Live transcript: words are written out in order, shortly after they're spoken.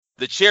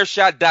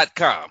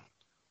thechairshot.com.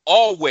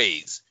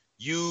 Always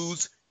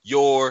use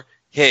your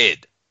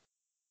head.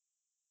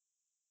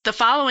 The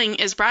following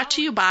is brought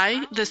to you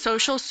by the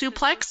Social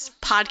Suplex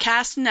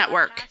Podcast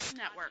Network.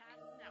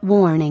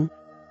 Warning.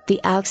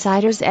 The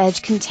Outsider's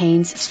Edge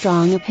contains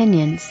strong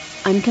opinions,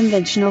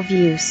 unconventional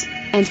views,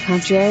 and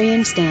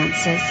contrarian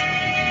stances.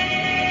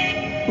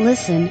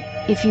 Listen,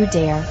 if you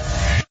dare.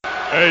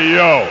 Hey,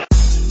 yo!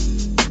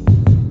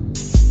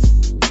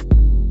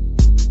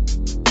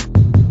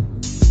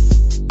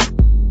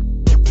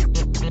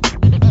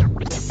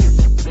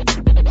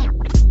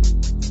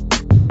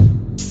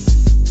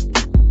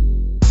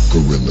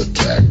 Guerrilla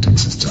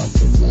tactics, it's time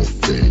for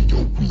warfare.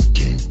 Yo, we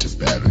came to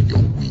battle, yo,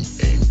 we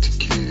aim to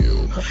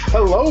kill.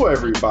 Hello,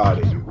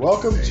 everybody.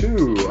 Welcome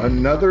to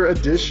another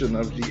edition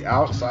of The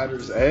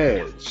Outsider's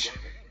Edge.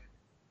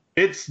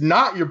 It's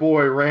not your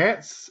boy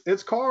Rance,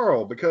 it's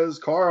Carl, because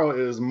Carl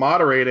is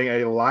moderating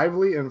a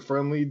lively and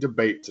friendly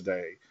debate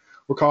today.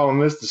 We're calling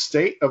this the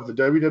State of the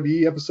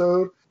WWE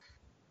episode.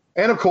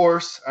 And of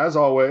course, as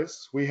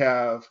always, we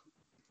have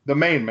the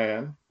main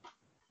man,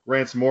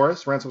 Rance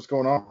Morris. Rance, what's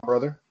going on,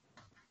 brother?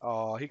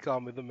 Oh, he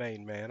called me the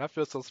main man. I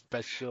feel so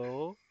special.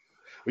 Well,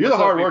 you're the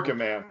hard-working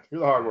man.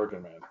 You're the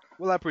hard-working man.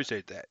 Well, I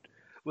appreciate that.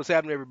 What's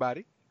happening,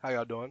 everybody? How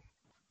y'all doing?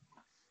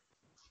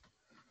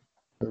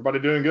 Everybody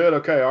doing good?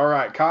 Okay, all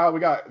right. Kyle,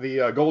 we got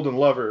the Golden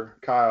Lover.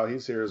 Kyle,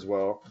 he's here as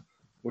well.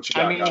 What you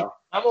got, Kyle?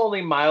 I'm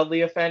only mildly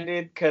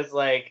offended because,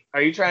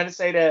 are you trying to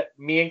say that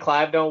me and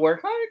Clive don't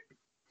work hard?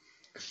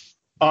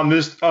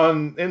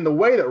 In the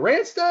way that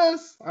Rance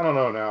does? I don't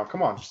know now.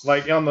 Come on.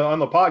 Like on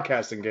the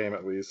podcasting game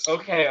at least.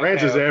 Okay.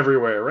 Rance is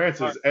everywhere. Rance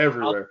is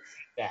everywhere.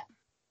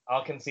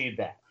 I'll concede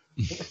that.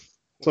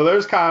 So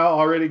there's Kyle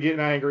already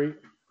getting angry.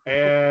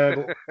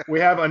 And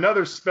we have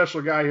another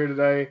special guy here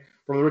today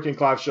from the Ricky and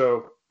Clive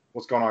show.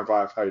 What's going on,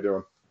 Clive? How you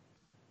doing?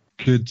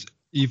 Good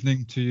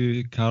evening to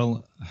you,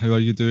 Carl. How are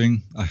you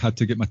doing? I had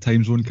to get my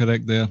time zone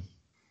correct there.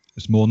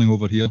 It's morning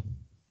over here.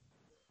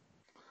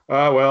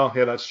 Well,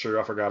 yeah, that's true.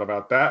 I forgot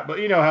about that. But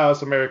you know how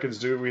us Americans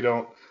do. We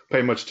don't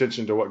pay much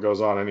attention to what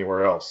goes on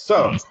anywhere else.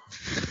 So,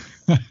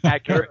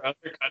 accurate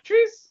other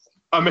countries?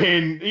 I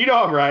mean, you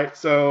know I'm right.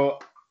 So,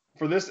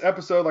 for this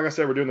episode, like I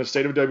said, we're doing the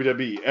State of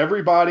WWE.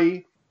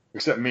 Everybody,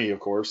 except me, of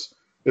course,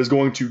 is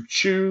going to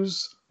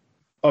choose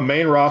a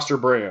main roster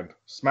brand.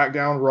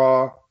 SmackDown,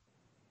 Raw,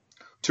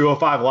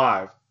 205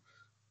 Live.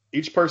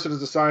 Each person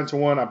is assigned to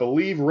one. I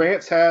believe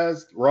Rance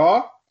has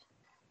Raw,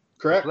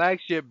 correct?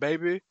 Flagship,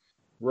 baby.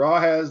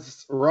 Raw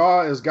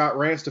has got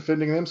Rance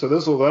defending them, so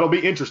that'll be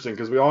interesting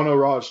because we all know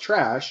Raw is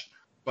trash,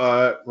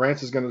 but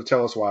Rance is going to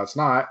tell us why it's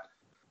not.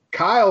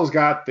 Kyle's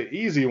got the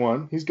easy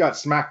one. He's got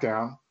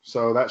SmackDown,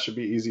 so that should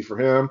be easy for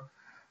him.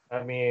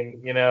 I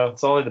mean,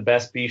 it's only the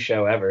best B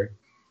show ever.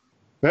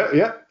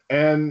 Yeah.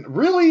 And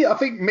really, I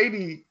think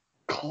maybe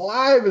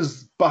Clive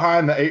is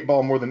behind the 8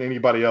 ball more than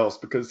anybody else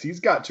because he's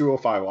got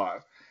 205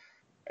 Live.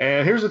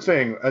 And here's the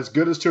thing. As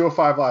good as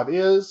 205 Live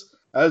is,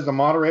 as the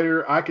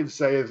moderator, I could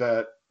say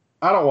that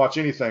I don't watch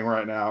anything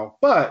right now,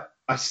 but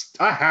I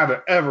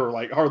haven't ever,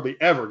 hardly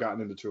ever gotten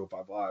into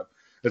 205 Live.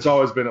 It's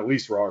always been at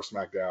least Raw or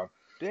SmackDown.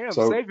 Damn,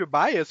 save your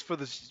bias for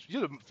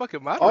you're the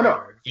fucking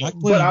moderator. Oh, no.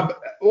 But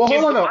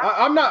hold on, no.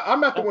 I'm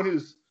not the one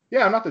who's,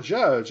 I'm not the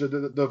judge.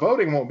 The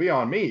voting won't be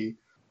on me.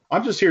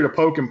 I'm just here to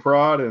poke and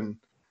prod and,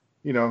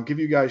 give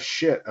you guys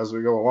shit as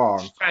we go along.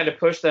 Just trying to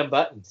push them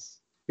buttons.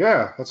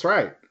 Yeah, that's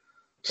right.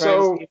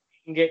 So you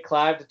can get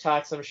Clive to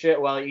talk some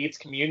shit while he eats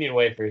communion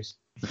wafers.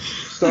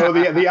 So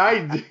the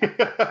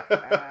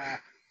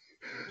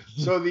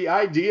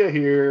idea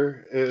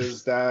here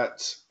is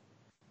that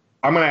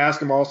I'm going to ask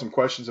them all some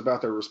questions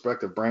about their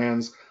respective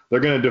brands. They're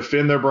going to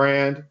defend their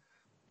brand,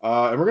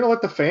 and we're going to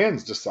let the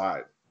fans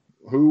decide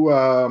who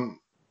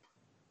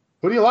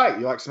do you like?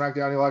 You like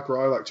SmackDown? You like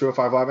Raw? You like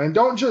 205 Live? And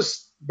don't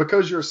just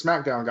because you're a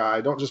SmackDown guy,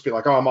 don't just be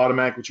like, oh, I'm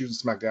automatically choosing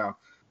SmackDown.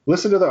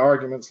 Listen to the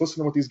arguments.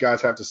 Listen to what these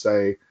guys have to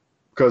say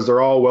because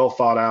they're all well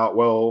thought out,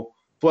 well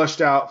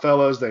fleshed out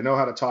fellas. They know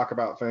how to talk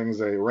about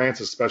things. Rance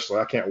especially.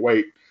 I can't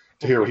wait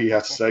to hear what he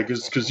has to say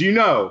because he's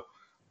going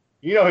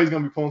to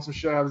be pulling some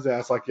shit out of his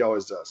ass like he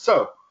always does.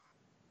 So,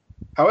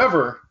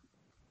 however,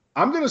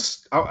 are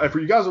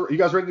you guys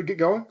ready to get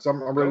going? Because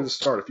I'm ready to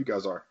start if you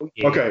guys are.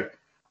 Yeah. Okay.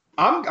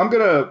 I'm going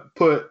to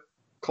put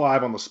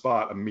Clive on the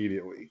spot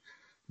immediately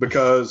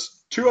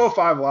because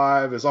 205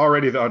 Live is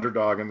already the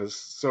underdog in this.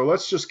 So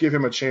let's just give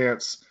him a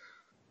chance.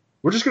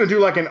 We're just going to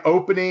do an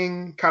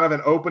opening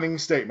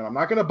statement. I'm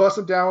not going to bust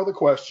him down with a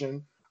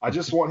question. I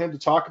just want him to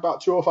talk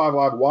about 205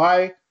 Live.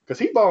 Why? Because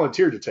he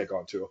volunteered to take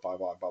on 205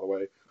 Live, by the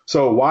way.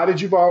 So why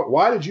did you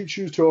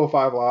choose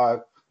 205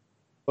 Live?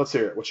 Let's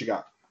hear it. What you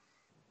got?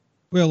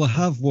 Well, I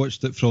have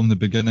watched it from the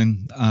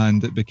beginning,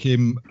 and it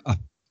became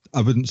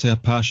I wouldn't say a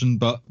passion,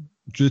 but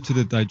due to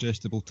the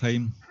digestible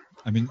time.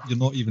 I mean, you're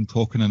not even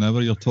talking an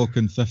hour. You're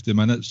talking 50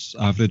 minutes,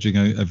 averaging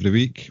out every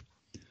week.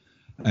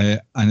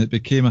 And it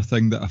became a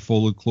thing that I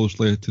followed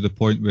closely to the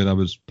point where I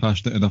was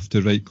passionate enough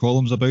to write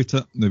columns about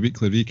it, the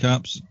weekly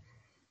recaps.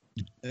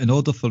 In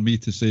order for me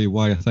to say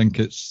why I think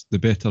it's the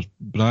better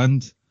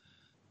brand,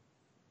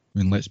 I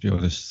mean, let's be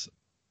honest.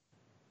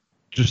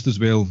 Just as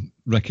well,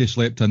 Ricky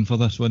slept in for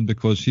this one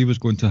because he was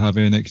going to have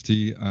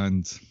NXT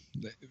and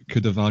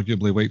could have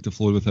arguably wiped the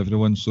floor with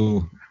everyone.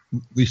 So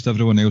at least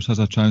everyone else has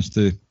a chance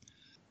to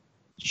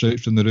shout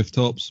from the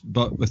rooftops.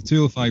 But with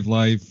 205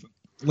 Live,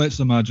 let's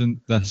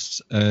imagine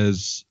this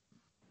is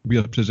we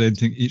are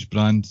presenting each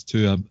brand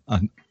to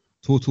a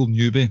total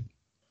newbie.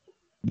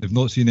 They've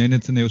not seen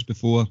anything else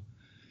before.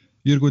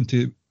 You're going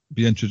to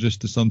be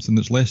introduced to something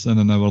that's less than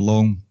an hour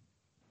long.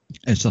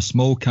 It's a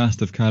small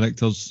cast of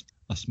characters,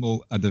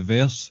 a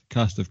diverse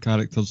cast of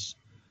characters.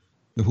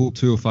 The whole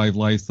 205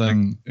 Live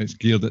thing, it's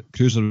geared at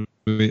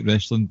cruiserweight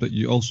wrestling, but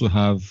you also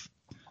have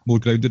more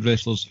grounded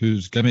wrestlers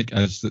whose gimmick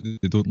is that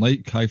they don't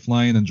like high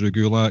flying and Drew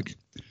Gulak.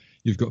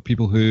 You've got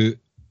people who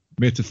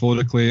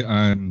metaphorically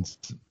and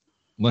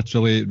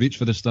literally reach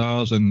for the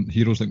stars and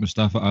heroes like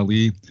Mustafa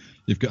Ali.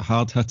 You've got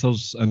hard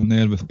hitters in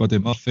there with Buddy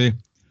Murphy.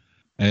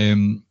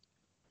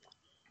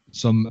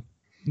 Some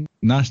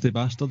nasty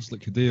bastards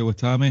like Hideo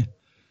Itami.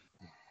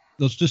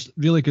 There's just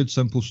really good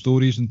simple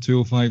stories in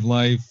 205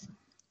 Live.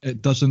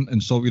 It doesn't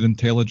insult your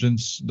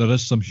intelligence. There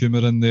is some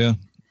humour in there.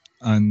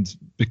 And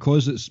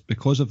because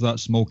of that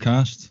small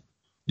cast,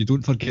 you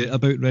don't forget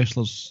about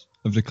wrestlers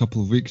every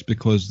couple of weeks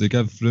because they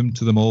give room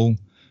to them all,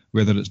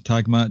 whether it's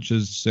tag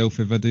matches,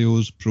 selfie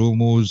videos,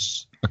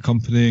 promos,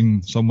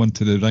 accompanying someone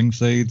to the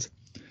ringside.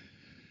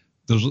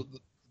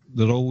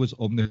 They're always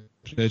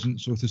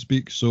omnipresent, so to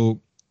speak.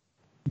 So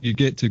you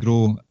get to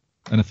grow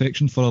an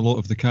affection for a lot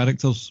of the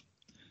characters.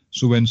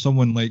 So when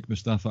someone like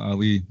Mustafa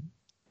Ali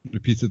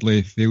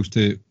repeatedly fails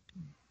to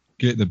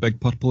get the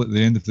big purple at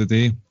the end of the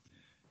day,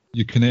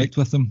 you connect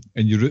with him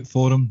and you root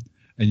for him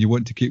and you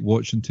want to keep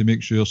watching to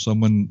make sure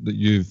someone that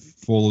you've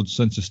followed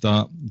since the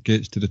start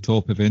gets to the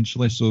top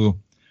eventually. So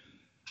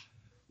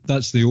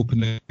that's the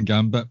opening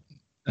gambit.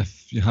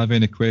 If you have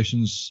any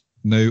questions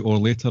now or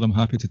later, I'm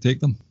happy to take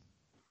them.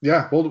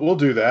 Yeah, we'll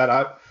do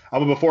that.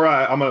 Before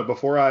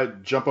I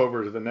jump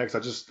over to the next,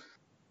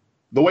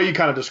 the way you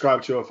kind of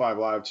described 205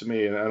 Live to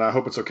me, and I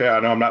hope it's okay. I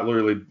know I'm not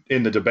literally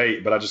in the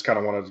debate, but I just kind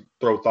of want to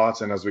throw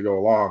thoughts in as we go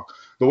along.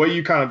 The way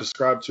you kind of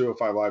described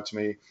 205 Live to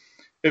me,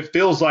 it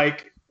feels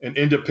like an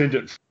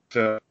independent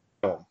film.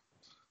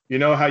 You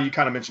know how you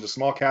kind of mentioned a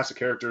small cast of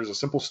characters, a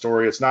simple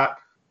story.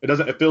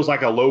 It feels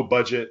like a low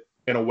budget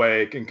in a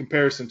way in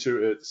comparison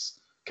to its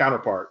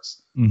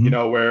counterparts. Mm-hmm. You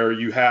know, where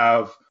you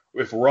have,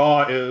 if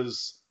Raw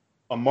is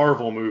a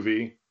Marvel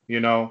movie, you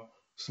know,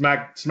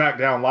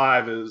 SmackDown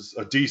Live is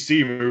a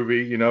DC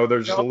movie. You know,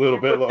 there's just a little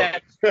bit low.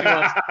 That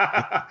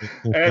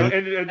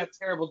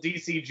terrible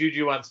DC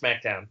juju on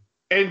SmackDown.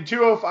 And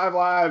 205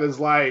 Live is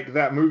like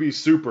that movie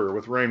Super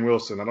with Rainn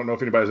Wilson. I don't know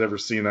if anybody's ever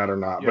seen that or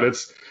not, but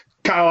it's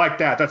kind of like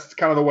that. That's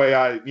kind of the way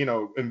I,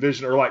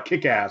 envision, or like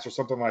Kick-Ass or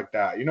something like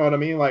that. You know what I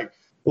mean? Like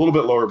a little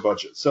bit lower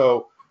budget.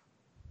 So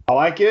I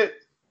like it.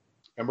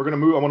 And we're going to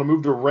move. I want to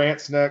move to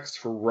Rance next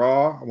for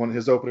Raw. I want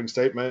his opening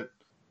statement.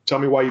 Tell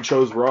me why you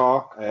chose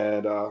Raw.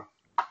 And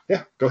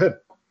go ahead.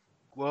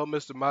 Well,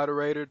 Mr.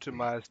 Moderator, to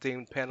my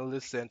esteemed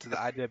panelists and to the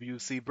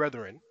IWC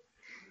brethren,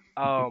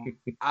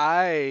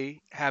 I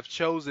have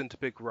chosen to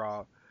pick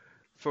Raw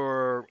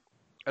for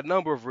a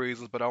number of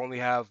reasons, but I only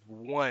have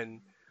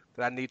one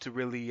that I need to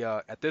really,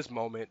 at this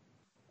moment,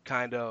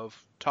 kind of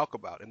talk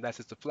about, and that's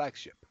just the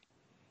flagship.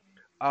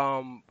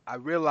 I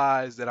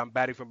realize that I'm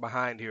batting from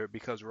behind here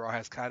because Raw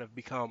has kind of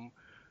become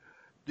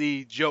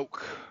the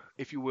joke,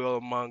 if you will,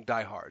 among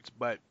diehards.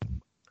 But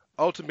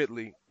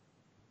ultimately,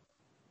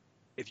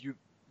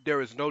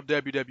 there is no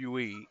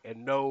WWE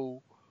and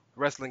no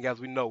wrestling as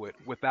we know it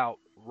without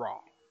Raw.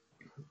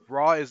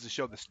 Raw is the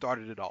show that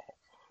started it all.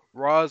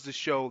 Raw is the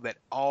show that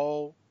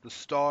all the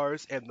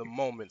stars and the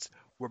moments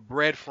were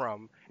bred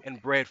from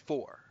and bred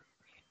for.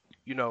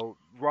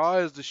 Raw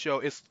is the show.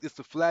 It's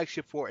the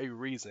flagship for a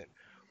reason.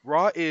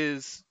 Raw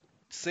is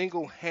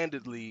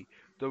single-handedly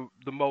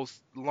the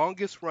most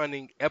longest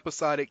running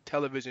episodic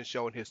television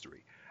show in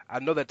history. I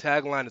know that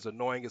tagline is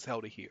annoying as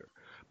hell to hear.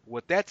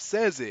 What that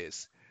says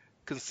is,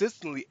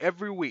 consistently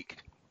every week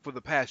for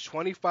the past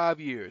 25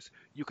 years,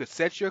 you could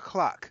set your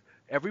clock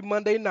every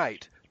Monday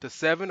night to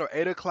 7 or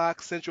 8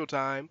 o'clock Central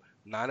Time,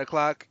 9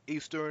 o'clock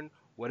Eastern,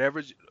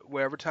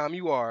 wherever time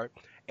you are,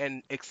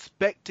 and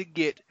expect to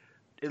get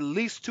at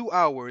least 2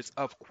 hours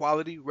of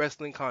quality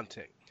wrestling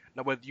content.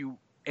 Now, whether you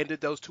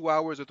ended those 2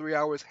 hours or 3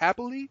 hours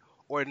happily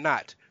or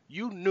not,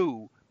 you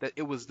knew that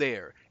it was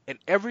there. And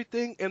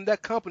everything in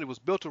that company was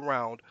built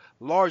around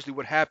largely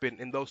what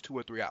happened in those 2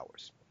 or 3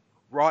 hours.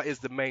 Raw is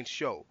the main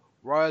show.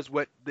 Raw is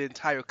what the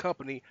entire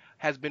company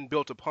has been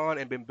built upon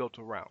and been built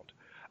around.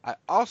 I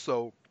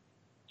also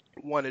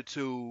wanted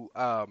to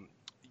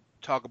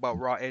talk about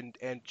Raw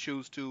and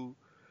choose to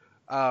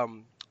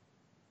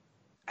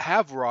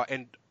have Raw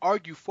and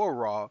argue for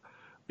Raw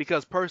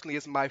because personally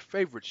it's my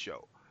favorite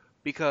show.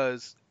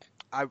 Because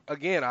I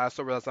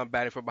also realize I'm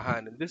batting from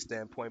behind in this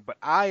standpoint, but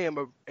I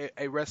am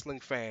a wrestling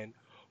fan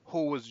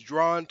who was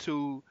drawn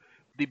to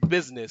the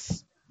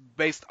business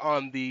based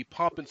on the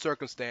pomp and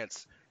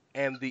circumstance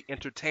and the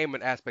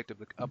entertainment aspect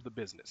of the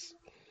business.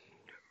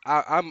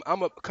 I'm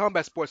a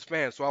combat sports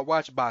fan, so I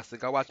watch boxing,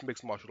 I watch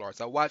mixed martial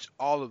arts, I watch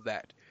all of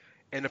that.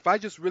 And if I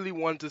just really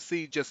wanted to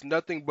see just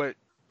nothing but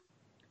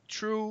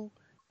true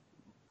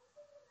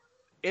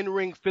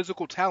in-ring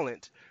physical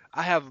talent,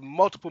 I have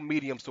multiple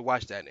mediums to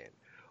watch that in.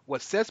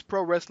 What sets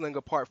pro wrestling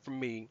apart from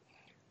me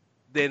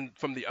than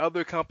from the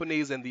other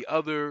companies and the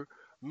other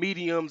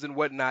mediums and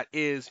whatnot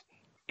is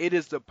it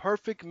is the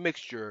perfect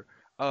mixture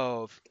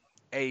of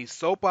a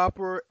soap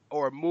opera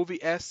or a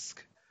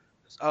movie-esque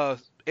uh,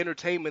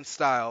 entertainment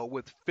style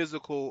with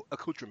physical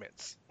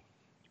accoutrements.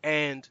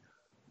 And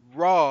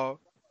Raw,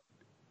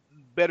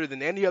 better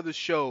than any other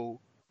show,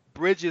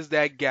 bridges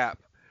that gap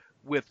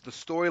with the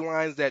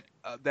storylines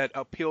that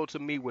appeal to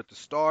me, with the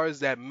stars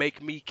that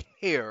make me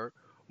care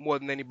more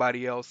than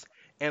anybody else,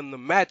 and the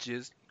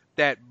matches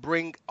that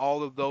bring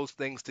all of those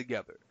things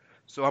together.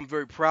 So I'm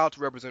very proud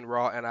to represent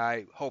Raw, and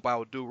I hope I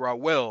will do Raw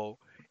well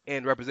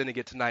in representing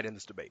it tonight in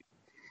this debate.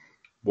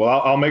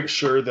 Well, I'll make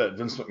sure that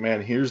Vince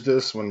McMahon hears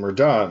this when we're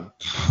done,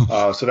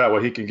 so that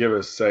way he can give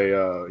us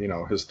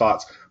his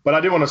thoughts. But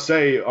I do want to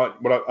say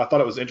what I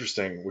thought it was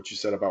interesting what you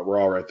said about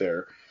Raw right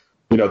there.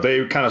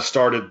 They kind of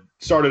started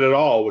it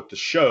all with the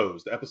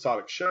shows, the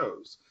episodic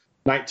shows.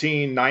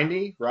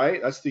 1990,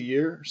 right? That's the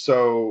year.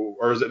 So,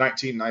 or is it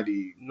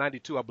 1993,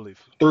 92, I believe.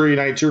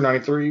 92,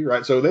 93,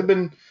 right? So they've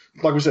been,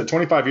 like we said,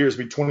 25 years,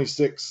 be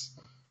 26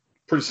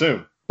 pretty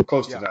soon,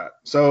 close to that.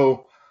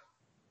 So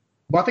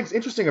what I think is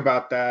interesting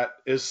about that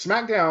is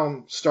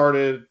SmackDown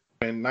started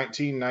in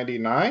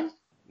 1999.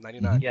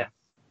 99. Yeah.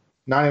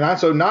 99,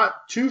 so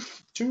not too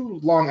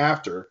long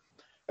after.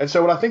 And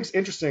so what I think is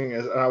interesting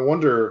is, and I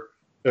wonder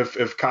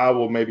if Kyle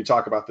will maybe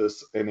talk about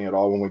this any at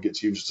all when we get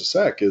to you in just a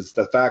sec, is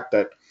the fact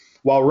that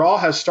while Raw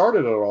has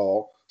started it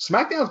all,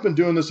 SmackDown's been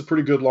doing this a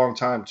pretty good long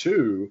time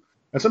too.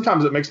 And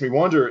sometimes it makes me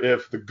wonder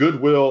if the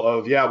goodwill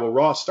of,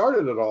 Raw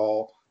started it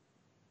all,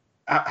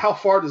 how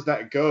far does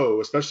that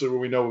go, especially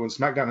when we know when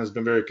SmackDown has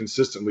been very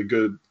consistently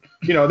good.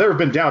 There have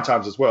been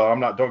downtimes as well.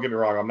 Don't get me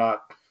wrong, I'm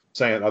not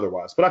saying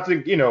otherwise. But I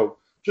think,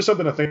 just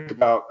something to think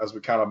about as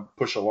we kind of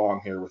push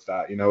along here with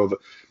that.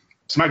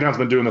 SmackDown's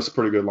been doing this a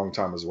pretty good long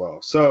time as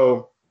well.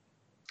 So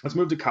let's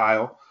move to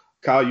Kyle.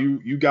 Kyle,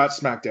 you got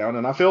SmackDown,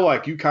 and I feel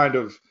like you kind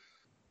of,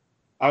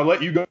 I'll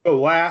let you go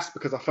last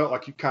because I felt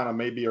like you kind of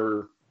maybe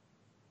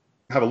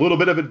have a little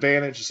bit of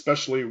advantage,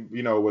 especially,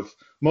 with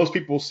most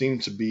people seem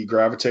to be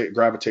gravitate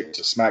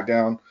to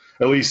SmackDown,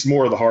 at least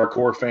more of the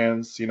hardcore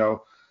fans,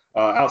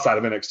 outside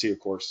of NXT, of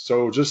course.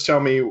 So just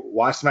tell me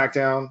why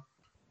SmackDown.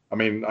 I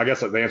mean, I guess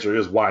the answer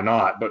is why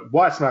not, but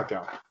why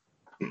SmackDown?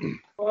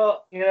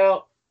 Well,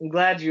 I'm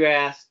glad you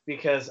asked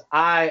because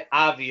I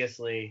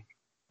obviously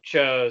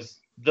chose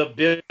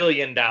the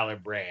billion-dollar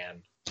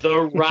brand,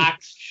 The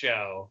Rock's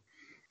show,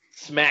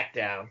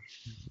 SmackDown.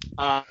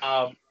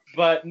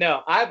 But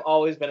no, I've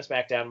always been a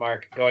SmackDown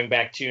mark going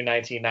back to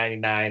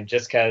 1999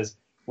 just because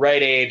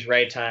right age,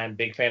 right time,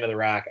 big fan of The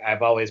Rock.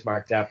 I've always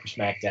marked out for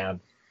SmackDown.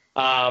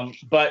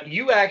 But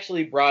you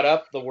actually brought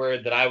up the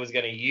word that I was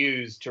going to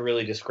use to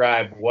really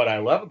describe what I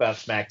love about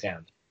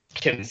SmackDown: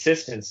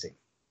 consistency.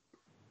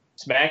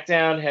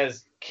 SmackDown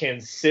has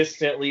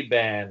consistently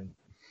been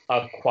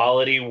a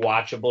quality,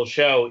 watchable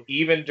show,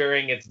 even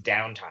during its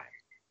downtime.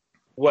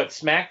 What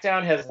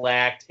SmackDown has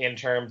lacked in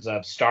terms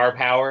of star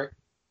power,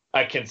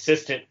 a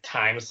consistent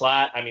time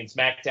slot. I mean,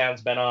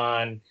 SmackDown's been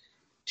on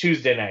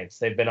Tuesday nights.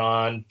 They've been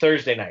on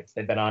Thursday nights.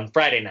 They've been on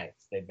Friday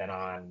nights. They've been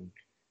on,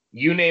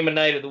 you name a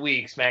night of the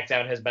week,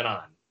 SmackDown has been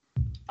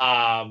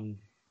on.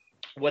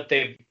 What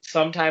they've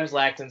sometimes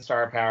lacked in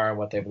star power and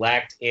what they've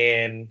lacked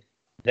in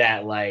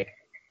that,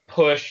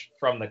 push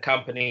from the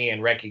company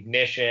and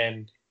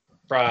recognition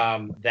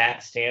from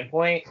that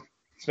standpoint,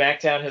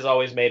 SmackDown has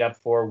always made up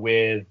for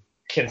with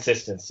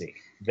consistency.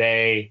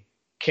 They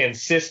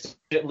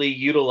consistently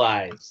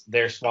utilize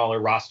their smaller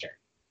roster.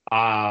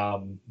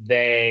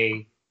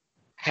 They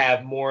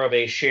have more of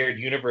a shared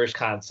universe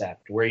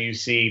concept where you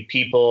see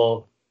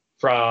people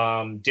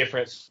from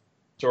different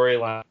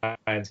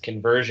storylines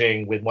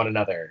converging with one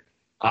another.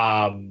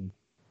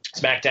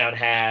 SmackDown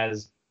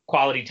has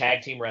quality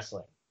tag team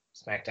wrestling.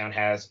 SmackDown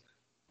has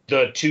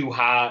the two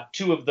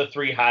of the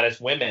three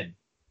hottest women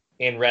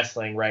in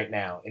wrestling right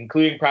now,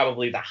 including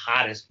probably the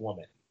hottest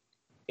woman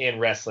in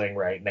wrestling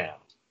right now.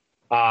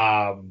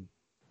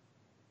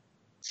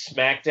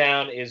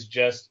 SmackDown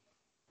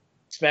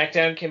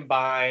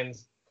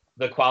combines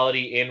the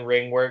quality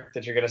in-ring work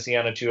that you're going to see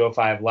on a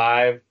 205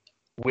 Live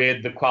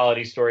with the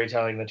quality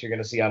storytelling that you're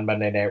going to see on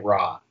Monday Night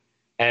Raw.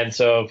 And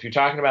so if you're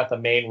talking about the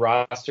main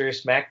roster,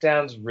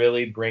 SmackDown's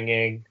really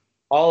bringing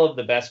all of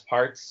the best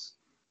parts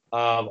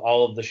of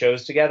all of the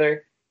shows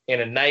together in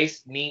a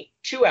nice, neat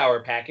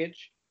 2-hour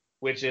package,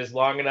 which is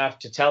long enough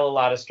to tell a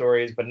lot of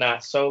stories, but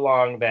not so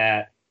long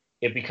that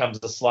it becomes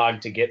a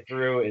slog to get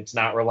through. It's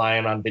not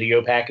reliant on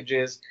video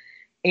packages.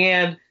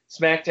 And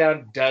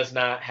SmackDown does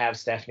not have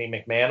Stephanie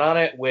McMahon on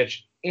it,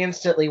 which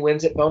instantly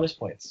wins it bonus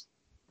points.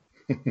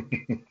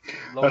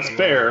 That's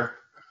fair.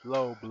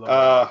 Low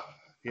blow.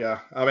 Yeah,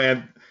 I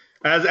mean,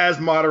 As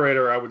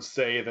moderator, I would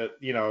say that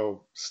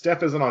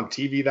Steph isn't on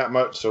TV that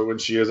much, so when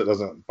she is, it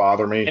doesn't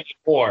bother me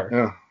anymore.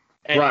 Yeah.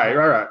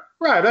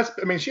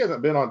 Right. She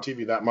hasn't been on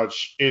TV that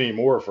much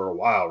anymore for a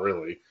while,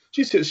 really.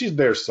 She's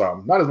there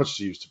some, not as much as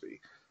she used to be.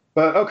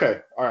 But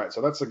okay, all right.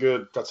 So that's a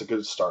good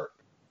start.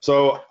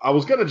 So I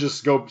was gonna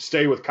just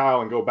stay with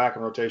Kyle and go back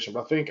in rotation,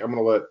 but I think I'm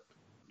gonna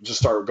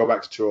go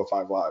back to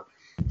 205 Live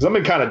because I've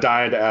been kind of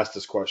dying to ask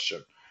this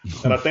question,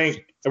 and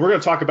we're gonna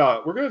talk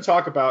about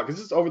because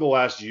this is over the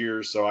last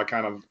year, so I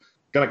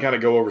gonna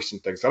go over some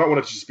things. I don't want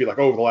it to just be like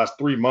over the last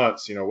 3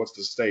 months, what's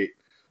the state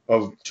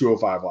of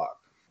 205 Live.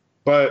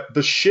 But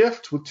the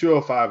shift with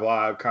 205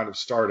 Live kind of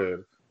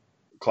started,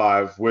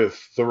 Clive,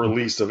 with the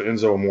release of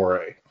Enzo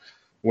Amore.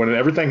 When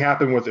everything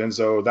happened with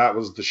Enzo, that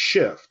was the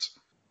shift.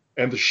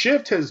 And the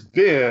shift has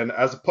been,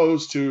 as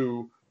opposed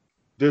to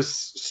this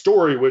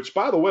story, which,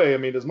 by the way,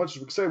 as much as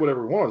we can say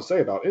whatever we want to say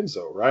about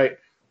Enzo, right?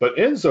 But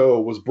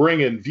Enzo was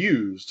bringing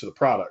views to the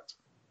product.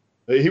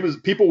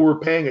 People were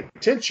paying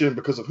attention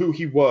because of who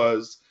he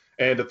was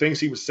and the things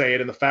he was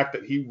saying and the fact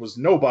that he was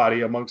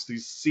nobody amongst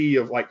these sea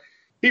of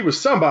he was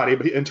somebody,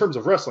 but in terms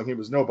of wrestling, he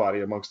was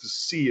nobody amongst the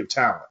sea of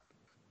talent.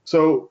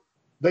 So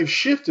they've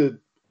shifted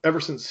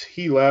ever since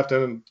he left,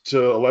 and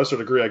to a lesser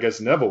degree, I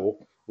guess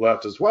Neville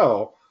left as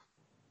well,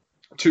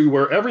 to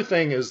where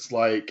everything is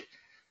like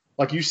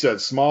you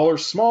said,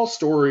 small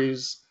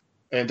stories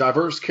and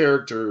diverse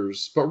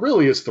characters, but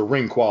really it's the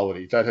ring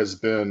quality that has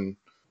been,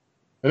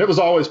 and it was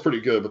always pretty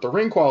good, but the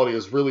ring quality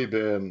has really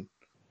been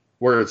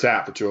where it's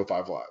at for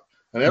 205 Live.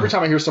 And every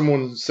time I hear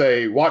someone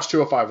say, watch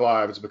 205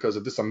 Live, it's because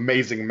of this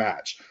amazing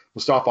match,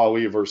 Mustafa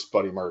Ali versus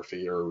Buddy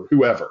Murphy or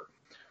whoever.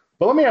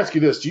 But let me ask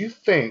you this. Do you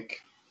think,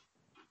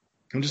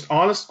 and just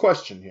honest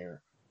question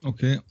here,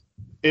 Okay.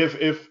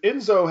 if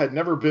Enzo had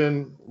never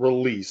been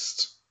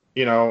released,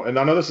 and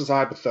I know this is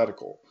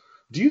hypothetical,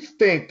 do you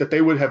think that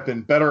they would have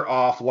been better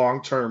off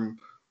long-term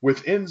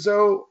with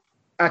Enzo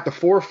at the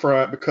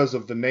forefront because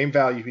of the name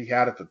value he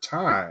had at the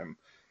time?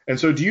 And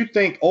so do you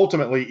think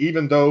ultimately,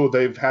 even though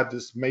they've had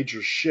this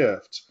major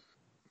shift,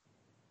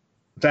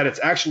 that it's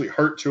actually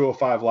hurt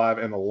 205 Live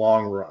in the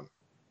long run?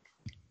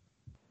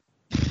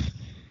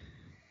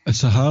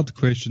 It's a hard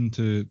question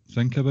to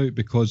think about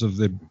because of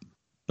the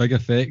big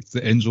effect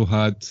that Enzo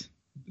had,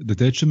 the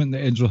detriment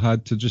that Enzo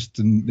had to just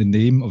the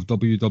name of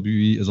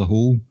WWE as a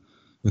whole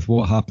with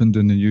what happened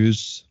in the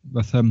news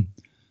with him.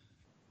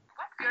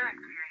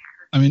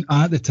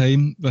 At the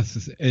time with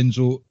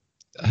Enzo,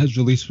 his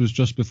release was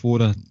just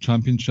before a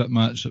championship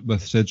match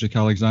with Cedric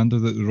Alexander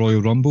at the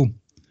Royal Rumble.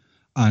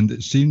 And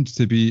it seemed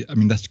to be,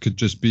 this could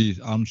just be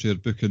armchair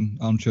booking,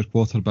 armchair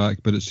quarterback,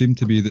 but it seemed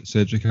to be that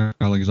Cedric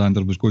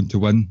Alexander was going to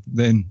win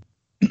then.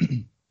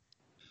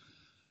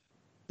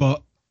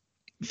 But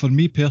for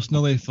me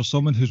personally, for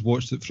someone who's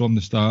watched it from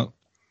the start,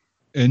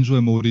 Enzo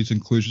Amore's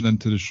inclusion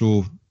into the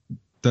show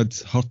did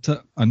hurt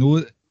it. I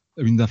know,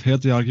 I've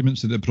heard the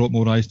arguments that it brought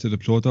more eyes to the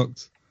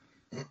product.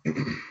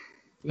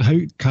 How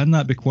can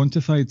that be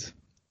quantified,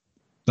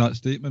 that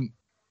statement?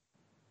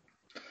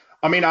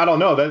 I don't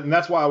know. And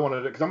that's why I wanted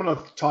it, because I'm going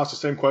to toss the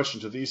same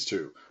question to these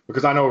two,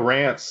 because I know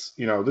Rance,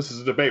 this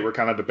is a debate. We're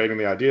kind of debating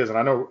the ideas. And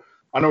I know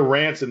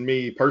Rance and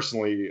me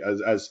personally,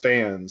 as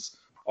fans,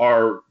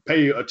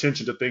 pay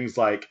attention to things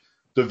like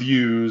the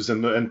views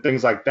and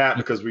things like that,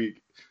 because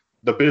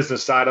the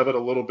business side of it a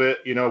little bit,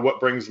 what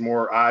brings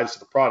more eyes to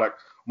the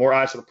product. More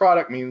eyes to the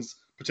product means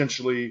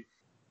potentially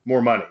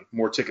more money,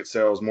 more ticket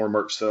sales, more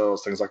merch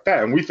sales, things like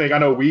that. And we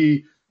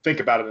think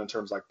about it in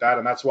terms like that.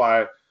 And that's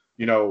why,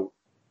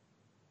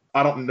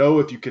 I don't know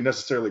if you can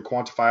necessarily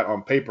quantify it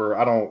on paper.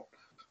 I don't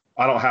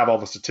have all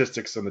the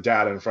statistics and the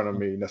data in front of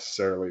me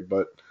necessarily,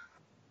 but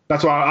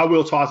that's why I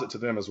will toss it to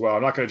them as well.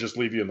 I'm not going to just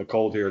leave you in the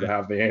cold here to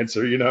have the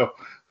answer,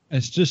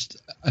 It's just,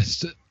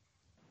 as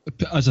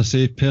I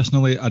say,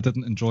 personally, I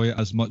didn't enjoy it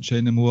as much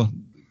anymore.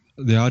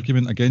 The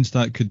argument against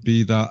that could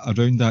be that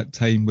around that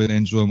time when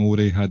Enzo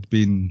Amore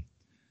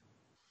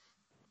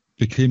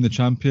became the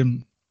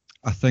champion,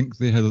 I think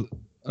they had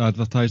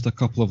advertised a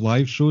couple of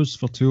live shows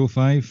for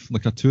 205,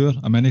 like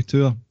a mini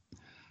tour,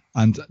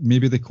 and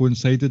maybe they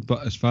coincided,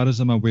 but as far as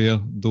I'm aware,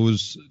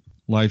 those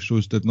live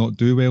shows did not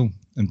do well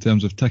in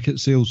terms of ticket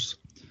sales.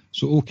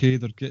 So okay,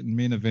 they're getting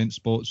main event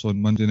spots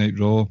on Monday Night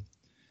Raw,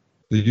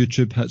 the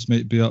YouTube hits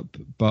might be up,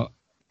 but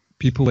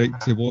people like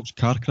to watch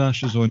car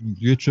crashes on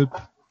YouTube,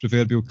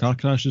 proverbial car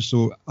crashes,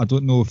 so I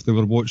don't know if they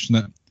were watching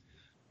it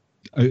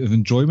out of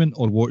enjoyment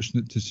or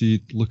watching it to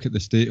look at the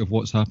state of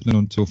what's happening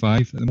on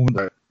 205 at the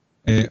moment.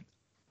 Right.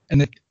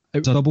 And it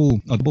was a double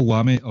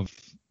whammy of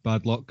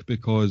bad luck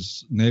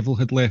because Neville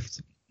had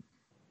left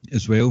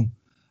as well,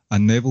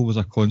 and Neville was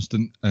a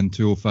constant in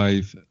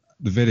 205,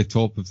 the very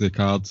top of the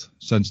card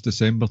since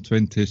December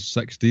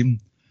 2016,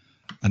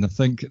 and I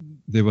think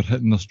they were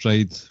hitting their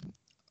stride.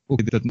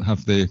 Okay, they didn't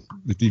have the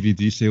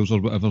DVD sales or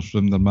whatever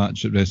from their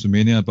match at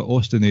WrestleMania, but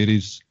Austin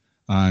Aries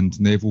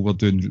and Neville were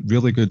doing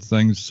really good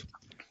things,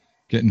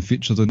 getting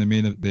featured on the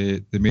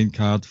main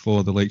card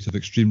for the likes of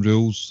Extreme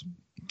Rules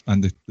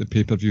and the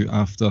pay-per-view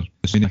after.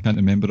 I can't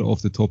remember it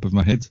off the top of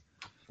my head.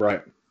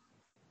 Right.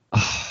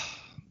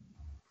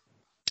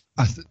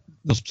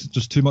 There's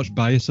just too much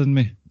bias in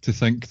me to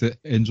think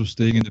that Enzo's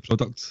staying in the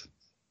product.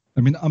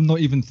 I mean, I'm not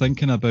even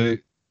thinking about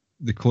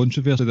the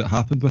controversy that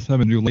happened with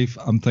him in real life.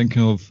 I'm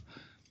thinking of,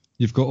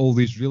 you've got all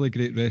these really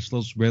great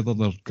wrestlers, whether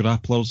they're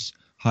grapplers,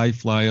 high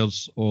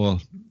flyers, or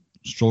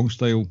strong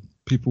style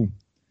people.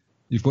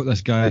 You've got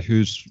this guy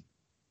whose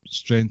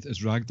strength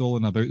is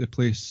ragdolling about the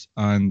place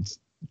and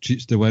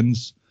cheats to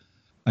wins,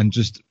 and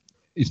just,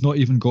 he's not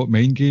even got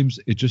mind games.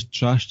 He just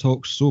trash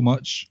talks so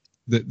much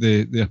that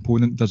the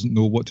opponent doesn't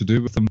know what to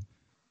do with him,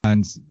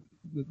 and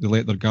they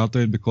let their guard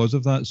down because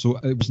of that. So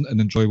it wasn't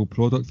an enjoyable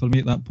product for me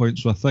at that point.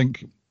 So I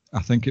think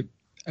it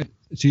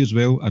see as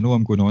well, I know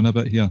I'm going on a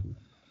bit here,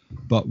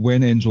 but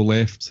when Enzo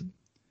left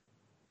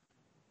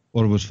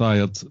or was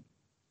fired,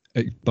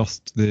 it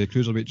birthed the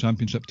Cruiserweight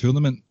Championship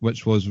tournament,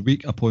 which was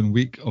week upon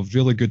week of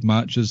really good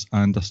matches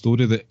and a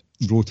story that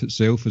wrote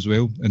itself as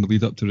well in the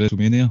lead up to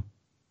WrestleMania.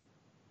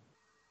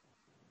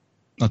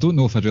 I don't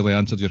know if I really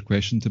answered your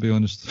question, to be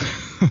honest.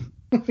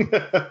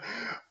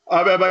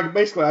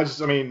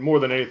 I mean, more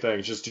than anything,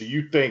 it's just, do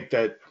you think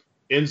that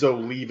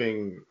Enzo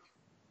leaving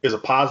is a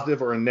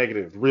positive or a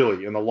negative,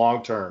 really, in the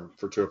long term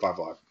for 205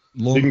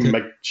 Live? You can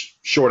make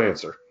short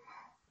answer.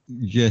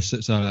 Yes,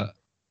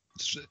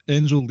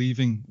 Enzo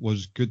leaving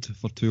was good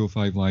for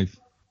 205 Live.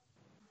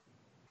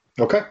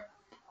 Okay.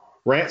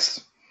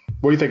 Rance,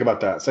 what do you think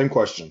about that? Same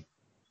question.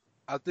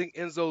 I think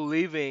Enzo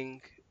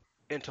leaving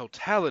in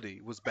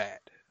totality was bad.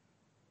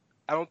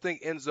 I don't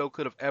think Enzo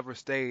could have ever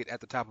stayed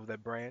at the top of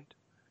that brand,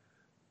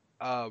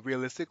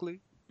 realistically,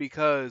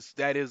 because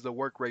that is the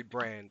work rate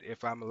brand,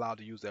 if I'm allowed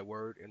to use that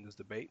word in this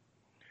debate.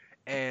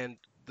 And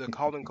the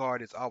calling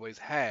card it's always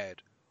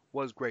had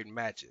was great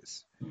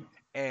matches.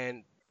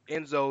 And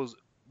Enzo's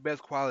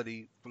best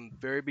quality from the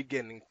very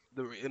beginning,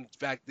 in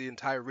fact, the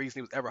entire reason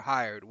he was ever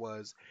hired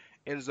was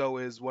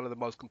Enzo is one of the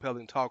most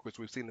compelling talkers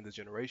we've seen in this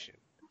generation.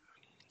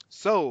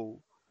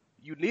 So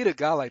you need a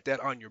guy like that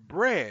on your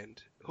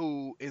brand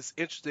who is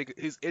interesting.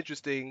 He's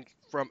interesting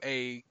from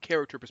a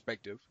character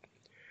perspective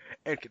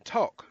and can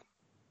talk.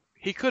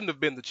 He couldn't have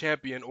been the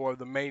champion or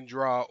the main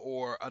draw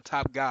or a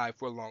top guy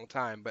for a long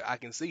time, but I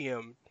can see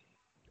him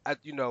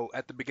at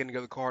the beginning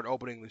of the card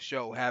opening the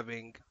show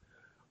having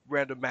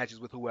random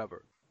matches with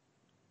whoever.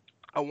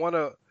 I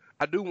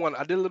did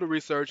a little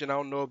research, and I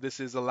don't know if this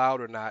is allowed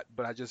or not,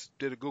 but I just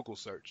did a Google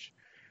search.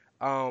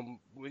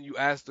 When you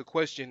asked the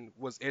question,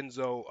 was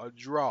Enzo a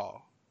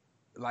draw?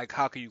 Like,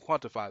 how can you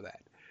quantify that?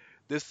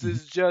 This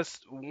is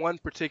just one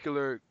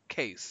particular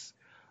case,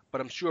 but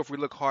I'm sure if we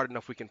look hard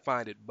enough, we can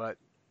find it. But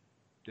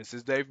this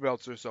is Dave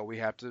Meltzer, so we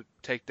have to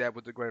take that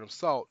with a grain of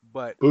salt.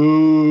 But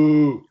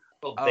Ooh.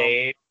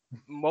 Dave.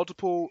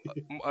 multiple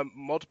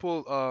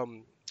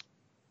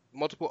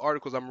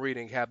articles I'm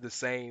reading have the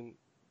same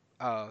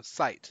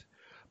site,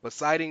 but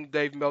citing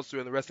Dave Meltzer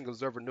in the Wrestling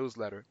Observer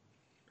newsletter,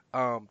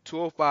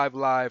 205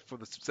 Live for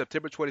the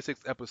September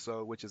 26th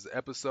episode, which is the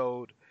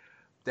episode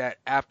that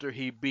after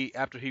he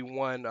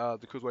won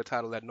the Cruiserweight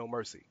title at No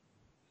Mercy.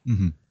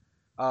 Mm-hmm.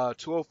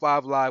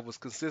 205 Live was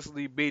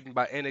consistently beaten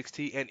by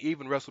NXT and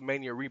even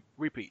WrestleMania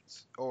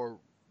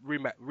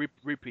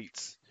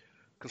repeats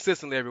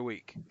consistently every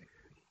week.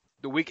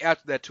 The week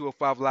after that,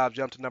 205 Live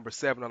jumped to number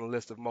 7 on the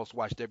list of most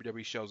watched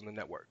WWE shows on the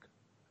network.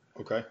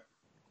 Okay.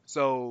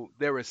 So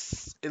there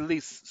is at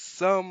least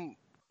some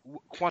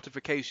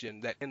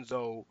quantification that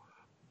Enzo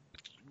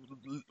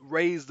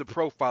raised the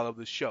profile of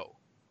the show.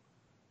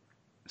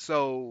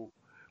 So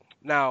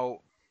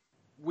now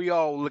we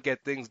all look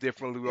at things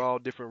differently. We're all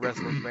different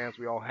wrestling fans.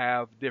 We all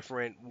have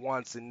different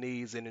wants and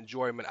needs and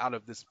enjoyment out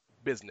of this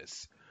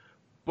business.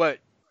 But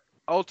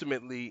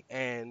ultimately,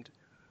 and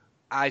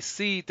I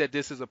see that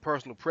this is a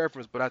personal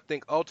preference, but I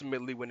think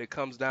ultimately when it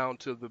comes down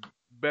to the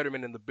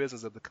betterment in the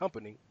business of the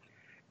company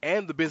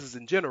and the business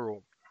in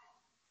general,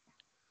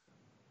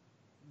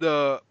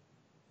 the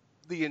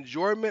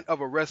enjoyment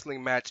of a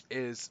wrestling match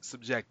is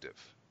subjective.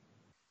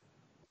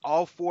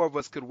 All four of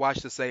us could watch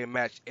the same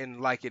match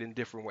and like it in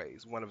different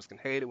ways. One of us can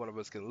hate it, one of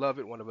us can love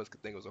it, one of us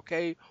could think it was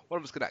okay, one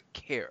of us could not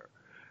care.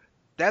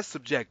 That's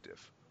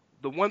subjective.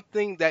 The one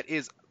thing that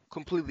is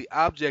completely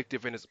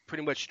objective and is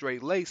pretty much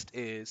straight laced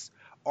is,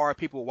 are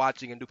people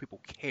watching and do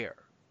people care?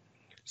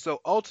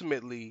 So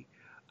ultimately,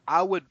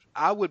 I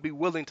would be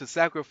willing to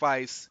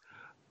sacrifice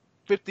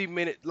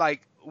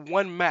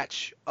 1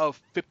 match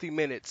of 50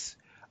 minutes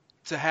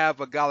to have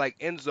a guy like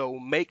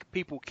Enzo make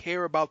people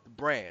care about the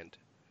brand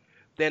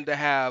than to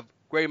have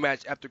great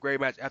match after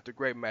great match after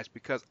great match.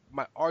 Because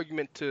my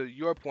argument to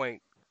your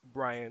point,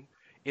 Brian,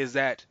 is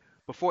that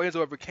before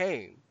Enzo ever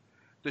came,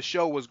 the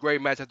show was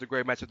great match after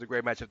great match after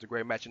great match after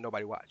great match, and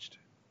nobody watched.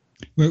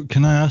 Well,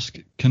 can I ask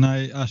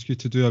you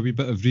to do a wee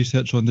bit of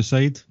research on the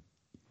side?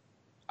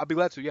 I'd be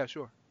glad to. Yeah,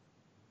 sure.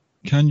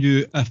 Can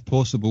you, if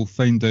possible,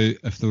 find out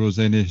if there was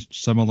any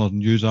similar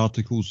news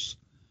articles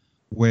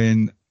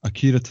when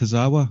Akira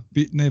Tozawa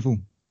beat Neville?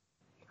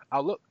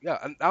 I'll look. Yeah,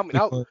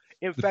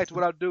 in fact,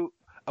 what I'll do,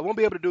 I won't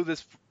be able to do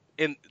this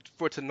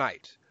for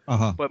tonight,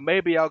 but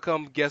maybe I'll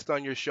come guest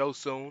on your show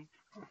soon,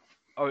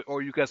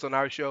 or you guest on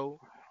our show,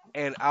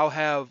 and I'll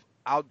have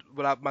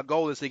my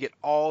goal is to get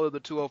all of the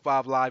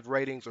 205 live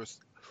ratings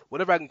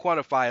whatever I can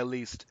quantify at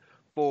least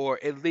for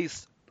at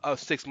least a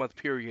 6 month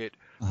period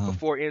Uh-huh.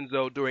 before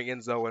Enzo, during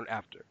Enzo, and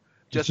after,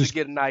 It's just to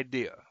get an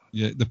idea.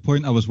 Yeah, the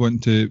point I was wanting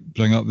to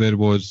bring up there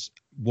was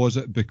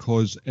it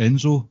because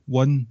Enzo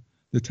won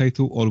the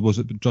title, or was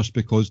it just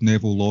because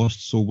Neville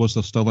lost? So was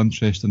there still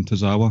interest in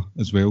Tozawa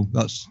as well?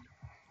 That's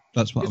what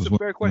I It's was a wondering.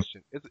 fair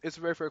question. It's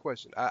a very fair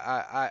question.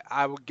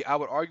 I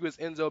would argue it's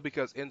Enzo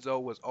because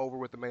Enzo was over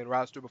with the main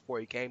roster before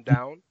he came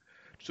down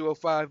to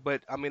 205.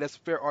 But I mean that's a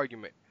fair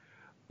argument.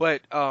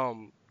 But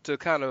to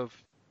kind of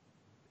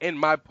end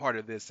my part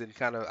of this and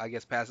kind of I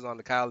guess pass it on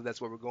to Kyle,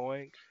 that's where we're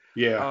going.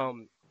 Yeah.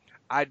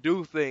 I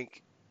do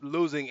think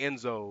losing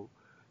Enzo,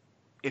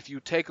 if you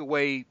take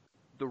away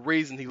the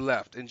reason he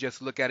left and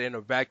just look at it in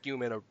a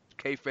vacuum, in a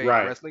kayfabe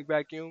Right. wrestling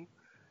vacuum,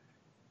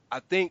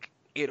 I think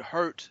it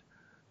hurt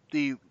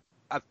the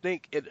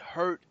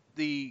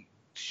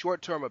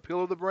short-term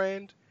appeal of the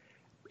brand.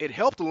 It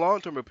helped the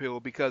long-term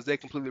appeal because they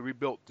completely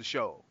rebuilt the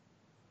show.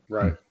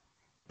 Right.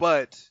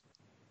 But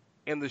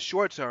in the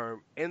short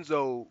term,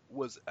 Enzo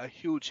was a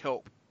huge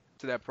help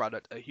to that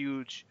product, a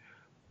huge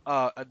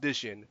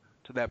addition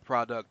to that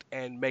product,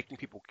 and making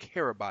people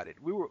care about it.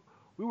 We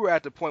were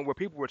at the point where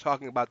people were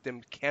talking about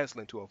them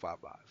canceling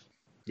 205 Live,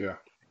 Yeah.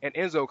 and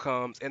Enzo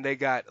comes and they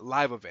got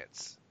live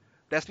events.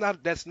 That's not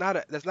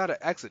an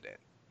accident.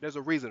 There's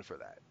a reason for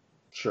that.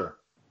 Sure.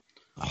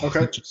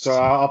 Okay. So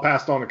I'll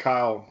pass it on to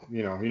Kyle.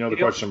 You know the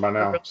question by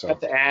now. What I So have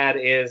to add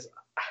is,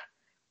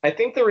 I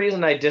think the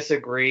reason I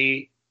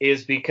disagree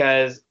is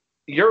because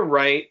you're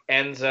right.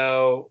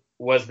 Enzo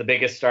was the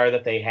biggest star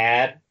that they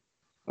had,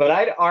 but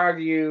I'd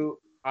argue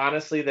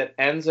honestly that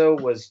Enzo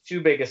was too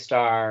big a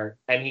star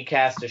and he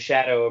cast a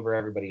shadow over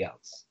everybody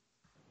else,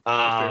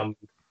 and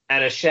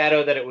a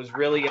shadow that it was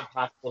really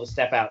impossible to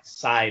step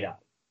outside of,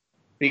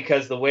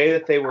 because the way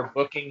that they were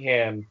booking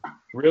him,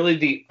 really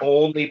the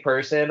only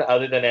person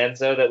other than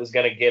Enzo that was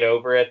going to get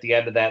over at the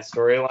end of that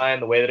storyline,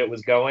 the way that it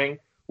was going,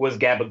 was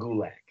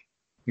Gabagulak.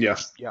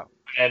 yes. Yeah.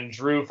 And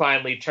Drew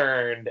finally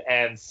turned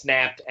and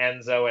snapped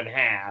Enzo in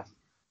half,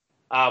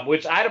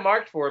 which I'd have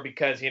marked for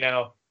because,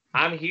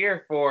 I'm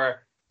here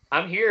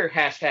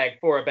hashtag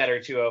for a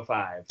better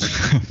 205.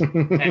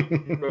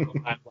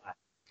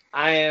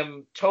 I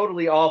am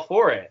totally all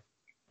for it.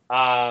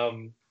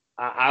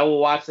 I will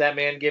watch that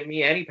man give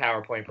me any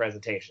PowerPoint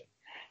presentation.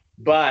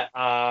 But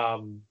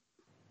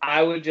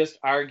I would just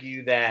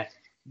argue that,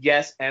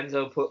 yes,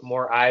 Enzo put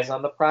more eyes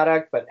on the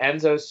product, but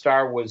Enzo's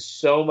star was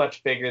so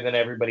much bigger than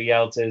everybody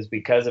else's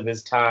because of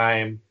his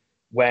time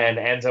when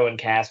Enzo and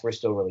Cass were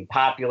still really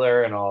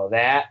popular and all of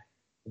that,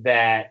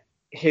 that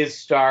his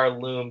star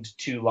loomed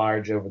too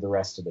large over the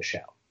rest of the show.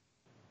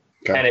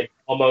 Okay. And it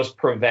almost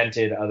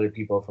prevented other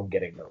people from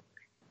getting over.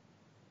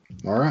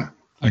 All right.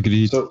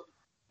 Agreed. So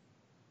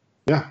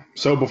yeah.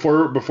 So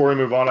before we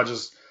move on,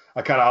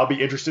 I'll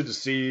be interested to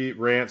see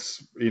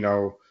Rance,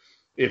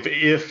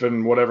 if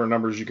and whatever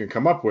numbers you can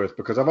come up with,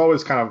 because I've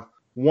always kind of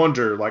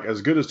wondered, like,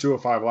 as good as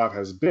 205 Live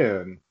has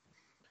been,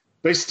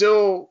 they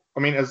still,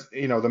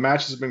 the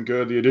match has been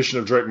good. The addition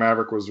of Drake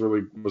Maverick was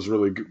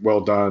really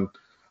well done.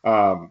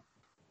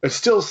 It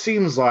still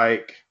seems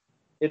like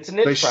it's a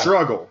niche they product.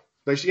 struggle.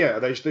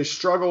 They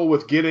struggle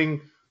with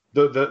getting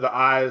the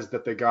eyes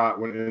that they got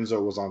when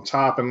Enzo was on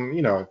top, and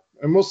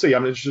we'll see.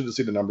 I'm interested to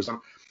see the numbers.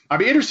 I'd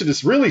be interested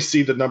to really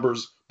see the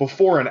numbers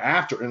before and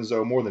after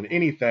Enzo more than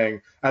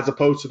anything, as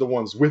opposed to the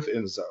ones with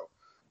Enzo.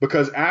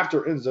 Because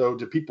after Enzo,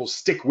 did people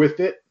stick with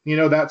it?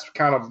 That's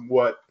kind of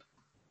what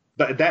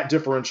that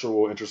differential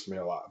will interest me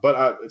a lot.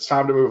 But it's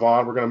time to move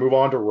on. We're going to move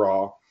on to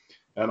Raw,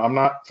 and I'm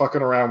not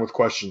fucking around with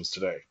questions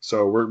today.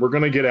 So we're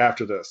going to get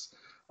after this.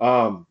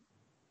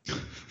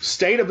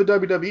 State of the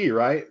WWE,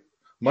 right?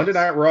 Monday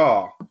Night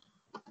Raw.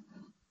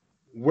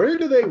 Where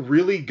do they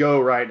really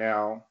go right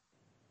now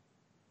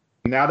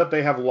that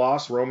they have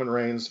lost Roman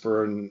Reigns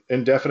for an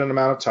indefinite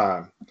amount of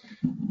time?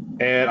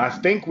 And I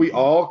think we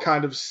all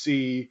kind of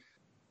see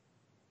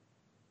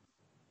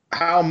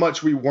how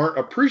much we weren't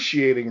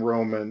appreciating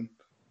Roman.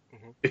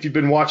 If you've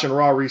been watching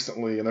Raw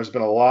recently, and there's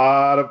been a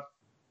lot of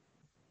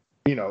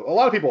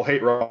people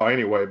hate Raw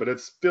anyway, but it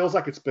feels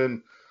like it's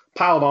been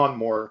piled on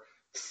more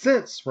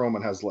since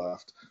Roman has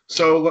left.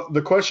 So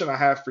the question I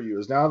have for you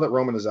is, now that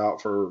Roman is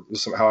out for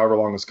however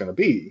long it's going to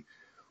be,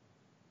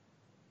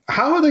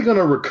 how are they going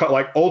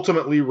to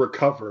ultimately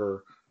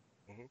recover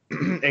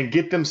and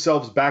get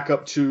themselves back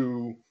up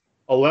to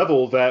a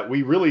level that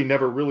we really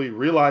never really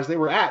realized they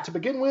were at to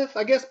begin with?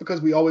 I guess because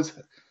we always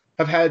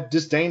have had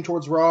disdain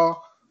towards Raw.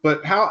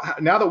 But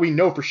now that we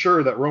know for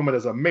sure that Roman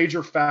is a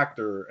major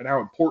factor and how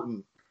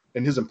important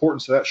and his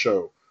importance to that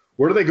show,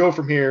 where do they go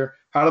from here?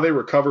 How do they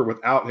recover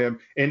without him?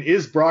 And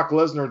is Brock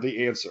Lesnar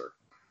the answer?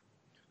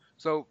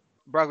 So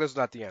Brock Lesnar's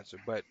not the answer,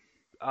 but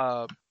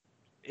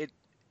it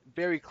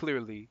very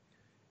clearly,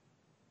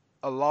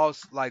 a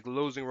loss like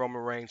losing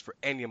Roman Reigns for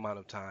any amount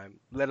of time,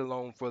 let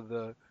alone for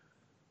the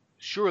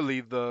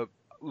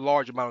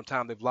large amount of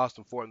time they've lost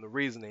him for, and the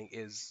reasoning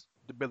is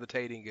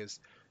debilitating, is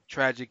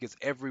tragic, is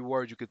every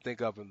word you could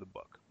think of in the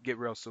book. Get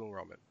real soon,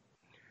 Roman.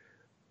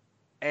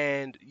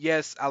 And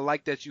yes, I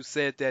like that you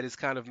said that it's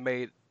kind of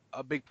made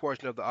a big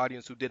portion of the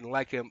audience who didn't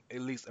like him at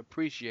least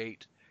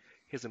appreciate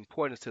his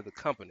importance to the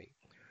company.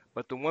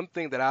 But the one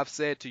thing that I've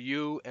said to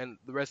you and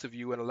the rest of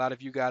you and a lot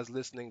of you guys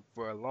listening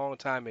for a long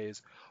time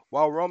is,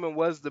 while Roman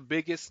was the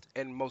biggest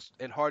and most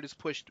and hardest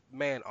pushed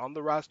man on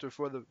the roster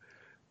for the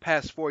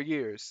past 4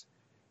 years,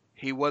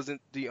 he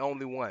wasn't the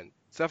only one.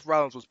 Seth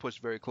Rollins was pushed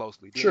very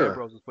closely. Dean Sure.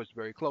 Ambrose was pushed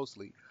very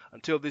closely.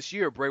 Until this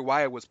year, Bray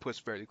Wyatt was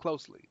pushed very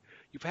closely.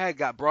 You've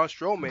got Braun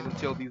Strowman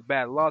until these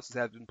bad losses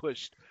have been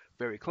pushed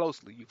very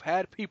closely. You've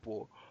had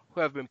people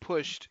who have been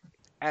pushed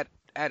at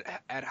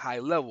at high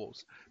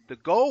levels. The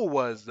goal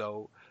was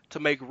though to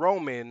make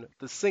Roman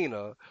the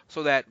Cena,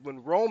 so that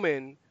when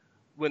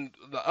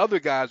the other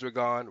guys were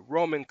gone,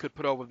 Roman could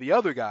put over the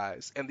other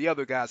guys, and the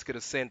other guys could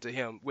ascend to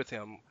him with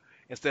him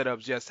instead of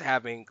just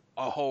having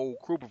a whole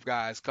group of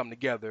guys come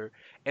together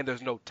and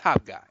there's no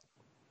top guy.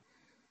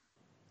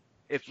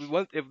 If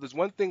there's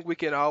one thing we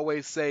can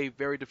always say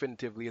very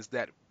definitively is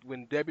that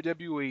when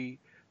WWE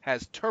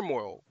has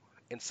turmoil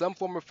in some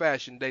form or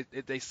fashion,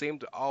 they seem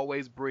to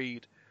always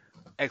breed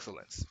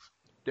excellence.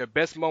 Their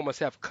best moments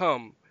have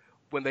come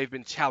when they've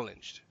been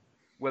challenged,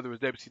 whether it was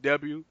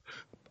WCW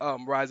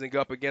rising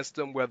up against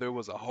them, whether it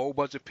was a whole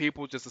bunch of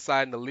people just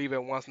deciding to leave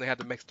at once and they had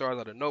to make stars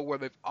out of nowhere.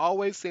 They've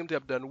always seemed to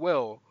have done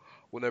well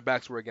when their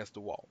backs were against the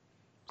wall.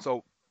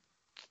 So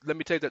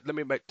take that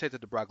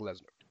to Brock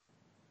Lesnar.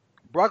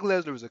 Brock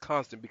Lesnar is a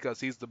constant because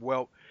he's the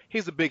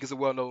biggest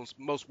and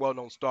most well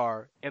known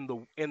star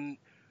in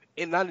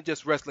not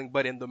just wrestling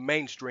but in the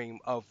mainstream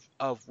of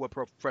what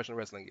professional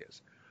wrestling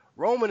is.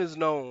 Roman is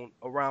known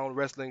around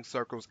wrestling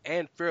circles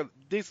and fairly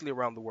decently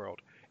around the world.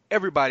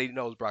 Everybody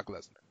knows Brock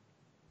Lesnar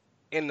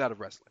in and out of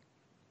wrestling,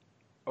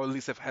 or at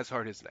least has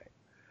heard his name.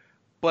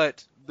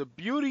 But the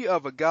beauty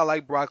of a guy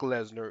like Brock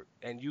Lesnar,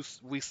 and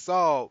we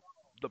saw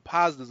the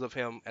positives of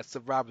him at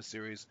Survivor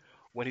Series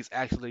when he's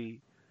actually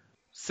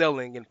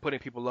selling and putting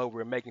people over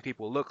and making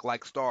people look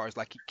like stars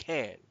like he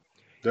can,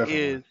 Definitely.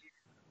 is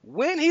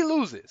when he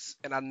loses,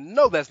 and I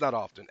know that's not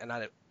often, and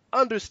I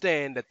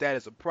understand that that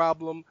is a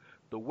problem.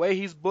 The way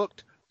he's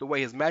booked, the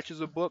way his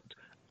matches are booked,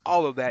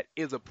 all of that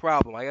is a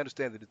problem. I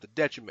understand that it's a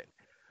detriment.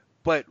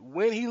 But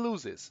when he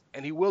loses,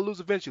 and he will lose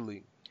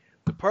eventually,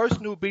 the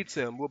person who beats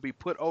him will be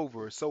put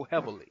over so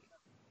heavily,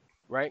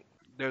 right?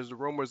 There's the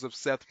rumors of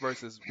Seth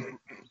versus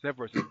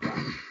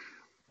Brock.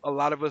 A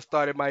lot of us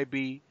thought it might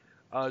be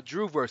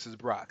Drew versus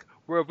Brock.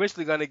 We're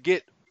eventually going to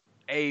get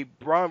a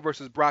Braun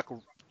versus Brock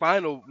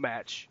final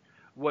match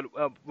when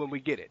we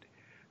get it.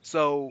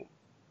 So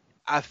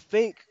I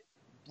think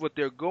what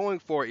they're going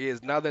for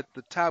is, now that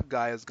the top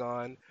guy is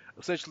gone,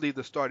 essentially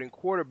the starting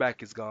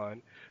quarterback is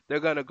gone, they're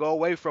going to go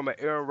away from an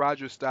Aaron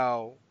Rodgers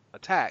style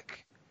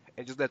attack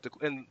and just not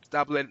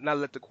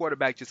let the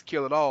quarterback just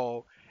kill it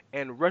all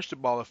and rush the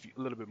ball a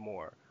little bit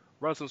more,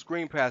 run some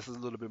screen passes a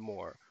little bit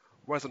more,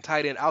 run some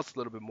tight end outs a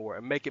little bit more,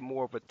 and make it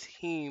more of a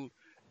team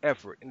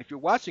effort. And if you're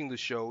watching the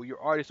show,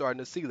 you're already starting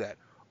to see that.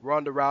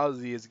 Ronda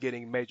Rousey is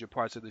getting major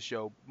parts of the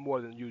show more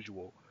than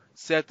usual.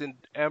 Seth and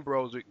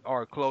Ambrose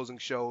are closing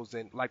shows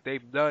and like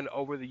they've done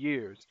over the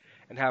years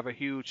and have a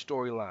huge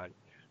storyline.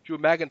 Drew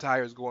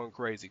McIntyre is going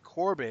crazy.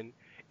 Corbin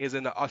is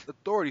in the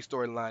authority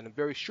storyline, and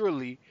very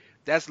surely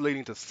that's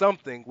leading to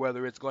something,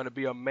 whether it's going to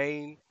be a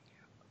main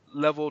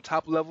level,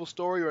 top level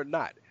story or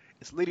not.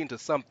 It's leading to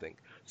something.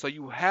 So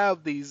you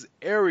have these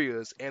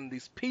areas and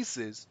these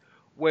pieces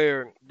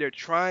where they're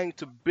trying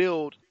to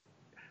build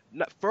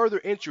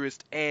further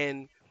interest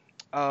and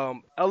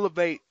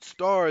elevate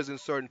stars in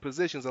certain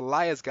positions.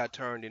 Elias got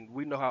turned, and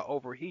we know how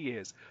over he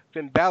is.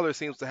 Finn Balor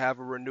seems to have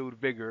a renewed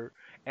vigor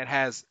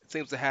and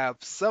seems to have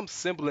some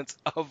semblance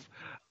of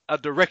a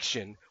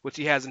direction, which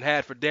he hasn't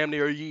had for damn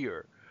near a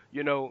year.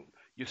 You know,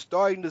 you're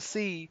starting to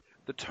see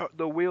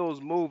the wheels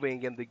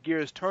moving and the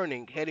gears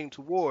turning, heading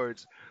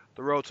towards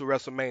the road to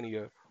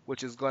WrestleMania,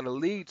 which is going to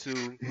lead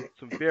to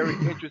some very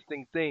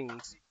interesting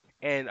things,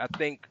 and I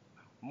think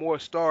more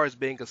stars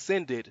being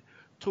ascended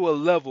to a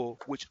level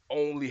which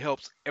only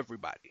helps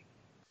everybody.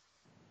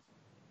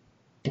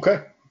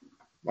 Okay.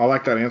 I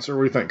like that answer.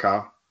 What do you think,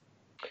 Kyle?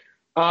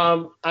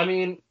 I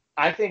mean,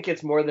 I think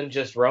it's more than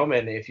just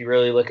Roman. If you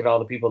really look at all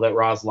the people that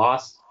Raw's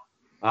lost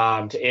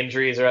to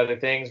injuries or other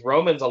things,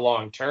 Roman's a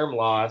long-term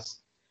loss,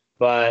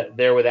 but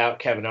they're without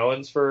Kevin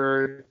Owens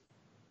for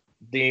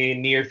the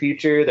near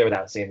future. They're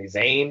without Sami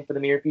Zayn for the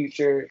near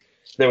future.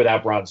 They're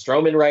without Braun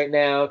Strowman right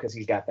now because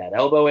he's got that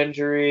elbow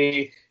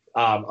injury.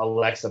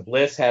 Alexa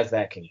Bliss has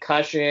that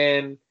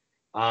concussion.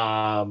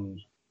 Raw's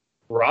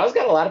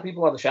got a lot of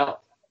people on the shelf,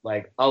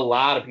 like a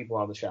lot of people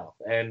on the shelf.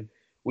 And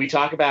we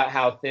talk about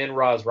how thin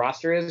Raw's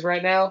roster is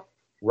right now.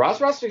 Raw's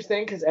roster's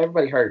thin because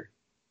everybody hurt.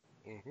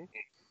 Mm-hmm.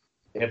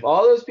 If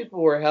all those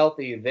people were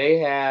healthy, they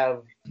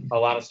have a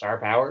lot of star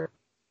power.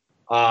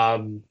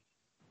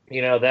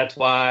 That's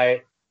why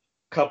a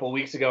couple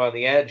weeks ago on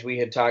The Edge, we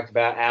had talked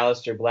about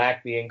Aleister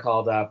Black being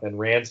called up, and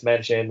Rance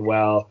mentioned,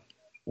 well,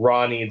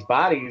 Raw needs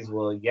bodies.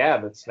 Well, yeah,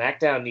 but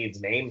SmackDown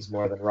needs names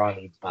more than Raw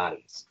needs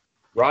bodies.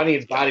 Raw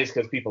needs bodies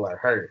because people are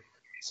hurt.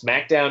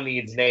 SmackDown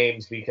needs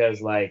names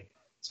because, like,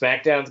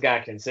 SmackDown's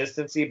got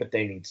consistency, but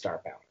they need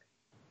star power.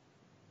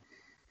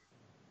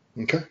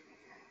 Okay.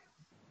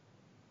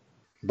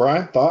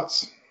 Brian,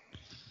 thoughts?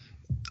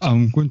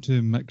 I'm going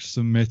to mix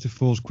some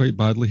metaphors quite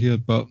badly here,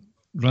 but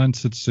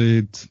Rance had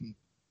said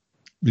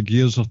the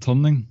gears are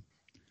turning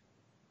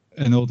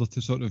in order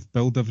to sort of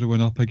build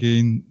everyone up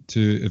again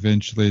to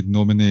eventually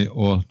nominate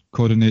or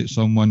coronate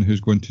someone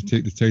who's going to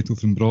take the title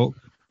from Brock.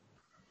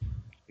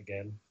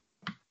 Again.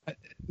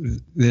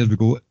 There we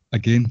go,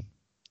 again.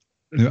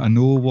 Now, I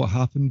know what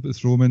happened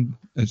with Roman.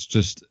 It's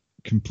just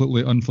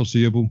completely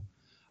unforeseeable.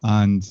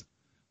 And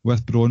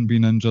with Braun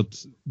being injured,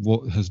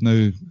 what has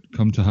now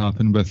come to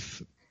happen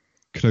with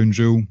Crown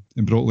Jewel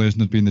and Brock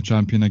Lesnar being the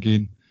champion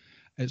again,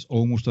 it's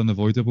almost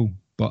unavoidable.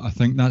 But I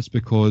think that's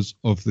because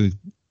of the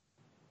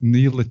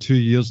nearly 2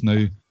 years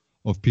now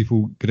of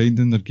people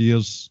grinding their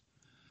gears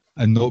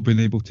and not being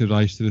able to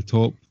rise to the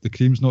top. The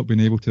cream's not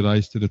been able to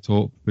rise to the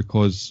top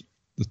because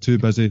they're too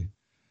busy.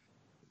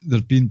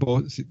 They're being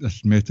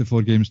this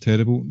metaphor game's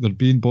terrible. They're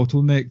being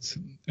bottlenecked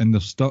and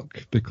they're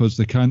stuck because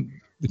they can't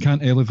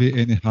elevate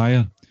any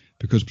higher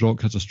because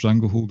Brock has a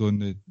stranglehold on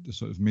the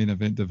sort of main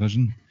event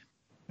division.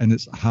 And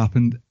it's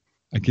happened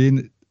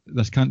again.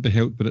 This can't be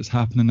helped, but it's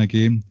happening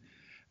again.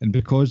 And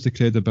because the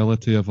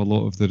credibility of a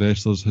lot of the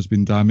wrestlers has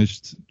been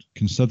damaged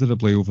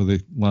considerably over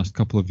the last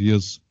couple of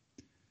years,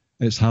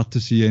 it's hard to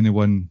see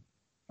anyone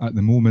at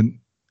the moment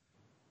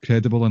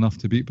credible enough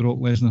to beat Brock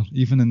Lesnar,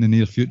 even in the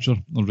near future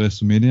or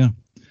WrestleMania.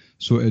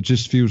 So it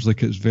just feels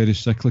like it's very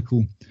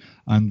cyclical.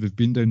 And we've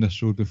been down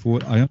this road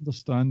before. I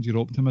understand your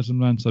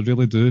optimism, Rance. I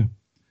really do.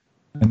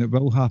 And it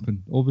will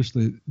happen.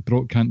 Obviously,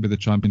 Brock can't be the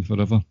champion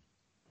forever.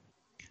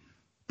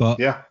 But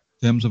in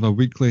terms of a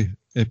weekly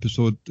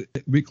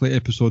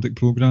episodic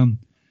program,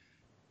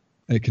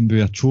 it can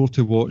be a chore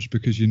to watch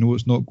because you know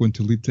it's not going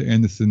to lead to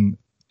anything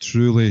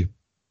truly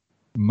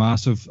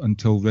massive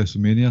until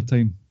WrestleMania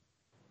time.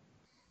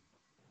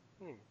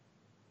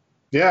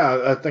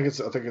 Yeah, I think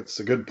it's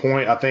a good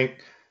point. I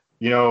think,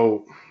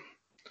 to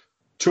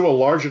a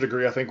larger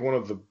degree, I think one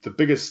of the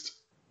biggest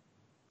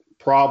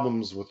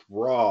problems with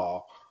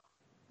Raw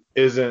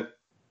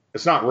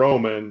it's not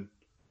Roman.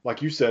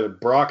 Like you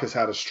said, Brock has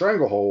had a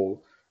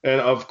stranglehold.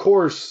 And of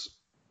course,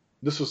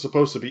 this was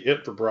supposed to be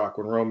it for Brock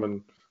when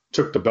Roman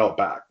took the belt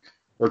back,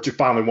 or to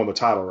finally won the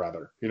title,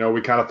 rather.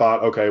 We kind of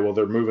thought, okay, well,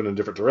 they're moving in a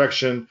different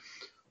direction.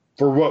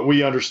 For what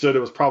we understood, it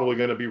was probably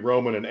going to be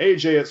Roman and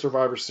AJ at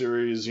Survivor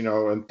Series,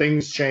 and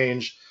things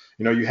changed.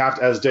 You have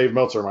to, as Dave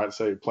Meltzer might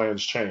say,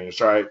 plans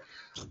changed, right?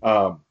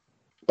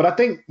 But I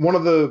think one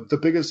of the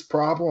biggest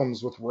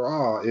problems with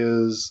Raw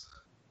is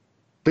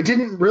they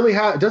didn't really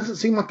it doesn't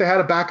seem like they had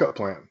a backup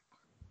plan.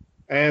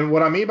 And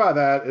what I mean by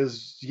that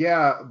is,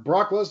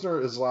 Brock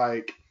Lesnar is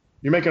like,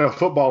 you're making a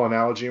football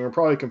analogy, and we're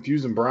probably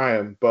confusing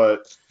Brian,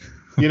 but,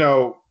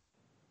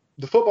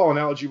 the football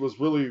analogy was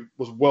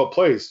well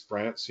placed,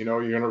 France.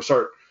 You're going to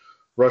start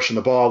rushing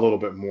the ball a little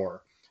bit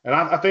more. And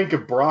I think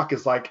of Brock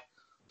as like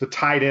the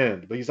tight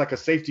end, but he's like a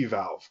safety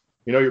valve.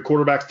 Your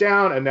quarterback's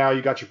down, and now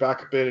you got your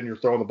backup in, and you're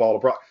throwing the ball to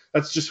Brock.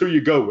 That's just who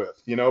you go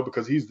with,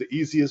 because he's the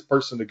easiest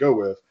person to go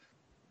with.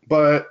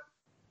 But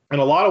in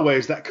a lot of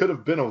ways, that could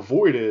have been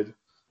avoided,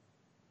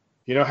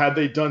 had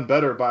they done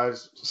better by,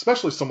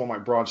 especially someone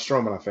like Braun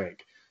Strowman, I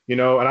think.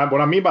 And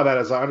what I mean by that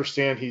is I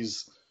understand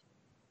he's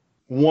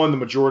won the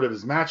majority of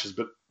his matches,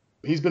 but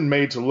he's been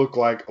made to look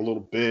like a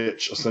little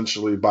bitch,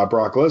 essentially, by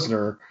Brock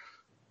Lesnar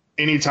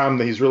anytime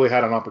that he's really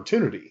had an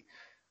opportunity.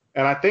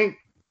 And I think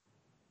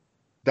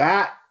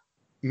that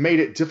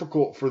made it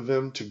difficult for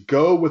them to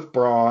go with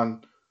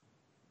Braun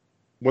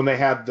when they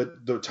had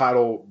the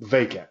title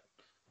vacant.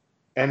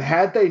 And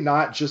had they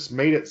not just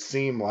made it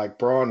seem like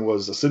Braun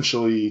was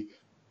essentially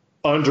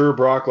under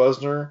Brock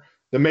Lesnar,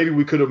 then maybe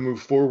we could have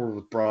moved forward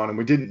with Braun and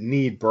we didn't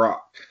need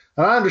Brock.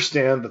 And I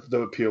understand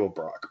the appeal of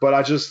Brock,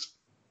 but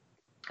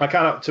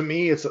to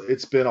me,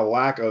 it's been a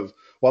lack of,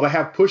 while they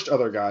have pushed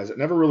other guys, it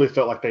never really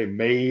felt like they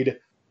made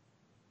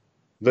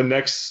the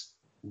next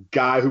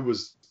guy who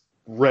was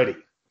ready.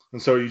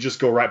 And so you just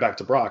go right back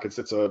to Brock. I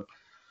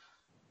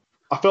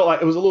felt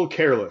like it was a little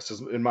careless,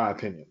 in my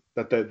opinion,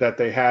 that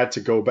they had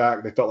to go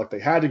back. They felt like they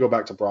had to go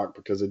back to Brock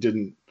because they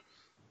didn't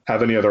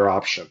have any other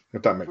option,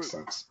 if that makes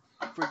sense.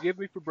 Forgive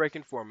me for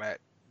breaking format,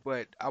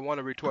 but I want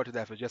to retort to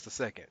that for just a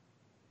second.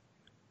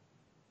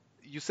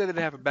 You said that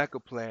they have a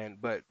backup plan,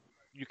 but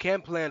you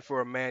can't plan for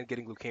a man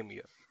getting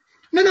leukemia.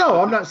 No,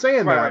 I'm not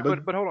saying right, that.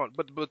 Right, but hold on.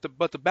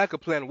 But the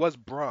backup plan was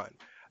Braun.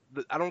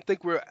 I don't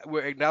think we're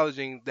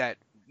acknowledging that.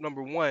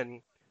 Number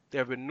one, there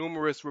have been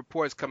numerous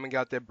reports coming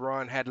out that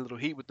Braun had a little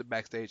heat with the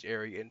backstage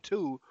area, and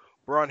two,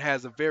 Braun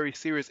has a very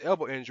serious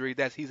elbow injury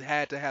that he's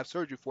had to have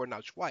surgery for now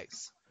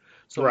twice.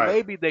 So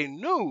maybe they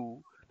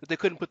knew that they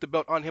couldn't put the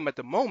belt on him at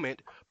the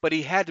moment, but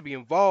he had to be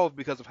involved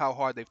because of how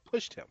hard they've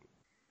pushed him.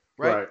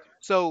 Right?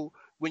 So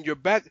when you're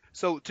back,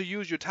 so to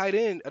use your tight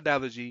end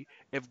analogy,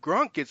 if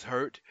Gronk gets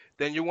hurt,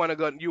 then you're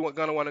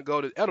gonna want to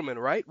go to Edelman,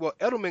 right? Well,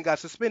 Edelman got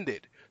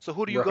suspended, so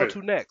who do you go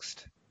to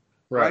next?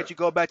 Right? You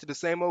go back to the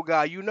same old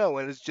guy,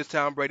 and it's just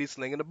Tom Brady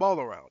slinging the ball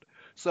around.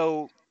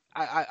 So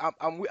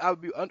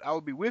I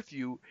would be with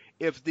you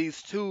if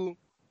these two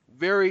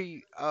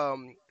very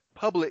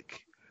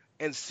public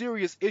and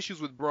serious issues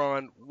with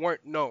Braun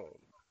weren't known.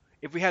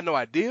 If we had no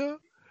idea,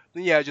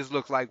 then yeah, it just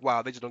looks like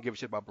wow, they just don't give a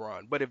shit about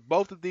Braun. But if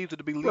both of these are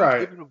to be leaked,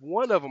 Right. even if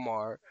one of them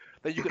are,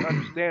 then you can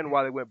understand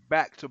why they went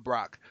back to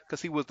Brock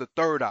because he was the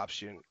third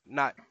option,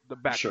 not the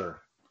backup.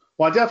 Sure.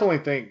 Well, I definitely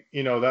think,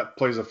 that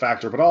plays a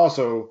factor, but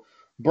also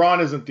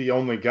Braun isn't the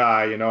only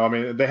guy, I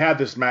mean, they had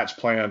this match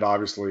planned,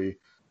 obviously.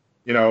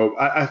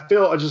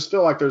 I just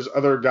feel like there's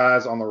other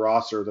guys on the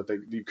roster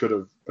that you could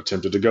have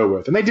attempted to go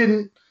with, and they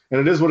didn't. And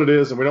it is what it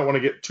is, and we don't want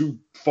to get too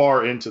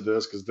far into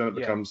this because then it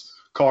becomes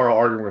Carl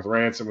arguing with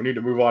Rance, and we need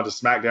to move on to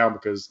SmackDown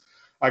because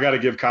I got to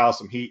give Kyle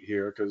some heat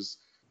here because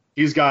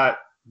he's got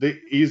the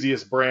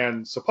easiest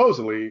brand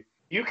supposedly.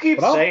 You keep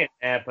saying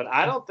that, but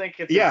I don't think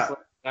it's as slam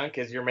dunk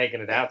as you're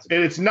making it out to be.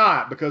 And it's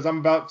not, because I'm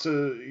about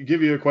to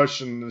give you a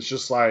question that's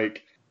just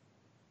like,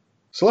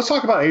 so let's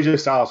talk about AJ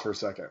Styles for a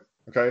second,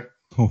 okay?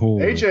 Oh.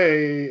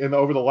 AJ,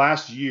 over the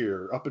last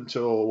year, up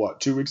until,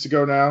 2 weeks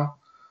ago now,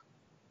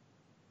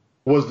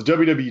 was the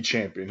WWE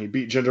champion. He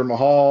beat Jinder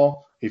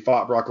Mahal. He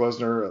fought Brock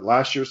Lesnar at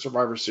last year's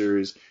Survivor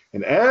Series.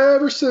 And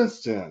ever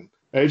since then,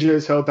 AJ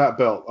has held that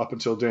belt up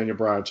until Daniel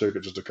Bryan took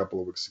it just a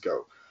couple of weeks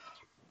ago.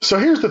 So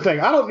here's the thing.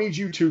 I don't need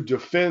you to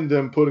defend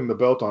them putting the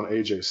belt on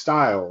AJ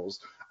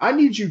Styles. I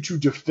need you to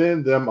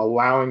defend them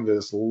allowing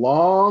this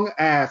long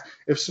ass.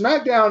 If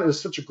SmackDown is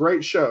such a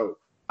great show,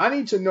 I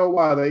need to know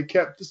why they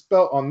kept this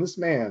belt on this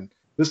man,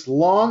 this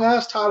long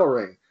ass title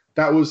reign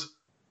that was,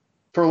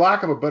 for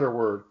lack of a better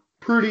word,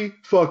 pretty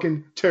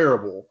fucking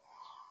terrible.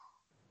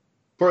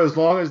 For as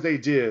long as they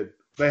did,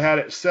 they had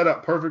it set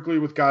up perfectly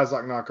with guys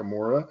like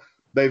Nakamura.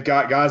 They've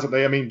got guys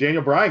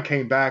Daniel Bryan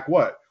came back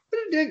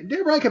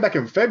Daniel Bryan came back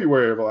in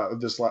February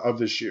of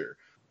this year.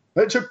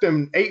 It took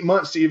them 8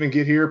 months to even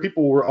get here.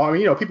 People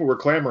were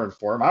clamoring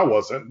for him. I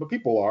wasn't, but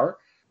people are.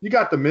 You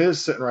got The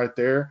Miz sitting right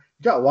there.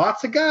 You got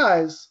lots of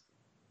guys,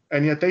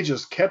 and yet they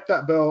just kept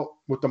that belt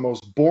with the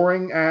most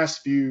boring ass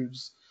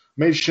feuds.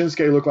 Made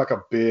Shinsuke look like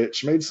a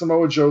bitch. Made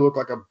Samoa Joe look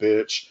like a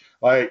bitch.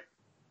 Like,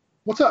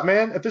 what's up,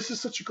 man? If this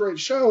is such a great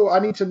show, I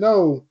need to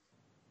know.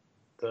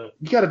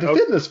 You got to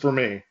defend this for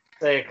me.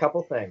 Say a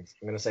couple things.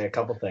 I'm going to say a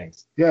couple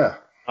things. Yeah.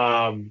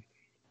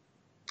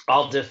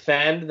 I'll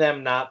defend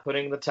them not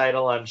putting the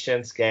title on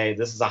Shinsuke.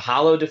 This is a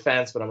hollow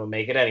defense, but I'm going to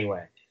make it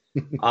anyway.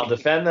 I'll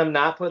defend them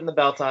not putting the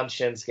belt on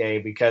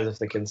Shinsuke because if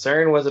the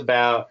concern was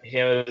about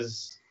him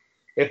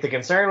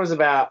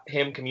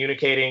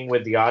communicating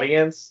with the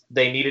audience,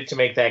 they needed to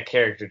make that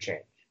character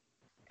change.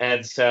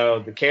 And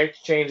so the character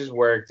changes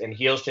worked, and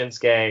heel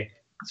Shinsuke,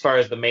 as far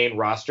as the main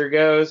roster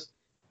goes,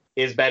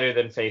 is better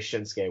than face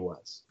Shinsuke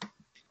was.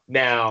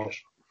 Now,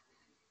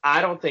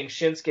 I don't think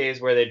Shinsuke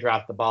is where they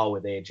dropped the ball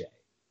with AJ.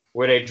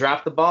 Where they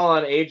dropped the ball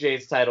on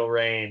AJ's title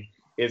reign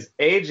is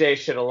AJ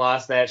should have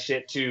lost that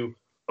shit to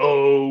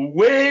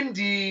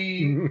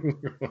Wendy.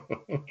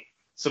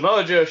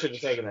 Samoa Joe should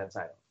have taken that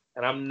title.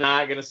 And I'm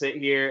not going to sit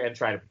here and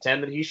try to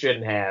pretend that he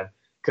shouldn't have,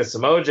 because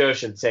Samoa Joe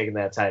should have taken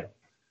that title.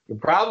 The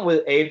problem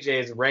with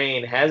AJ's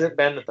reign hasn't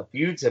been that the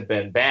feuds have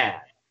been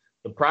bad.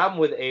 The problem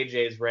with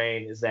AJ's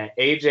reign is that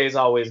AJ's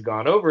always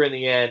gone over in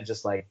the end,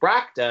 just like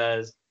Brock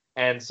does.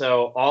 And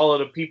so all of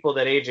the people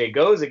that AJ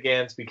goes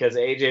against, because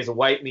AJ's a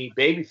white meat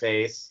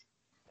babyface,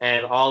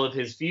 and all of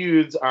his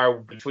feuds are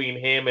between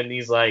him and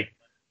these like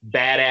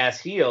badass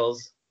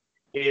heels,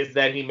 is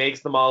that he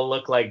makes them all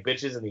look like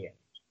bitches in the end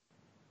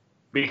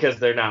because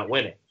they're not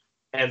winning.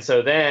 And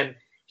so then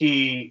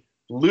he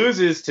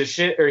loses to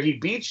he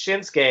beats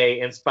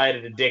Shinsuke in spite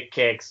of the dick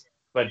kicks,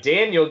 but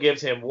Daniel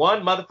gives him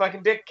one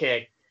motherfucking dick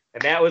kick,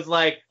 and that was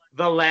like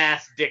the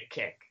last dick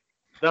kick,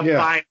 the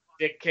final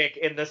dick kick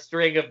in the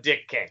string of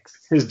dick kicks.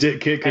 His dick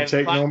kick could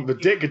the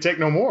dick could take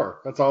no more.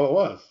 That's all it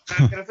was.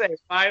 I was gonna say,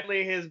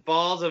 finally his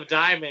balls of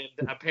diamond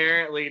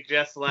apparently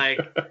just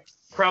like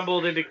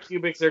crumbled into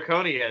cubic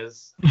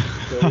zirconias.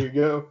 There you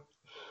go.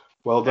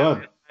 Well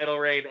done. Title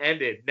reign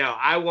ended. No,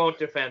 I won't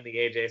defend the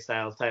AJ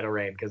Styles title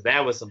reign because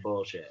that was some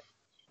bullshit.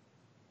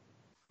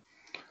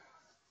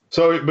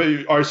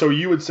 So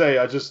you would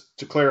say, just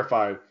to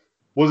clarify,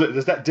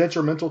 is that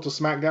detrimental to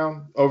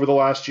SmackDown over the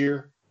last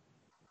year?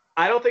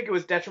 I don't think it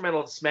was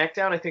detrimental to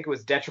SmackDown. I think it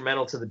was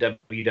detrimental to the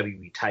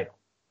WWE title.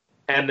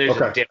 And there's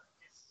a difference.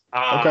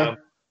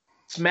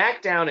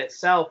 SmackDown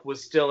itself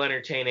was still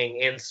entertaining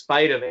in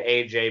spite of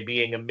AJ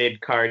being a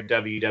mid-card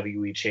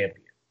WWE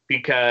champion.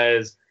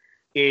 Because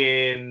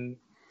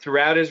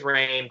throughout his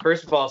reign,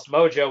 first of all,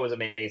 Samoa Joe was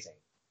amazing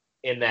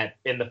in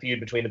the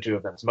feud between the two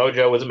of them. Samoa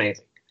Joe was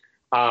amazing.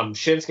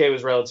 Shinsuke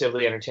was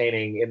relatively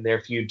entertaining in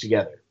their feud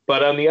together.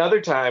 But on the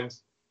other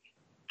times,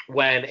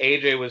 when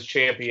AJ was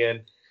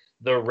champion,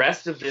 the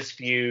rest of this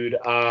feud,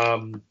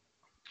 the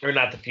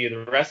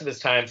rest of his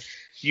time,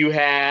 you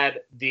had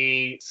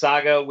the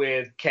saga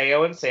with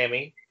KO and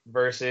Sammy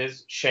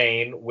versus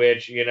Shane,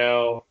 which,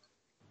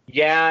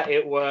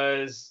 it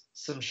was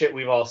some shit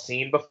we've all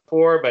seen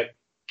before, but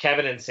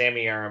Kevin and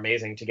Sammy are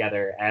amazing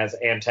together as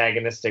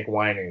antagonistic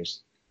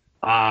whiners.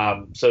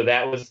 So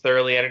that was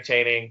thoroughly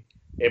entertaining.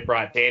 It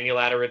brought Daniel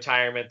out of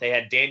retirement. They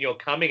had Daniel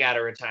coming out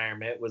of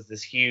retirement, was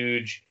this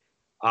huge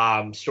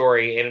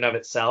story in and of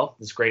itself,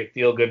 this great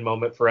feel-good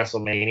moment for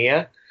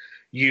WrestleMania.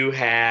 You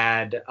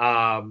had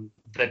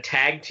the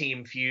tag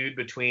team feud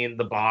between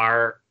with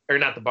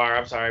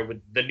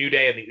the New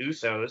Day and the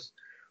Usos,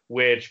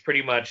 which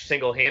pretty much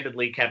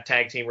single-handedly kept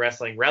tag team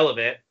wrestling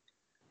relevant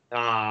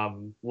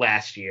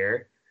last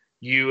year.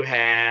 You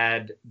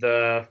had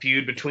the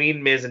feud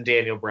between Miz and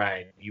Daniel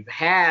Bryan. You've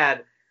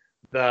had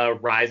the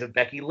rise of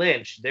Becky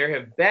Lynch. There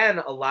have been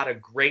a lot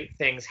of great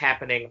things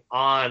happening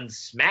on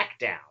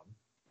SmackDown.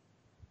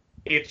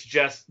 It's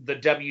just the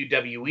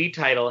WWE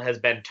title has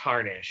been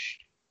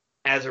tarnished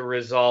as a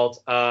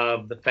result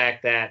of the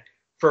fact that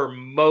for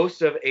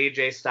most of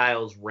AJ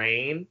Styles'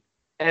 reign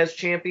as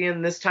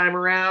champion this time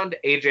around,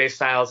 AJ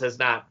Styles has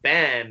not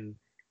been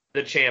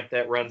the champ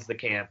that runs the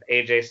camp.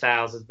 AJ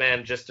Styles has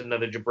been just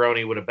another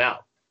jabroni with a belt.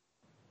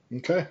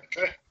 Okay.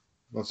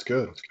 That's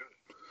good.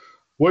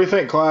 What do you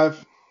think,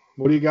 Clive?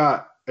 What do you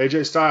got?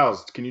 AJ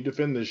Styles, can you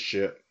defend this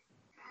shit?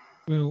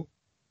 Well,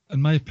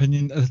 in my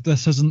opinion,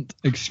 this isn't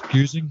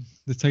excusing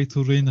the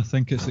title reign. I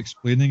think it's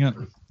explaining it.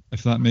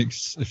 If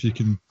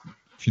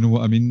you know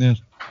what I mean there.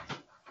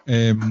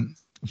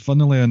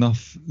 Funnily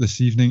enough,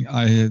 this evening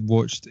I had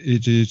watched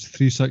AJ's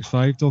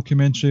 365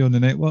 documentary on the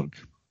network,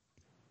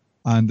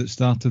 and it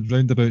started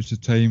round about the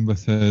time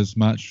with his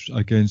match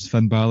against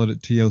Finn Balor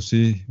at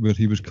TLC, where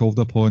he was called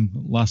upon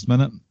last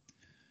minute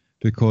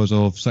because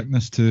of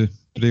sickness to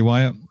Bray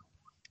Wyatt.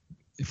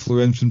 He flew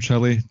in from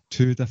Chile,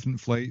 2 different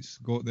flights,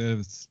 got there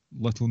with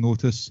little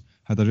notice,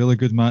 had a really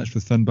good match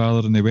with Finn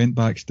Balor, and they went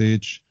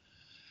backstage.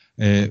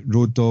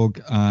 Road Dogg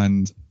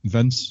and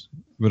Vince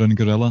were in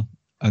Gorilla,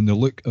 and the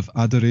look of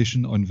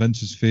adoration on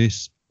Vince's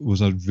face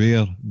was a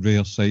rare,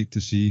 rare sight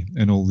to see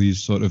in all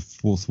these sort of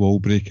fourth wall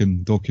breaking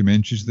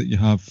documentaries that you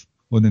have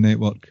on the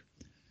network.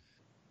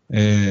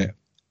 And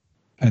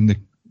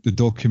the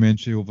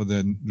documentary over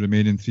the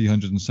remaining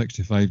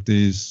 365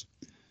 days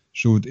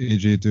showed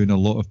AJ doing a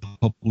lot of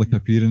public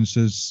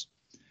appearances,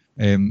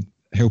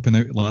 helping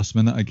out last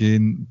minute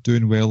again,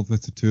 doing well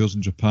with the tours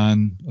in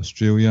Japan,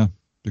 Australia,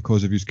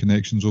 because of his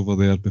connections over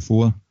there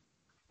before.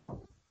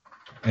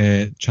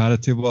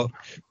 Charity work,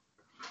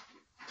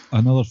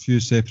 another few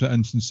separate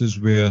instances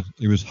where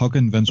he was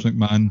hugging Vince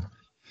McMahon.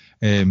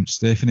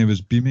 Stephanie was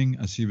beaming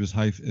as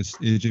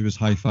AJ was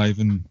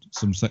high-fiving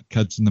some sick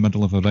kids in the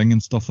middle of a ring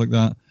and stuff like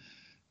that.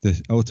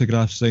 The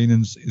autograph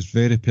signings is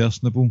very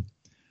personable.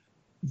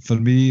 For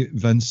me,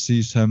 Vince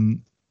sees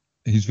him,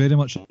 he's very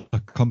much a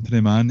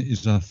company man.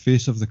 He's a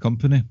face of the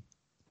company.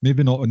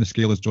 Maybe not on the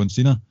scale as John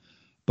Cena,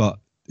 but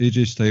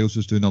AJ Styles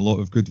was doing a lot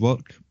of good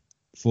work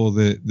for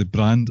the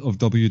brand of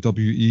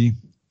WWE,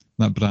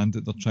 that brand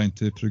that they're trying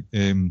to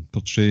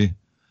portray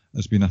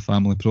as being a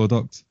family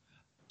product.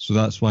 So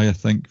that's why I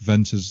think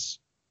Vince is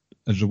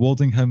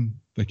rewarding him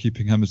by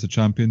keeping him as the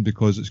champion,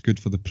 because it's good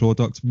for the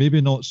product.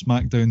 Maybe not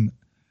SmackDown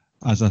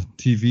as a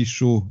TV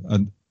show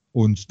and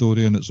own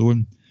story on its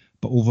own,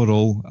 but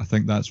overall, I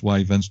think that's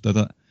why Vince did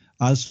it.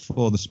 As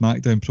for the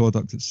SmackDown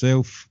product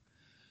itself,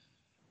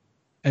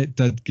 it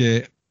did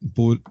get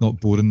not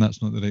boring,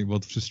 that's not the right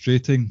word,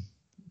 frustrating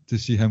to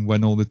see him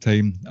win all the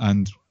time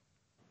and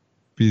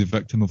be the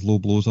victim of low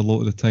blows a lot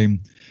of the time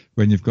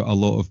when you've got a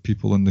lot of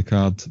people in the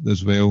card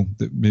as well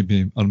that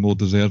maybe are more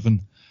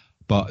deserving.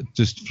 But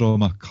just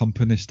from a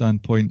company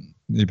standpoint,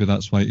 maybe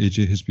that's why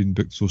AJ has been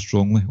booked so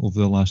strongly over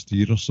the last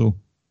year or so.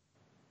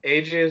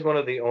 AJ is one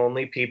of the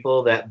only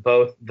people that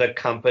both the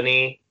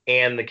company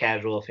and the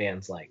casual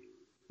fans like.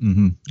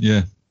 Mm-hmm.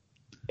 Yeah.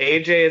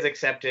 AJ is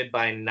accepted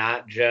by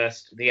not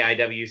just the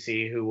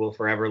IWC, who will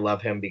forever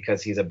love him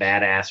because he's a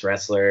badass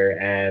wrestler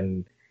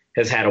and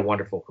has had a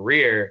wonderful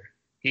career.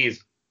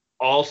 He's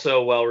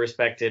also well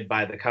respected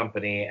by the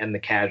company and the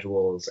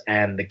casuals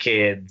and the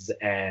kids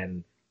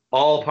and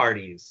all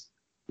parties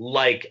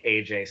like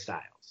AJ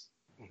Styles.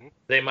 Mm-hmm.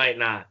 They might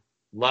not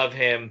love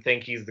him,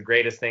 think he's the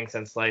greatest thing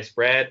since sliced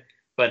bread,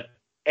 but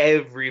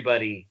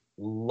everybody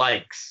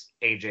likes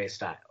AJ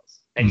Styles.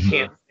 And you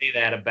can't say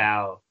that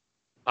about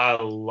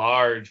a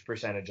large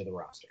percentage of the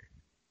roster.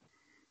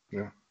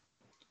 Yeah.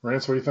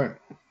 Rance, what do you think?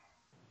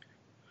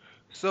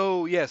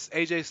 So, yes,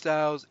 AJ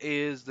Styles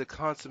is the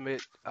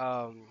consummate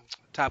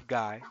top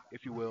guy,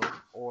 if you will,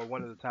 or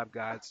one of the top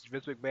guys.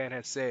 Vince McMahon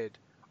has said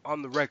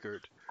on the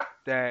record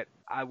that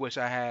I wish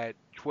I had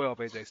 12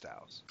 AJ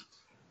Styles.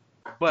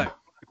 But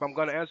if I'm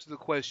going to answer the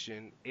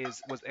question,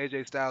 was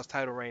AJ Styles'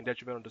 title reign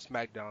detrimental to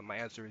SmackDown? My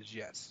answer is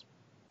yes.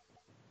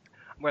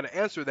 I'm going to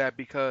answer that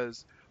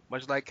because,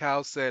 much like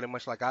Kyle said and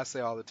much like I say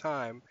all the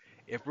time,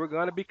 if we're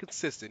going to be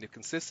consistent, if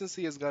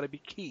consistency is going to be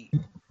key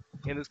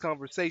in this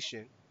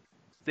conversation,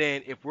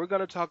 then if we're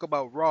going to talk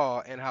about Raw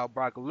and how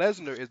Brock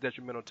Lesnar is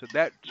detrimental to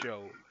that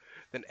show,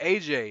 then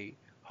AJ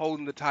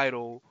holding the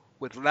title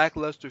with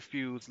lackluster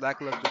feuds,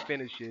 lackluster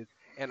finishes,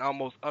 and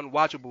almost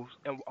unwatchable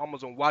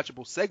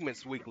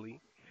segments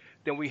weekly,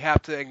 then we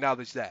have to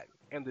acknowledge that.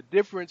 And the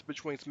difference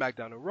between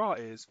SmackDown and Raw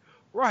is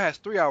Raw has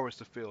 3 hours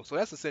to fill, so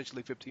that's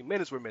essentially 15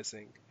 minutes we're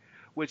missing,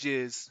 which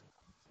is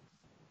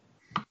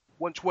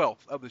 1/12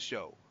 of the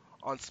show.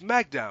 On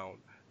SmackDown,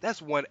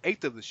 that's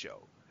 1/8 of the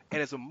show,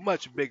 and it's a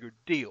much bigger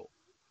deal.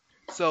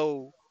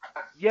 So,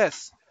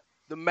 yes,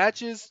 the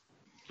matches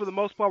for the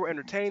most part were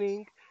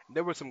entertaining.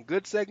 There were some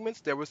good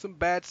segments, there were some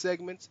bad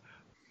segments,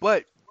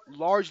 but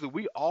largely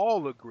we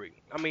all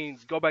agree. I mean,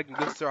 go back and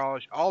listen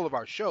to all of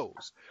our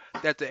shows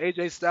that the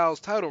AJ Styles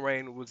title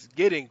reign was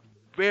getting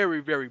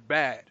very, very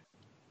bad.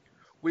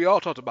 We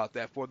all talked about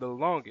that for the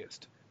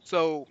longest.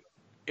 So,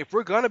 if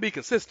we're gonna be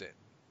consistent,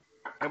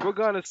 and we're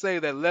gonna say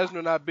that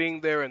Lesnar not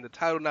being there and the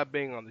title not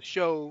being on the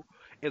show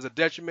is a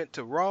detriment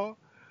to Raw,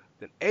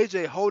 then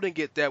AJ holding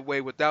it that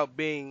way without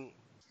being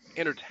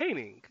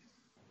entertaining,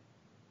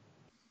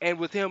 and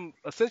with him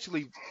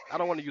essentially, I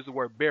don't want to use the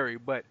word bury,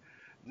 but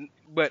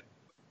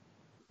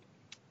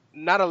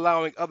not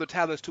allowing other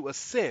talents to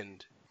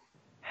ascend,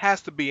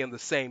 has to be in the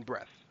same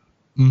breath.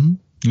 Mm-hmm.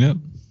 Yep.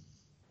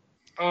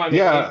 Oh, I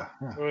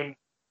mean,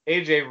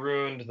 AJ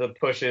ruined the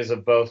pushes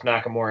of both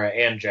Nakamura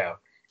and Joe.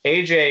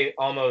 AJ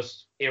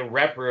almost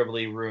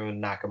irreparably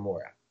ruined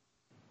Nakamura.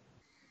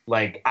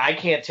 Like, I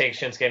can't take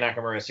Shinsuke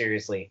Nakamura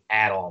seriously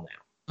at all now.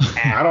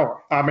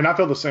 I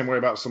feel the same way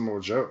about Samoa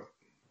Joe.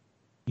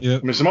 Yeah. I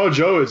mean, Samoa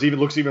Joe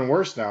looks even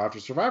worse now after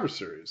Survivor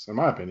Series, in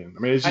my opinion.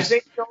 I mean, it's just.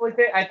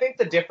 I think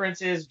the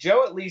difference is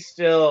Joe at least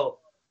still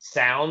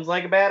sounds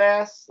like a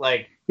badass.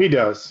 Like, he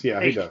does.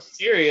 Yeah, he does.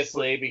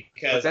 Seriously,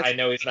 because I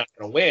know he's not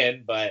going to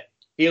win, but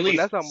he at least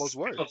that's almost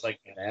worse. Sounds like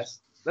a badass.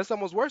 That's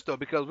almost worse though,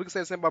 because we can say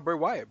the same about Bray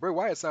Wyatt. Bray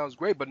Wyatt sounds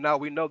great, but now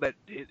we know that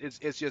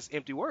it's just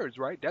empty words,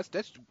 right? That's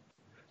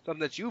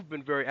something that you've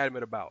been very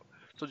adamant about.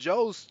 So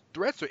Joe's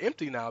threats are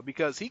empty now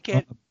because he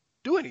can't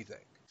do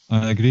anything.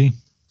 I agree.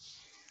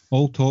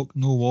 All talk,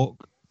 no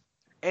walk.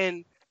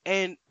 And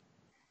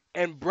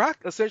Brock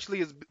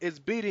essentially is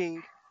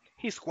beating,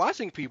 he's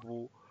squashing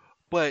people,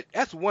 but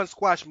that's one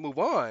squash, move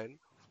on.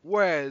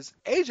 Whereas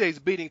AJ's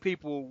beating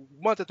people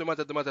month after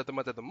month after month after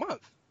month after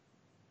month.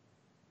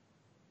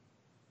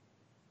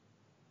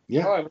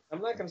 Yeah,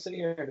 I'm not going to sit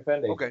here and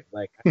defend it. Okay.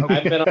 Like,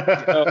 I've been on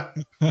the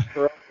show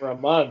for over a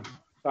month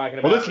talking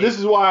about. Well, this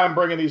is why I'm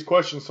bringing these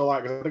questions to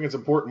light, because I think it's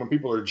important when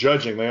people are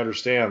judging, they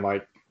understand.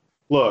 Like,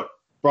 look,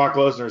 Brock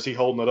Lesnar, is he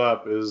holding it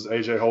up? Is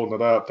AJ holding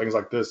it up? Things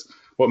like this.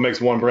 What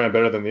makes one brand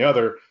better than the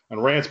other?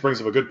 And Rance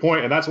brings up a good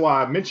point, and that's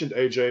why I mentioned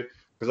AJ,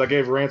 because I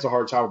gave Rance a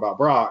hard time about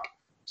Brock.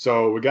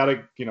 So we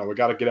gotta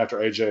get after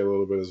AJ a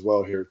little bit as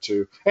well here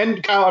too.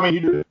 And Kyle, I mean,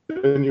 you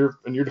in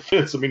your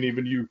defense, I mean,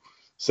 even you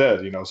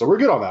said, so we're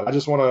good on that. I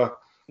just want to.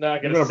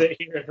 Not gonna sit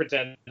here and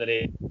pretend that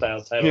AJ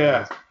Styles title.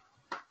 Yeah.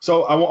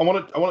 So I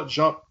want to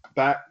jump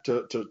back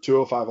to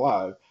 205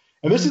 Live,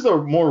 and this is a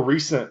more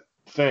recent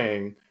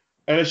thing,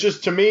 and it's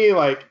just, to me,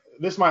 like,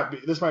 this might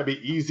be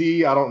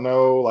easy. I don't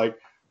know, like,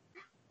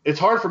 it's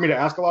hard for me to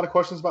ask a lot of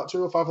questions about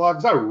 205 Live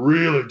because I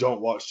really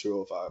don't watch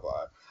 205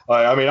 Live.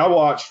 I mean, I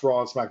watch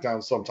Raw and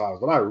SmackDown sometimes,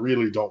 but I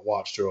really don't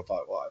watch 205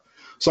 Live.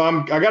 So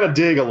I got to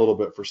dig a little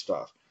bit for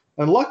stuff,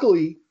 and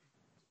luckily,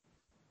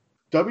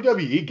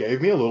 WWE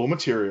gave me a little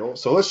material.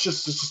 So let's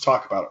just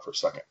talk about it for a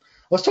second.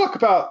 Let's talk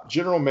about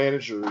General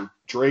Manager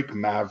Drake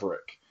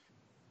Maverick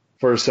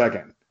for a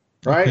second,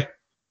 right?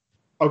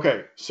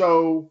 Okay,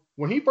 so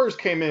when he first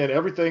came in,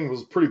 everything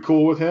was pretty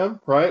cool with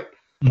him, right?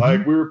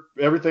 Mm-hmm. Like,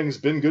 everything's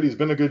been good. He's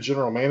been a good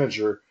general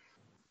manager.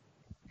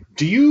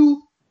 Do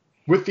you,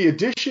 with the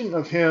addition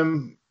of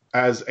him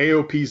as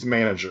AOP's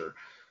manager,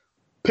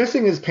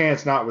 pissing his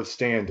pants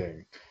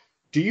notwithstanding,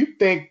 do you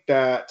think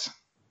that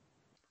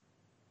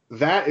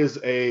is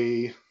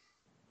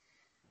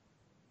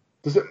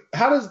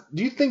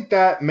do you think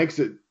that makes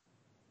it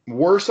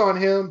worse on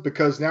him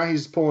because now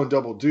he's pulling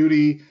double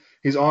duty,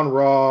 he's on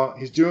Raw,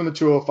 he's doing the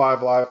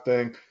 205 Live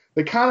thing?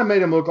 They kind of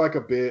made him look like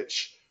a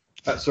bitch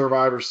at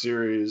Survivor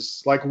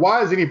Series. Like,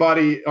 why is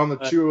anybody on the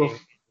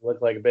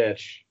look like a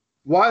bitch?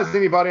 Why is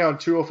anybody on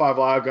 205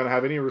 Live going to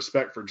have any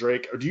respect for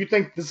Drake? Or do you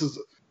think this is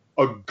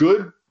a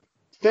good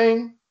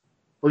thing,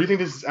 or do you think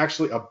this is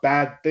actually a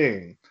bad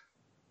thing?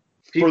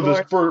 For the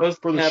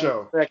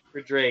show. Respect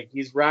for Drake.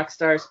 He's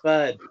Rockstar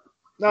Spud.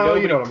 No,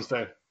 you know what I'm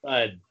saying.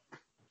 Spud.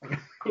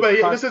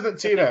 But this isn't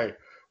TNA.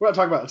 We're not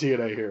talking about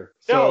TNA here.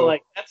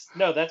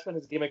 That's been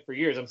his gimmick for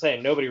years. I'm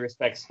saying nobody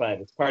respects Spud.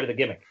 It's part of the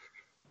gimmick.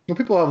 Well,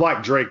 people have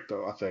liked Drake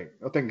though. I think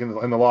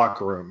in the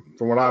locker room,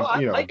 from what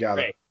I've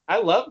gathered. Drake. I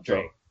love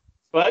Drake.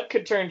 Spud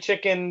could turn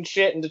chicken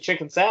shit into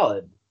chicken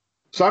salad.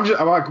 So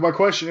my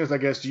question is, I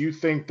guess, do you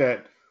think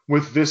that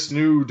with this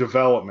new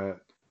development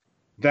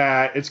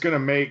that it's going to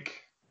make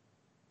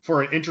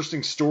for an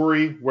interesting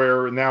story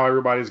where now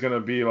everybody's going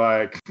to be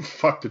like,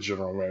 fuck the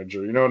general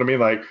manager. You know what I mean?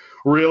 Like,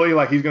 really?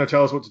 Like, he's going to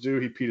tell us what to do?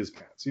 He peed his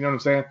pants. You know what I'm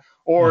saying?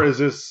 Or is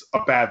this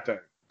a bad thing?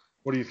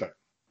 What do you think?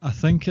 I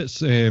think it's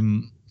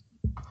to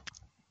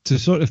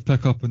sort of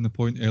pick up on the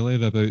point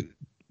earlier about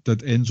did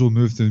Enzo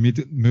move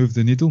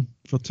the needle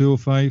for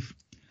 205?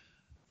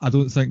 I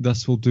don't think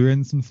this will do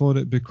anything for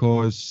it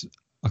because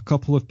a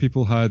couple of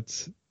people had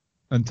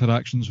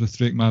interactions with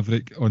Drake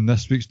Maverick on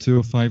this week's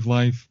 205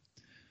 Live.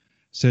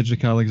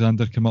 Cedric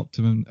Alexander came up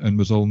to him and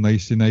was all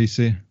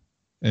nicey,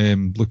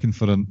 looking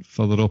for a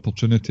further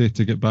opportunity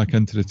to get back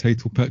into the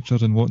title picture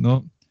and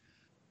whatnot.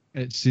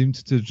 it seemed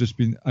to have just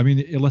been. I mean,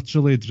 he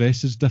literally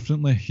dresses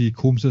differently. He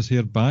combs his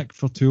hair back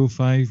for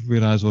 205,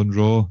 whereas on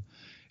Raw,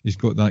 he's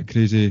got that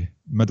crazy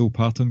middle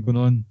pattern going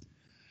on.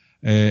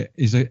 It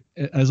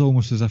is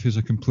almost as if he's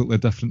a completely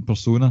different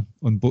persona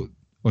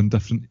on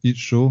different each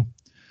show.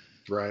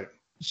 Right.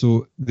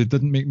 So they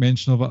didn't make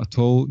mention of it at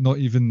all. Not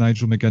even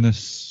Nigel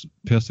McGuinness,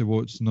 Percy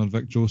Watson, or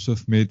Vic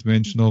Joseph made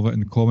mention of it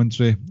in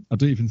commentary. I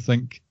don't even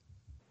think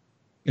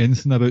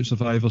anything about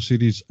Survivor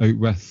Series out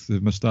with the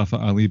Mustafa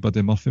Ali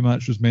Buddy Murphy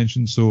match was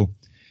mentioned. So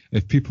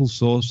if people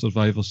saw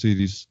Survivor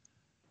Series,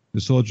 they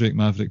saw Drake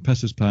Maverick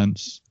piss his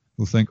pants,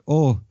 they'll think,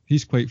 oh,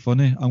 he's quite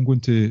funny. I'm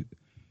going to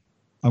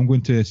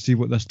see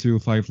what this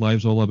 205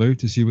 Live's all about,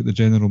 to see what the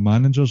general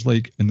manager's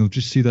like, and they'll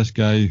just see this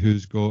guy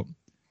who's got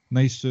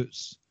nice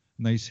suits,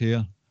 nice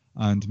hair,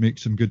 and make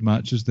some good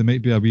matches. They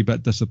might be a wee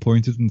bit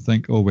disappointed and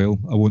think, oh well,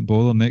 I won't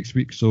bother next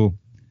week. So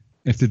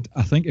I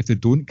think if they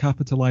don't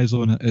capitalise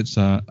on it, it's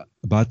a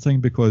bad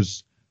thing,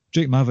 because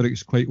Jake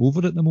Maverick's quite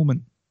over at the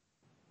moment.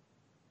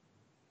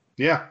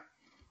 Yeah,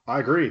 I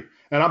agree.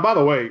 And by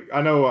the way,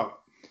 I know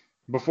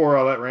before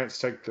I let Rance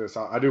take this,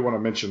 I do want to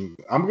mention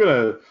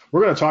we're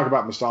gonna talk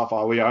about Mustafa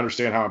Ali. I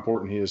understand how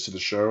important he is to the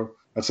show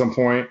at some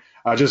point.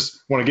 I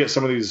just want to get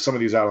some of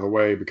these out of the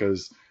way,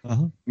 because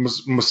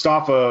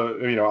Mustafa,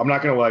 I'm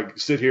not gonna like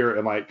sit here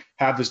and like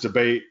have this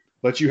debate,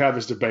 let you have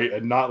this debate,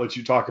 and not let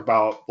you talk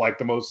about like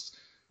the most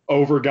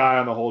over guy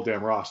on the whole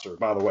damn roster.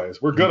 By the way, so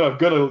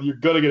you're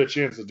gonna get a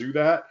chance to do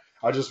that.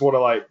 I just want to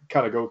like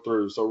kind of go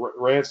through. So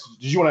Rance,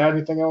 did you want to add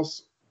anything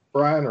else,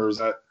 Brian, or is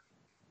that?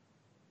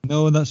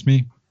 No, that's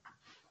me.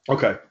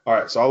 Okay, all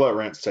right. So I'll let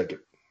Rance take it.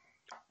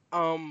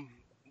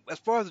 As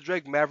far as the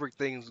Drake Maverick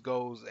things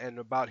goes, and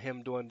about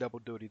him doing double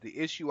duty, the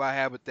issue I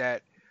have with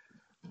that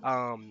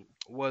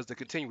was the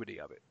continuity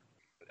of it,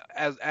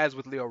 as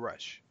with Leo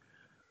Rush.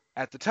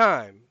 At the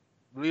time,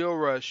 Leo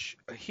Rush,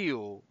 a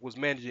heel, was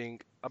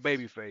managing a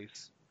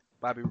babyface,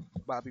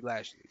 Bobby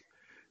Lashley.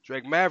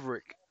 Drake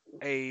Maverick,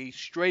 a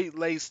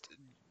straight-laced,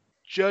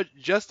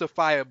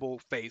 justifiable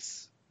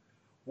face,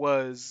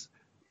 was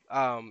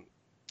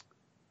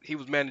he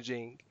was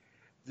managing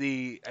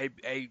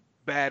a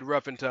bad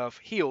rough and tough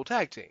heel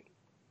tag team.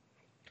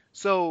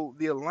 So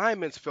the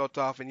alignments felt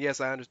off, and yes,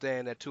 I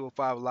understand that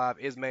 205 Live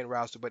is main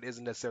roster, but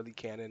isn't necessarily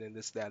canon and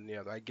this, that, and the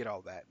other. I get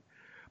all that.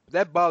 But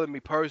that bothered me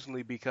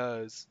personally,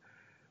 because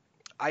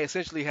I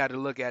essentially had to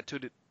look at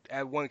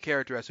one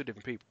character as two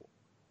different people.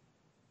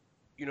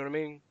 You know what I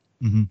mean?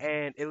 Mm-hmm.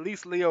 And at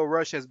least Leo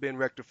Rush has been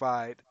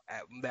rectified,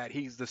 that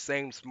he's the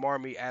same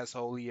smarmy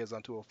asshole he is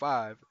on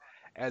 205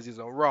 as he's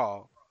on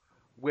Raw,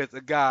 with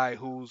a guy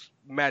who's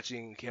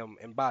matching him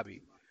and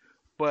Bobby.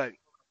 But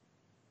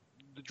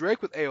the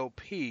Drake with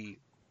AOP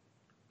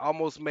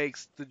almost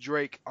makes the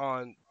Drake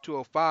on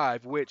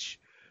 205, which,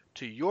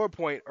 to your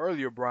point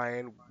earlier,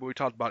 Brian, when we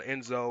talked about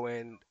Enzo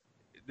and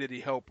did he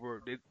help,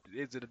 or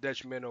is it a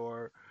detriment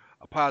or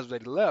a positive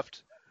that he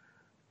left?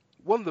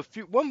 One of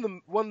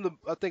the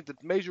I think the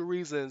major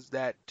reasons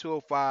that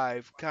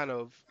 205 kind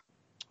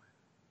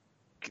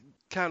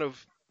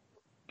of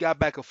got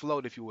back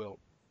afloat, if you will,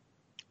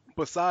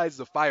 besides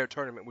the Fire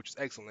tournament, which is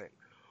excellent,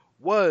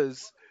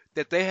 was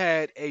that they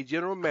had a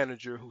general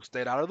manager who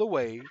stayed out of the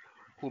way,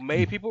 who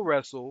made people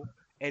wrestle,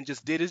 and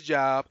just did his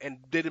job and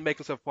didn't make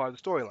himself part of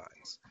the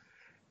storylines.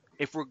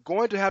 If we're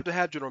going to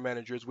have general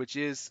managers, which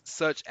is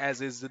such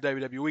as is the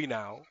WWE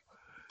now,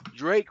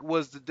 Drake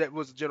was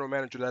the general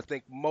manager that I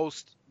think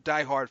most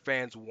diehard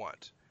fans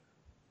want.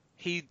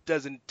 He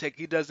doesn't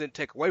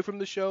take away from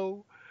the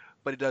show,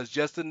 but he does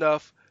just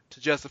enough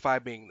to justify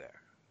being there.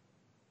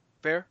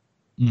 Fair?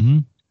 Mm-hmm.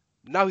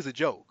 Now he's a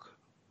joke.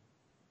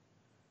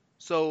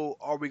 So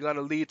are we going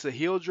to lead to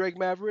heel Drake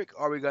Maverick?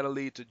 Are we going to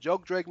lead to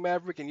joke Drake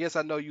Maverick? And yes,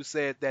 I know you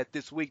said that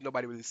this week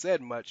nobody really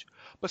said much,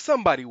 but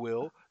somebody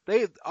will.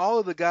 All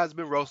of the guys have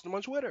been roasting him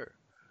on Twitter.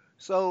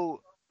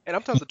 So, and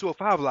I'm talking the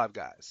 205 Live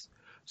guys.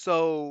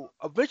 So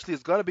eventually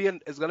it's going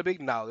to be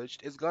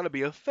acknowledged. It's going to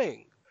be a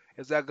thing.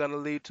 Is that going to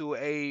lead to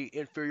a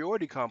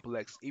inferiority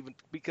complex? Even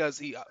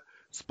because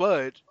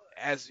Spud,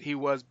 as he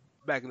was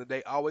back in the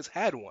day, always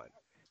had one.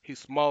 He's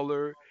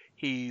smaller.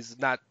 He's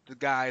not the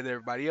guy that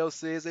everybody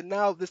else is, and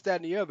now this, that,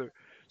 and the other.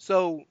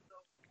 So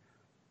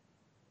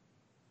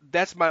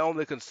that's my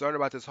only concern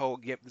about this whole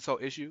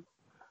issue.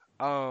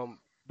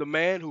 The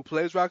man who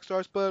plays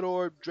Rockstar Spud,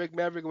 or Drake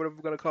Maverick, or whatever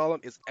we're gonna call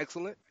him, is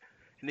excellent,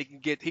 and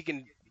he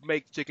can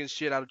make chicken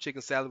shit out of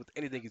chicken salad with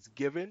anything he's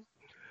given.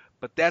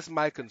 But that's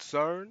my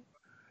concern,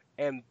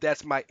 and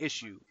that's my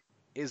issue.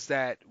 Is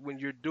that when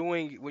you're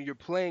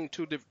playing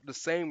the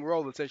same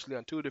role essentially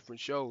on two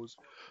different shows,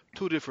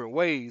 two different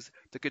ways,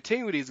 the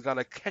continuity is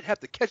gonna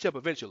have to catch up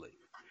eventually.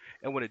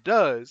 And when it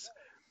does,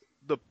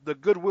 the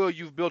goodwill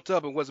you've built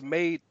up and what's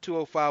made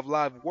 205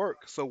 Live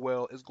work so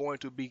well is going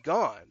to be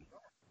gone.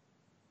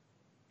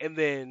 And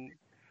then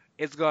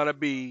it's gonna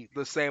be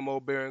the same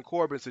old Baron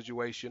Corbin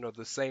situation, or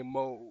the same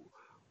old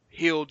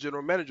heel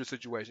general manager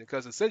situation,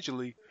 because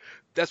essentially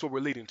that's what we're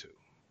leading to.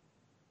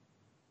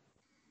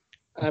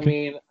 I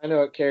mean, I know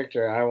what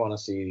character I want to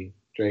see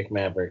Drake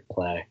Maverick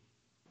play.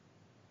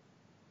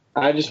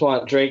 I just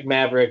want Drake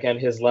Maverick and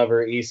his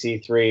lover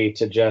EC3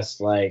 to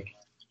just like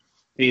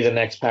be the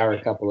next power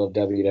couple of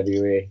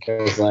WWE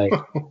because like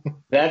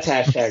that's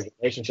hashtag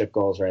relationship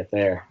goals right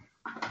there.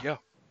 Yeah.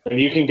 If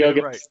you can go You're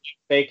get right.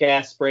 fake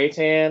ass spray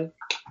tan,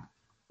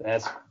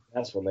 that's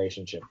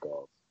relationship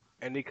goals.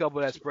 Any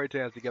couple that spray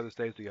tans together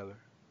stays together.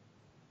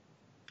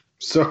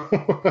 So,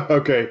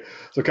 okay.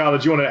 So, Kyle,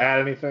 did you want to add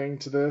anything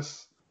to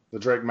this? The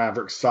Drake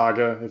Maverick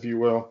saga, if you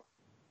will.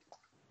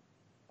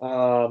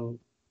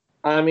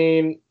 I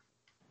mean,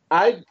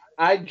 I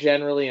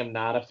generally am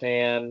not a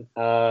fan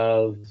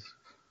of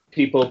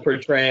people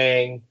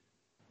portraying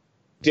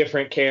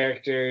different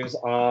characters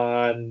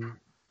on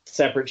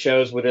separate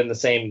shows within the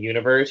same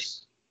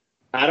universe.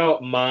 I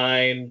don't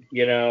mind,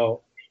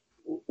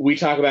 we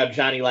talk about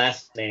Johnny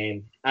Last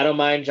Name. I don't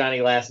mind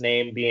Johnny Last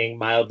Name being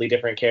mildly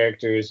different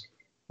characters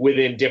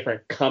within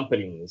different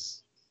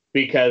companies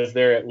because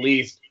they're at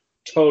least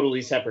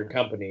totally separate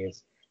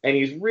companies. And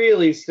he's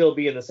really still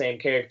being the same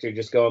character,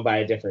 just going by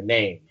a different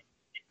name.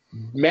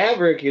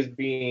 Maverick is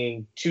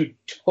being two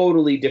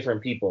totally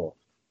different people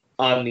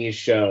on these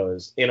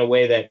shows in a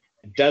way that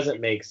doesn't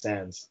make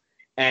sense.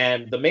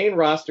 And the main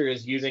roster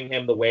is using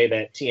him the way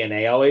that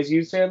TNA always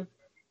used him,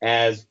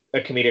 as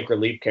a comedic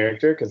relief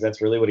character, because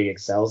that's really what he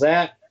excels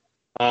at.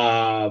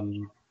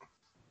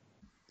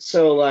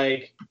 So,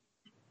 like,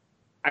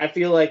 I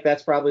feel like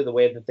that's probably the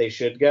way that they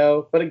should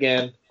go. But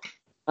again,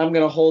 I'm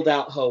going to hold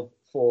out hope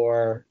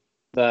for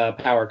the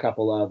power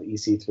couple of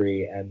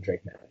EC3 and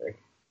Drake Maverick.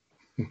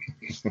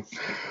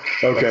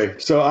 Okay,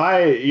 so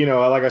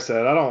like I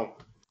said, I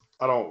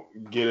don't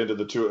get into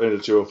the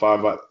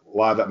 205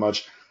 live that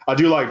much. I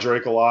do like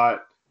Drake a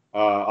lot.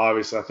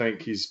 Obviously, I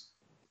think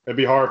it'd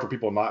be hard for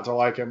people not to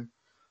like him.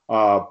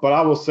 But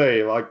I will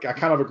say, like, I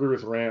kind of agree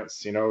with Rance.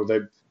 They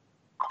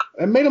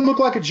made him look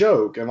like a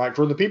joke, and like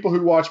for the people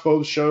who watch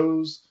both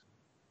shows,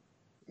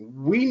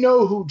 we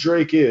know who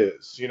Drake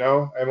is,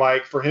 and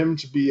like for him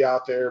to be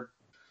out there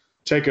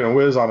taking a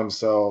whiz on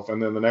himself,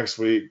 and then the next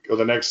week or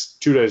the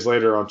next 2 days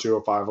later on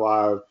 205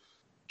 Live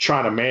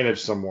trying to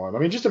manage someone. I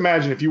mean, just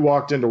imagine if you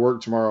walked into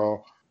work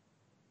tomorrow,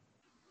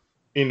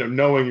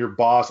 knowing your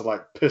boss had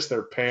like pissed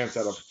their pants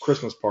at a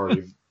Christmas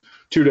party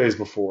 2 days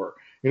before.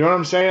 You know what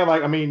I'm saying?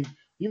 Like, I mean,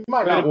 you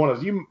might not want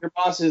to. Your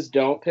bosses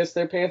don't piss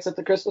their pants at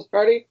the Christmas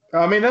party?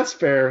 I mean, that's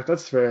fair.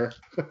 That's fair.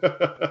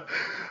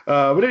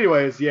 But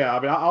anyways, yeah. I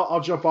mean,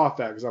 I'll jump off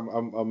that because I'm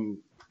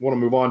want to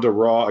move on to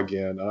Raw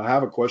again. And I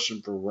have a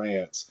question for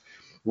Rance.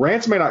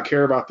 Rance may not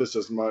care about this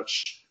as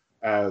much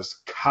as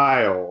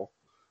Kyle,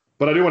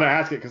 but I do want to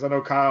ask it because I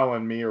know Kyle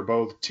and me are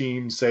both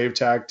team Save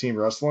Tag Team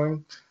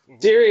Wrestling.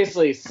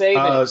 Seriously, save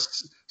it.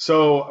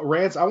 So,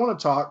 Rance, I want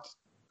to talk.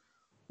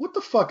 What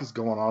the fuck is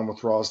going on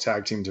with Raw's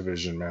tag team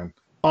division, man?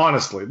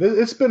 Honestly,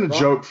 it's been a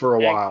joke for a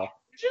while.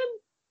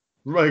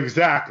 Right,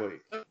 exactly.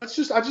 I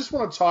just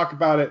want to talk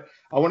about it.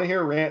 I want to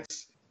hear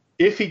Rance,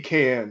 if he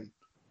can.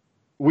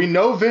 We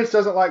know Vince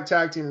doesn't like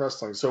tag team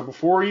wrestling. So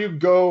before you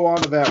go on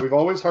to that, we've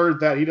always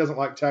heard that he doesn't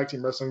like tag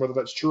team wrestling. Whether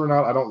that's true or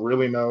not, I don't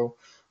really know.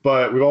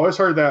 But we've always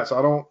heard that. So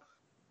I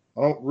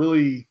don't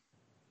really.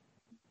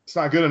 It's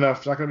not good enough.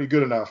 It's not going to be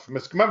good enough.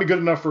 It might be good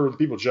enough for the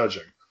people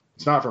judging.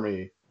 It's not for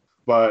me.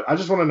 But I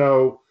just want to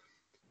know,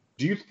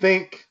 do you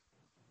think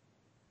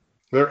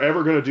they're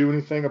ever going to do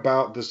anything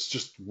about this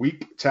just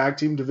weak tag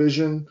team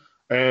division?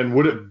 And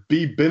would it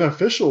be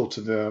beneficial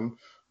to them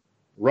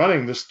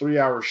running this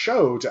 3-hour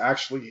show to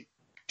actually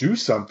do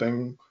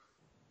something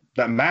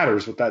that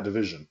matters with that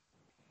division?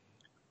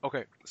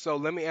 Okay, so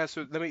let me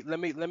answer. Let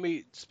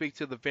me speak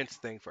to the Vince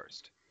thing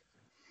first.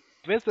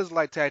 Vince doesn't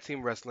like tag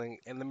team wrestling,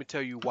 and let me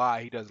tell you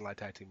why he doesn't like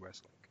tag team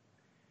wrestling.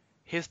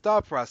 His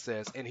thought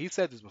process, and he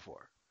said this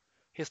before,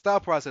 his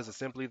thought process is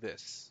simply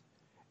this: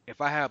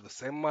 if I have the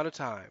same amount of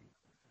time,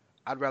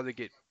 I'd rather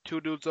get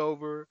 2 dudes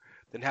over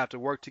than have to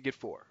work to get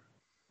 4.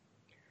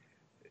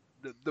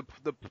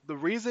 The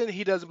reason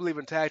he doesn't believe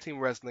in tag team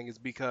wrestling is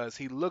because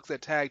he looks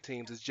at tag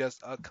teams as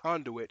just a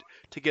conduit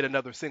to get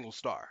another single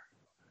star.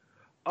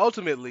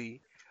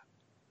 Ultimately,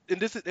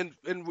 and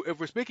if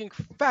we're speaking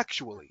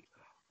factually,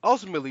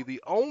 ultimately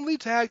the only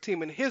tag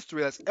team in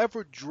history that's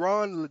ever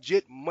drawn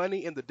legit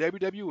money in the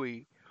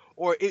WWE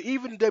or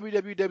even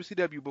WWE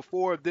WCW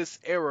before this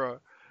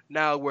era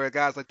now where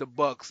guys like the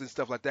Bucks and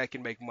stuff like that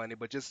can make money,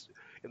 but just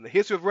in the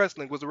history of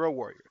wrestling was the Road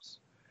Warriors.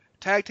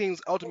 Tag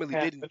teams ultimately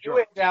didn't The draw.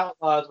 New Age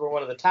Outlaws were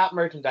one of the top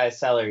merchandise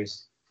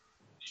sellers.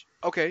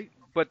 Okay,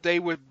 but they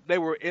were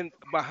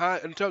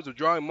behind in terms of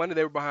drawing money.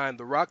 They were behind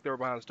The Rock. They were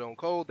behind Stone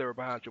Cold. They were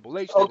behind Triple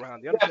H. They were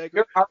behind The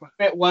Undertaker.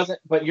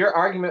 Your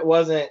argument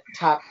wasn't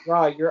top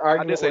draw. Your I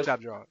argument did say was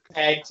top drawing.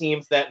 tag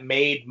teams that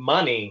made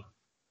money.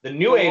 The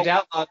New Age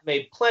Outlaws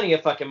made plenty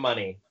of fucking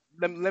money.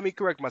 Let me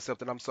correct myself.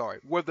 Then I'm sorry.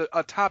 Were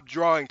a top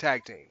drawing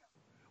tag team?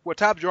 Where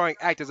top drawing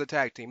act as a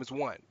tag team is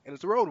one, and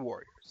it's the Road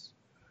Warriors.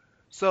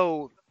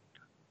 So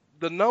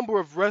the number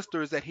of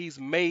wrestlers that he's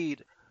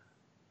made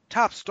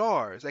top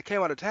stars that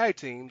came out of tag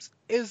teams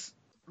is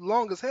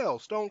long as hell.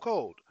 Stone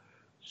Cold,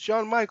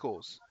 Shawn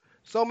Michaels,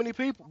 so many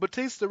people,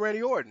 Batista,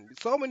 Randy Orton,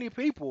 so many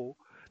people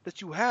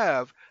that you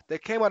have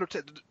that came out of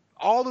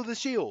all of the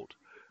Shield.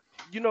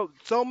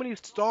 So many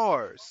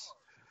stars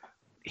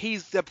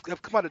have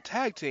come out of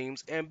tag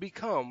teams and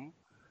become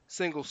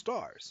single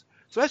stars.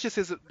 So that's just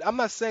his. I'm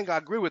not saying I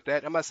agree with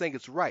that. I'm not saying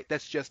it's right.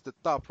 That's just the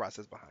thought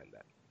process behind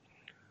that.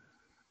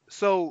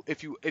 So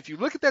if you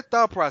look at that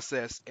thought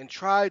process and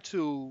try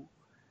to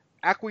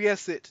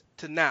acquiesce it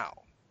to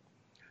now,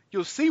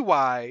 you'll see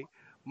why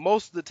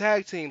most of the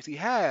tag teams he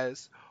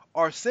has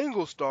are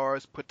single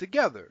stars put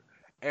together.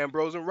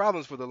 Ambrose and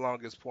Rollins for the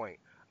longest point,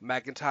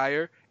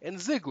 McIntyre and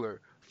Ziggler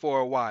for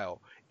a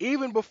while.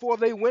 Even before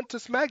they went to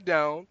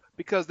SmackDown,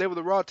 because they were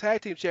the Raw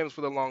Tag Team Champions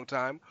for a long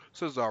time,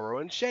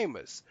 Cesaro and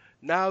Sheamus.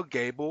 Now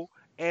Gable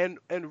and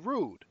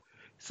Rude.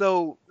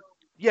 So,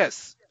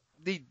 yes,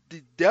 the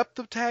depth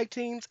of tag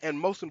teams and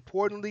most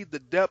importantly, the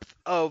depth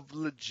of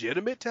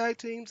legitimate tag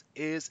teams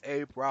is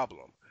a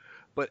problem.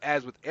 But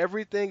as with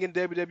everything in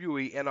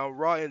WWE and on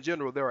Raw in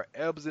general, there are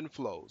ebbs and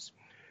flows.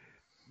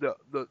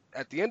 The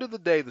At the end of the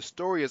day, the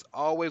story is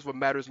always what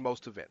matters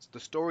most to Vince. The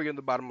story and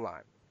the bottom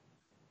line.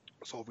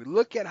 So if we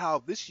look at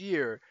how this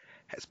year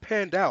has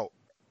panned out,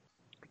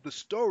 the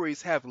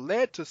stories have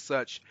led to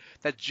such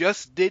that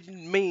just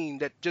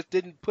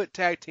didn't put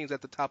tag teams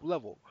at the top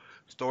level.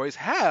 Stories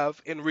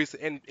have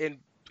in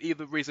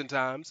either recent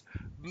times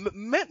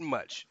meant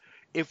much.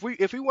 If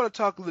we want to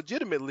talk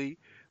legitimately,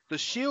 the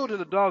Shield and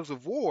the Dogs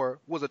of War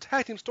was a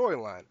tag team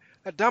storyline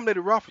that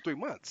dominated Raw for 3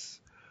 months.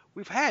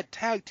 We've had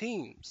tag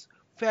teams.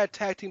 We've had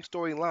tag team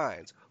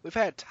storylines. We've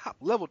had top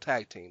level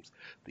tag teams.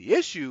 The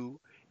issue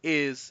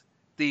is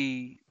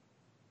the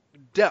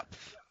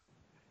depth,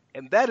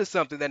 and that is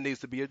something that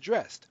needs to be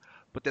addressed.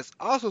 But that's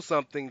also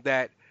something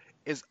that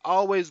is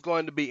always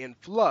going to be in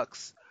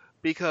flux,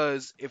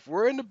 because if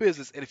we're in the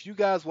business and if you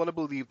guys want to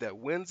believe that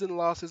wins and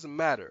losses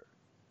matter,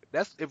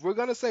 if we're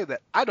going to say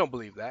that, I don't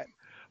believe that.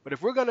 But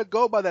if we're going to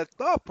go by that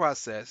thought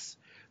process,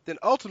 then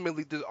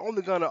ultimately there's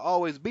only going to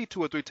always be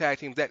 2 or 3 tag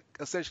teams that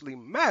essentially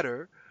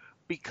matter,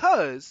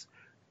 because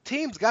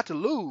teams got to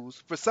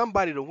lose for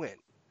somebody to win.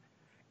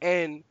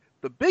 And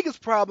the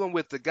biggest problem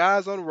with the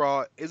guys on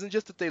Raw isn't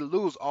just that they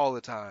lose all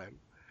the time,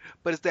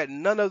 but it's that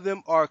none of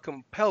them are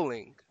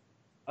compelling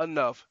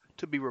enough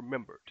to be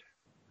remembered.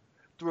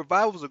 The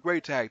Revival is a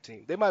great tag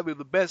team. They might be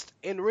the best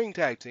in-ring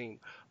tag team,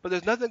 but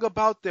there's nothing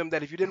about them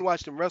that if you didn't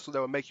watch them wrestle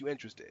that would make you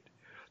interested.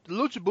 The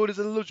Lucha Booties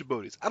are the Lucha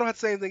Booties. I don't have to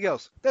say anything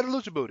else. They're the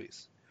Lucha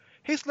Booties.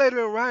 Heath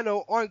Slater and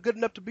Rhino aren't good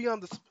enough to be on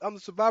the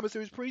Survivor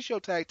Series pre-show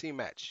tag team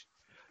match.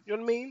 You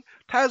know what I mean?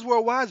 Taz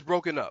Worldwide's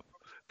broken up.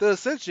 The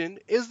Ascension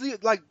is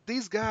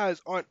these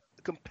guys aren't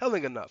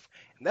compelling enough,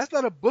 and that's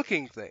not a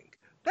booking thing.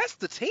 That's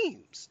the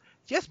teams.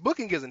 Yes,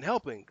 booking isn't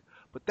helping,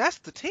 but that's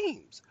the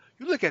teams.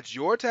 You look at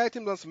your tag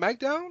teams on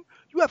SmackDown,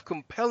 you have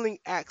compelling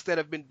acts that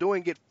have been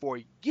doing it for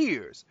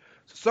years.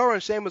 Cesaro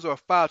and Sheamus are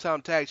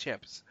 5-time tag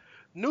champs.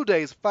 New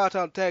Day's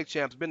 5-time tag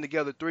champs, been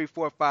together 3,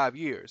 4, 5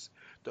 years.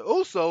 The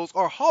Usos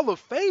are Hall of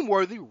Fame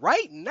worthy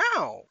right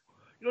now.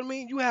 You know what I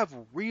mean? You have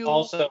real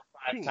Also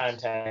teams. 5-time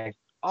tag.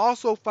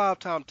 Also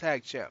 5-time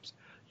tag champs.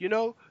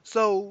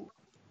 So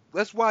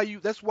that's why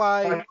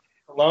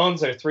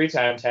Colones are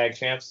 3-time tag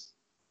champs.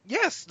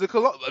 yes,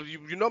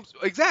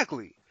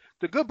 exactly.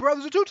 The Good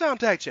Brothers are 2-time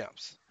tag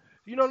champs.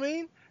 You know what I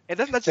mean? And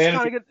that's just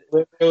kind of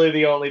literally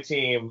the only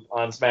team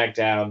on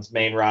SmackDown's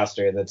main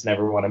roster that's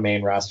never won a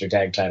main roster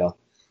tag title.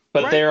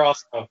 But right. They're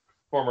also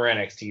former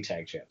NXT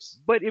tag champs.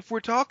 But if we're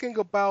talking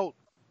about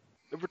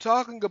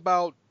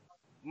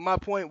my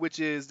point, which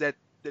is that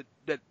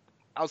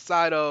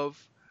outside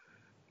of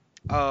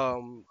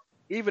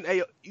even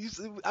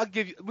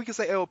we can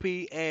say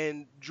AOP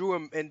and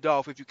Drew and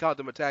Dolph if you count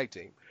them a tag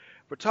team.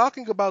 We're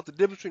talking about the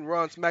difference between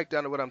Raw and SmackDown,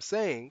 and what I'm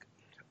saying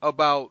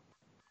about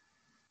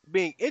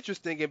being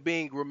interesting and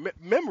being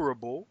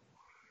memorable.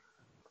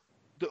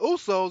 The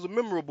Usos are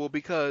memorable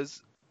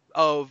because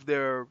of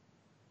their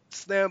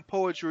slam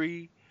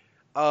poetry,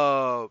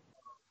 hood-esque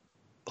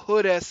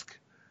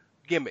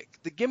gimmick.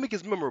 The gimmick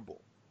is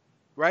memorable,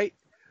 right?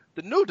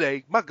 The New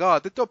Day, my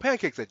God, they throw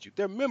pancakes at you.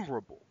 They're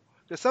memorable.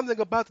 There's something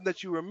about them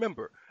that you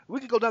remember. We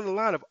can go down the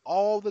line of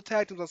all the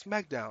tag teams on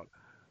SmackDown.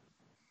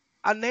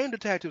 I named the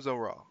tag teams on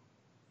Raw.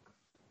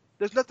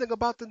 There's nothing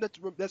about them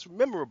that's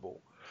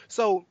memorable.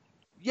 So,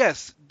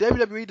 yes,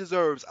 WWE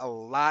deserves a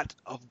lot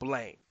of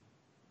blame,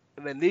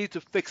 and they need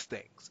to fix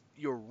things.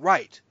 You're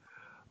right,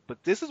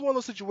 but this is one of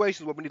those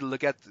situations where we need to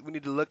look at. We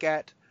need to look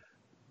at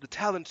the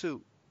talent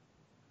too.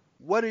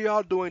 What are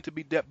y'all doing to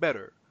be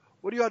better?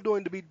 What are y'all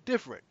doing to be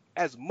different?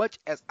 As much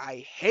as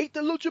I hate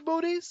the Lucha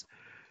Booties,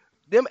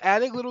 them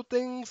adding little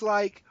things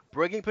like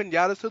bringing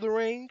pinatas to the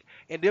ring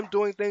and them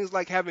doing things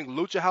like having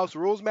Lucha House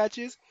Rules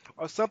matches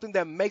are something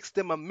that makes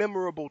them a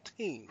memorable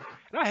team.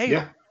 And I hate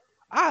them.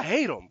 I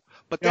hate them.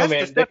 But that's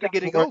the step to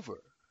getting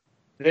over.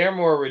 They're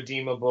more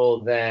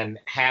redeemable than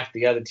half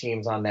the other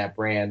teams on that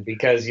brand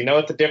because you know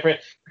what the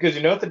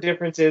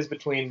difference is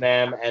between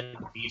them and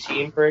the B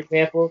team, for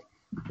example?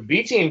 The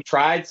B team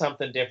tried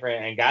something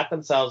different and got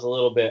themselves a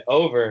little bit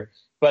over,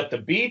 but the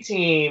B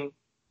team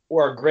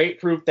were great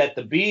proof that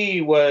the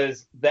B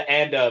was the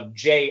end of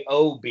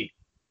JOB.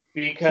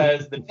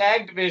 because the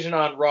tag division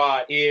on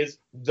Raw is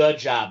the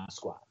Job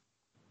Squad.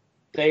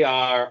 They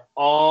are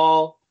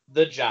all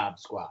the Job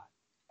Squad.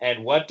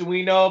 And what do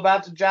we know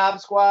about the Job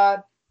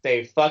Squad?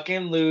 They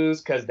fucking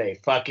lose because they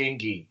fucking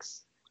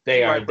geeks.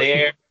 They are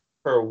there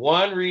for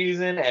one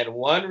reason and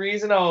one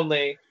reason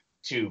only,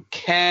 to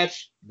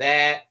catch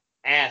that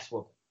ass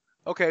whooping.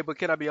 Okay, but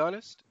can I be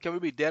honest? Can we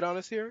be dead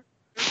honest here?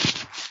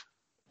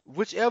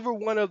 Whichever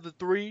one of the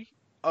three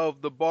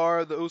of the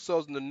Bar, the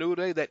Usos, and the New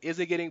Day that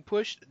isn't getting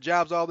pushed,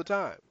 jobs all the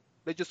time.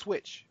 They just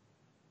switch.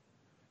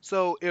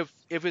 So if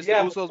it's the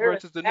Usos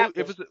versus the New,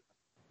 if it's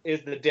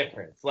is the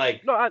difference.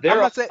 Like, no, I'm they're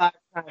not saying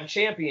 5-time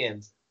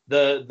champions.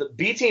 The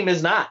B team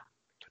is not.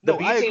 The no,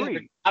 B I team agree.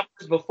 were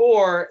jobbers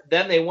before,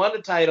 then they won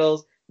the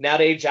titles. Now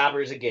they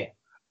jobbers again.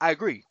 I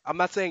agree. I'm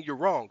not saying you're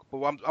wrong,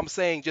 but I'm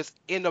saying just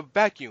in a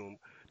vacuum,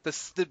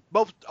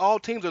 all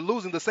teams are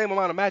losing the same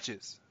amount of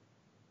matches.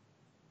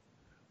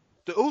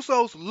 The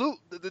Usos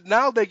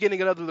now they're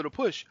getting another little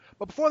push,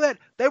 but before that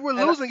they were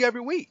losing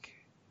every week.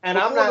 And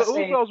before I'm not the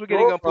saying Usos were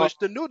getting wrong. unpushed,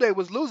 the New Day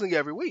was losing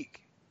every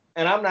week.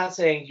 And I'm not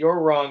saying you're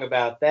wrong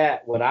about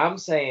that. What I'm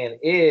saying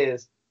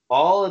is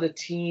all of the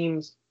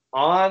teams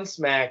on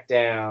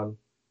SmackDown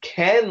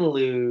can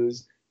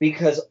lose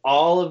because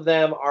all of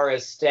them are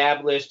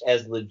established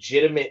as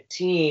legitimate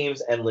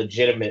teams and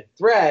legitimate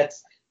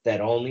threats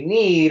that only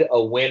need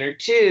a win or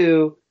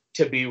two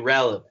to be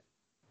relevant.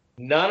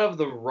 None of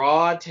the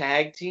Raw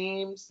tag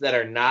teams that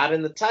are not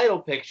in the title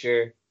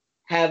picture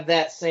have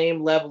that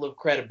same level of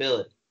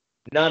credibility.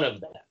 None of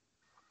them.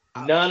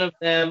 None of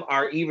them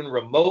are even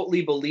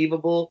remotely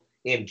believable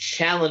in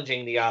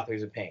challenging the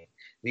Authors of Pain.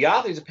 The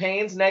Authors of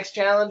Pain's next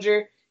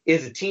challenger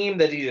is a team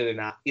that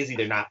is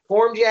either not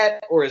formed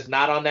yet or is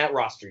not on that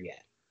roster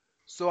yet.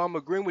 So I'm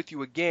agreeing with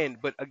you again,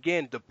 but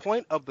again, the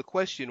point of the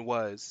question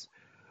was,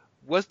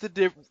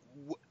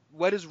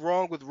 what is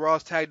wrong with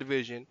Raw's tag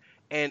division?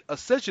 And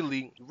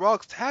essentially,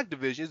 Raw's tag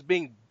division is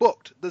being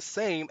booked the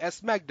same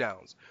as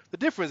SmackDown's. The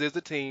difference is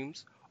the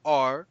teams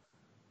are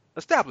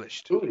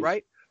established,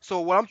 right? So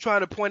what I'm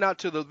trying to point out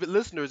to the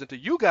listeners and to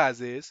you guys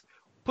is,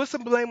 put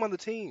some blame on the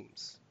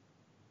teams.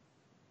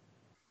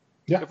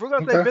 Yeah, if we're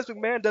going to say Vince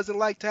McMahon doesn't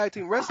like tag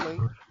team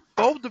wrestling,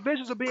 both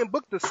divisions are being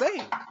booked the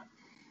same.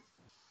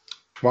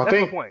 Well,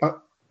 That's my point.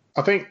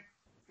 I think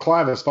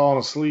Clive has fallen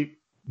asleep,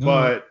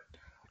 but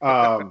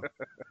I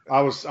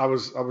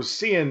was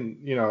seeing,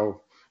 you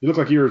look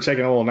like you were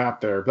taking a little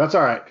nap there. But that's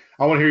all right.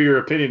 I want to hear your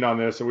opinion on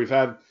this.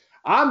 And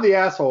I'm the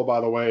asshole, by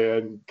the way,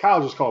 and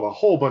Kyle just called a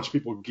whole bunch of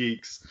people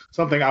geeks,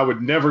 something I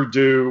would never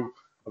do.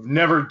 I've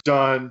never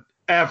done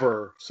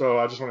ever. So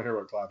I just want to hear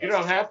what Clive has. You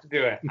don't have to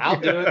do it. I'll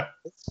do it.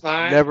 It's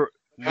fine. Never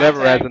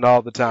as in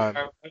all the time.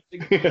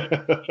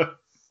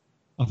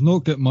 I've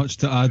not got much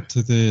to add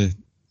to the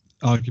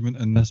argument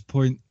in this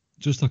point.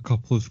 Just a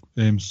couple of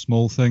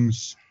small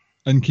things.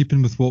 In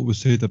keeping with what was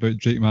said about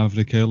Drake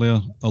Maverick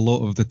earlier, a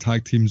lot of the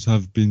tag teams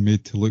have been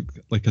made to look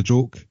like a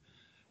joke,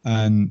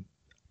 and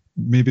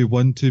maybe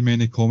one too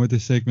many comedy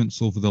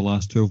segments over the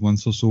last 12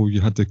 months or so.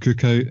 You had the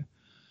cookout,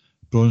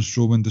 Braun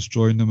Strowman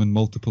destroying them on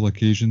multiple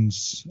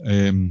occasions,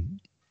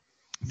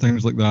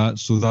 things like that.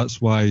 So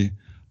that's why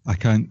I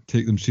can't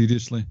take them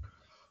seriously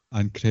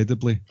and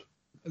credibly.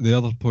 The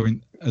other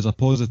point is a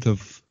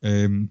positive.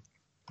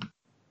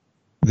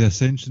 The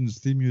Ascension's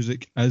theme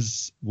music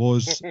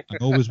was, and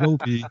always will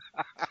be,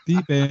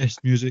 the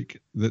best music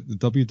that the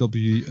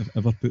WWE have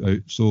ever put out.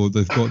 So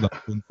they've got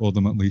that going for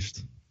them at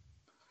least.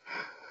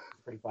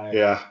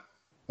 Yeah.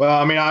 Well,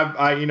 I mean,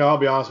 I'll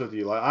be honest with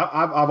you. Like,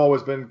 I've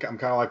always been, I'm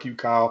kind of like you,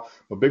 Kyle.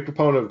 I'm a big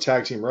proponent of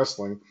tag team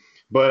wrestling,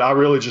 but I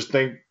really just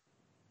think,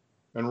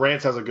 and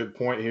Rance has a good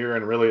point here,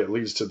 and really it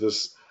leads to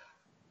this.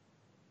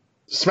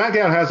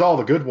 SmackDown has all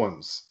the good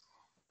ones,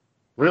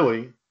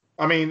 really.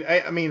 I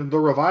mean, the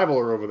Revival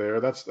are over there.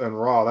 And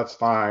Raw, that's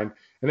fine.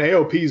 And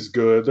AOP's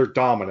good. They're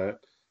dominant,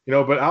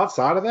 But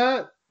outside of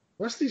that,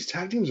 the rest of these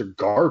tag teams are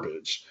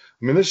garbage.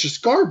 I mean, it's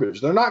just garbage.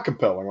 They're not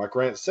compelling, like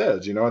Rance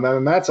says,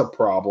 and that's a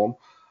problem.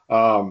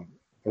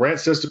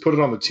 Rance says to put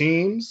it on the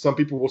teams. Some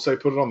people will say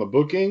put it on the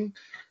booking.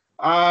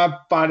 I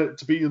find it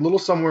to be a little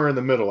somewhere in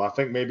the middle. I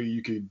think maybe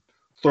you could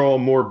throw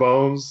them more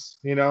bones,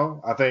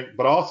 I think,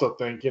 but I also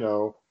think,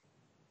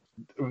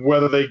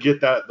 whether they get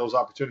those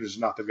opportunities or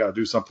not, they've got to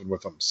do something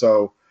with them.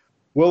 So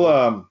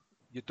we'll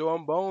you throw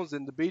them bones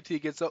and the B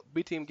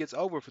team gets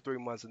over for 3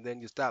 months, and then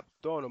you stop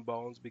throwing them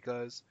bones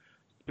because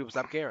people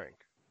stop caring.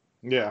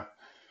 Yeah,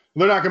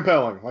 they're not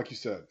compelling, like you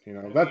said.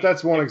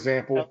 That's one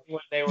example.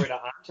 When they were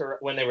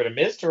to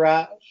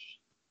Miztourage.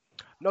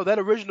 No, that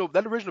original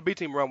B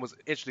team run was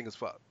interesting as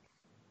fuck.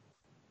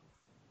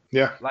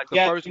 Yeah, like the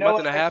first month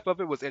and a half of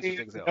it was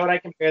interesting as hell. You know what I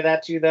compare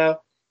that to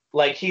though?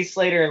 Like Heath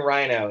Slater and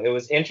Rhino, it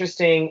was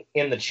interesting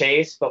in the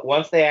chase, but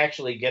once they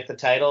actually get the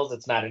titles,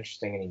 it's not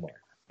interesting anymore.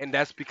 And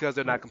that's because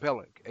they're not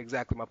compelling.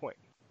 Exactly my point.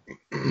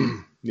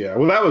 Yeah,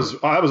 well, that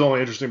was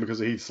only interesting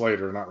because of Heath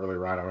Slater, not really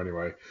Rhino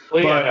anyway.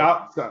 Well,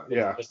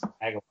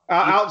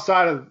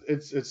 outside of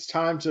it's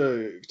time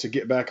to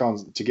get back on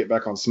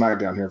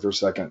SmackDown here for a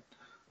second.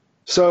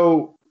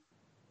 So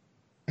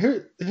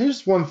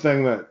Here's one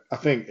thing that I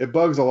think it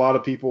bugs a lot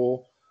of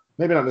people.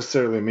 Maybe not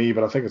necessarily me,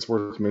 but I think it's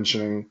worth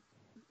mentioning.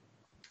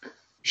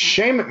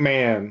 Shane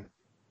McMahon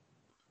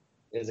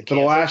Is a for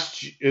the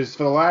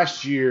cancer?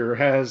 last year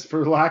has,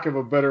 for lack of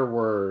a better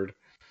word,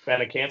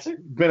 Been a cancer?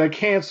 been a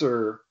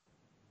cancer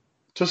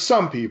to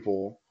some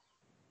people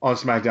on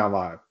SmackDown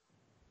Live.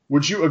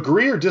 Would you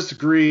agree or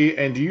disagree?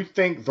 And do you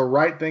think the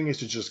right thing is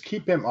to just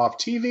keep him off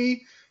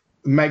TV,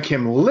 make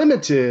him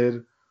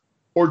limited,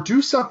 or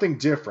do something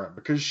different?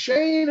 Because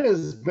Shane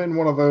has been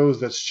one of those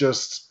that's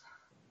just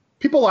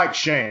people like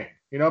Shane.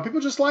 You know, people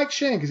just like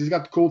Shane because he's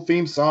got the cool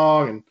theme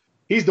song and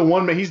he's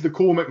the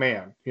cool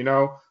McMahon. You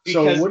know,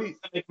 so Because what do you?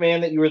 he's the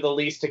McMahon that you were the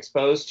least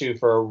exposed to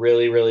for a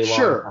really, really long time.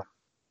 Sure,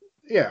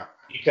 yeah.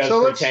 Because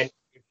So for 10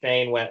 years,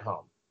 Shane went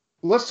home.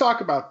 let's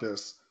talk about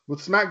this with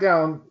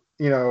SmackDown.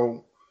 You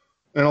know,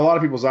 in a lot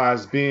of people's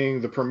eyes,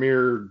 being the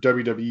premier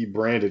WWE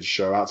branded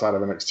show outside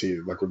of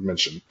NXT, like we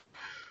mentioned.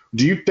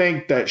 Do you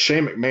think that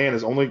Shane McMahon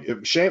is only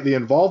the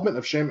involvement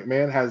of Shane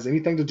McMahon has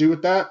anything to do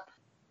with that,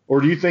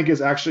 or do you think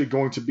it's actually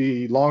going to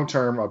be long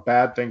term a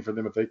bad thing for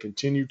them if they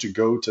continue to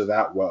go to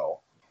that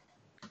well?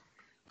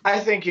 I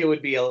think it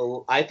would be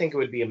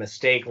a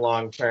mistake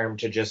long term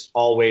to just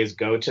always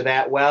go to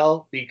that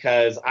well,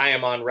 because I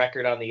am on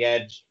record on the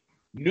edge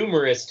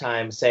numerous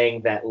times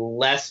saying that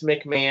less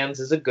McMahons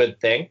is a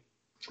good thing.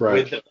 Right.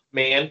 With the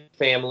McMahon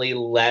family,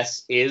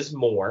 less is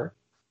more.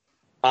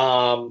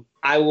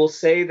 I will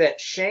say that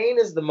Shane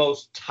is the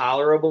most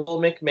tolerable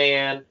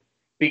McMahon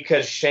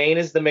because Shane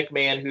is the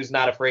McMahon who's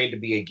not afraid to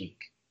be a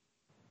geek.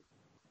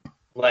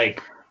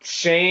 Like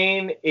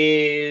Shane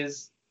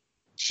is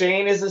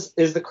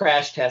the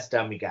crash test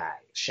dummy guy.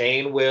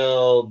 Shane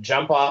will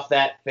jump off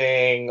that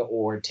thing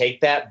or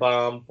take that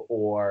bump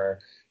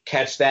or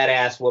catch that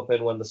ass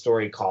whooping when the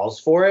story calls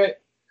for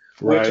it,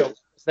 which Right. allows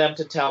them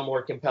to tell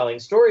more compelling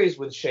stories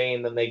with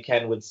Shane than they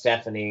can with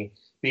Stephanie,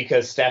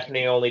 because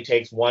Stephanie only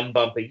takes one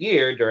bump a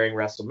year during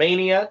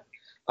WrestleMania.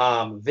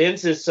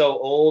 Vince is so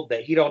old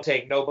that he don't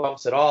take no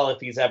bumps at all if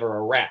he's ever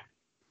around.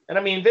 And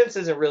I mean, Vince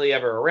isn't really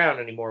ever around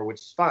anymore, which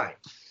is fine.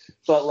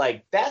 But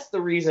like, that's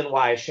the reason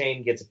why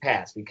Shane gets a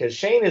pass, because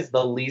Shane is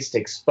the least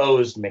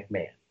exposed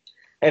McMahon.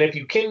 And if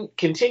you can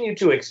continue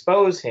to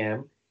expose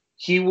him,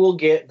 he will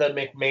get the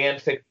McMahon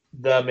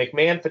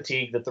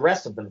fatigue that the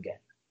rest of them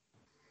get.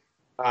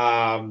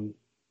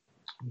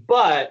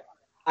 But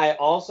I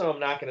also am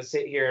not going to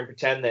sit here and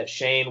pretend that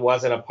Shane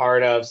wasn't a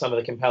part of some of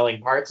the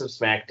compelling parts of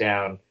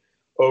SmackDown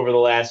over the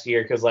last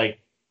year, because like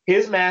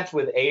his match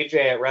with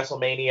AJ at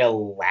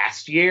WrestleMania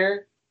last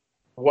year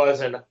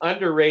was an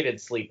underrated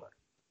sleeper.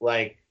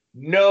 Like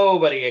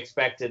nobody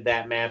expected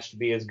that match to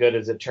be as good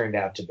as it turned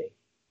out to be.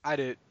 I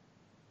did.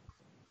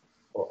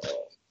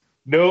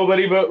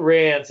 Nobody but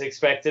Rance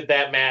expected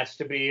that match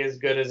to be as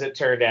good as it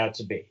turned out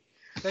to be.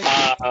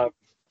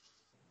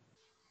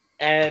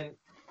 And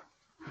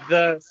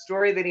the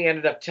story that he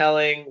ended up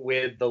telling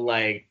with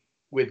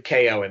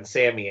KO and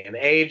Sammy and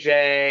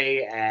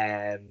AJ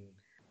and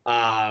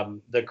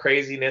the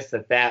craziness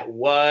that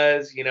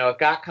was, you know, it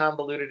got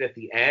convoluted at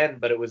the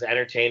end, but it was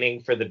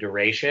entertaining for the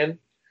duration.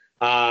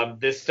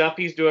 This stuff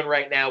he's doing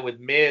right now with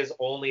Miz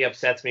only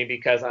upsets me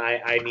because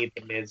I need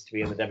the Miz to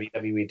be in the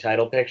WWE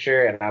title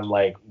picture, and I'm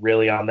like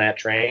really on that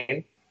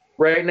train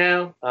right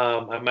now.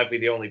 I might be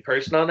the only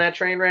person on that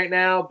train right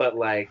now, but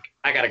like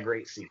I got a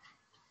great seat.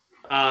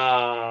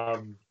 But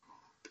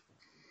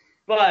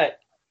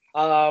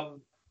I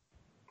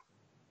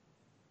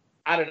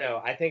don't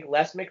know. I think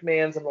less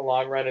McMahon's in the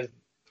long run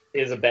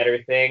is a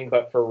better thing,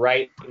 but for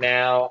right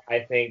now, I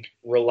think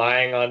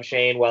relying on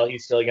Shane while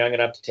he's still young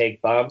enough to take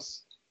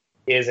bumps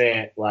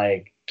isn't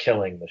like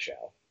killing the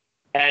show.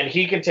 And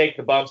he can take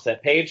the bumps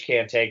that Paige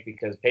can't take,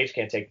 because Paige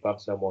can't take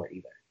bumps no more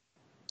either.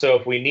 So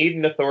if we need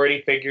an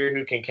authority figure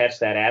who can catch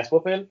that ass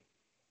whooping,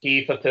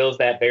 he fulfills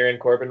that Baron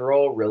Corbin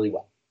role really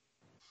well.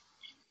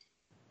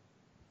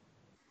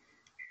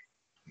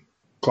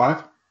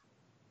 Clive?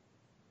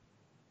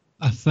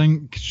 I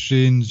think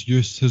Shane's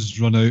use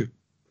has run out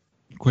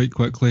quite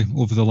quickly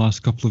over the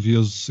last couple of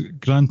years.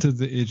 Granted,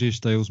 the AJ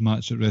Styles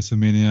match at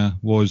WrestleMania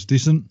was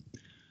decent.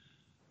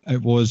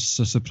 It was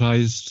a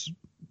surprise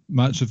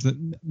match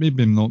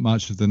maybe not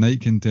match of the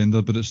night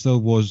contender, but it still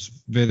was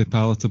very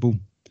palatable.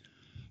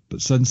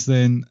 But since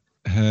then,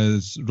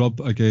 his rub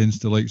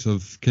against the likes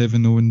of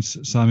Kevin Owens,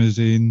 Sami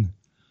Zayn,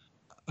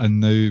 and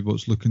now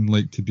what's looking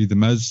like to be The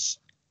Miz,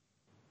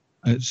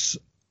 it's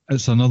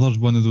another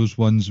one of those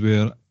ones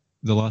where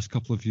the last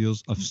couple of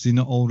years I've seen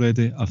it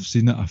already. I've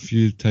seen it a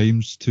few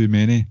times, too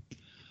many.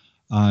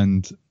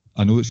 And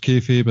I know it's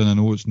kayfabe and I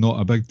know it's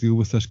not a big deal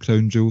with this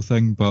crown jewel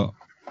thing, but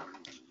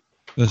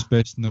this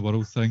best in the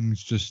world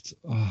thing's just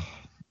I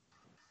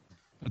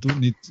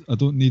don't need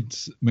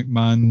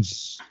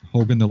McMahon's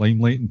hogging the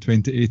limelight in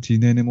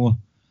 2018 anymore.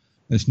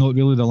 It's not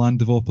really the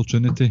land of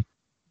opportunity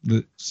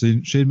that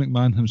Shane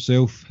McMahon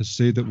himself has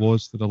said it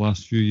was for the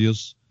last few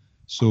years.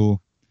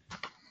 So,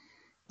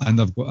 and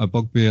I've got a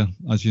bugbear,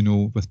 as you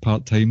know, with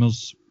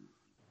part-timers.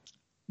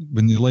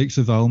 When the likes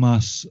of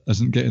Almas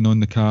isn't getting on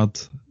the card,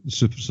 the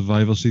Super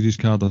Survivor Series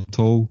card at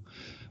all,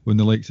 when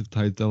the likes of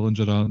Ty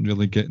Dillinger aren't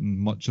really getting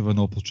much of an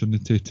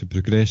opportunity to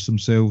progress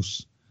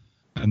themselves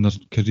in their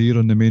career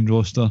on the main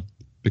roster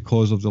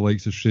because of the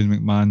likes of Shane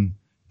McMahon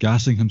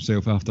gassing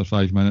himself after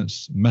 5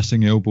 minutes,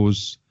 missing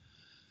elbows,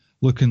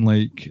 looking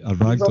like a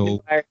He's only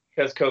ragdoll. fired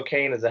because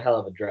cocaine is a hell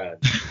of a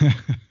drug.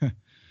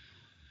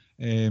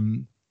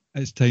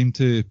 It's time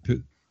to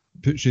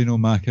put Shane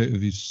O'Mac out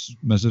of his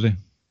misery.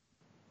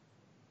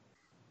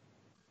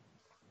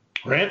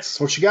 Rance,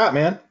 what you got,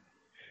 man?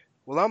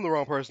 Well, I'm the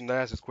wrong person to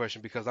ask this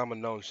question because I'm a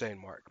known Shane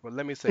Mark. But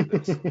let me say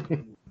this: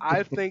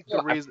 I think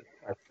the reason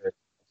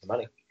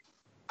Money.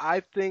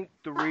 I think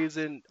the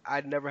reason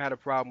I never had a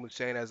problem with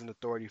Shane as an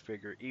authority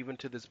figure, even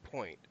to this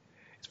point,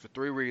 is for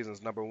three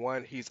reasons. Number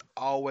one, he's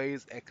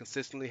always and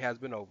consistently has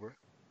been over.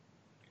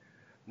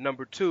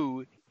 Number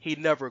two, he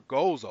never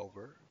goes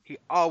over. He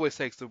always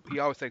takes the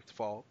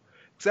fall,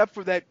 except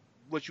for that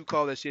what you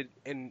call that shit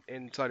in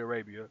Saudi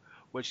Arabia,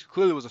 which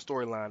clearly was a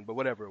storyline, but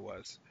whatever it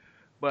was.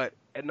 But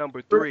at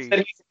number Bruce said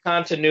three, he's a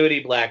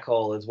continuity black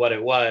hole is what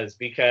it was,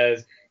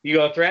 because you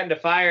go threaten to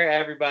fire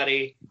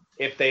everybody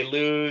if they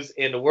lose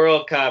in the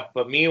World Cup,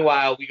 but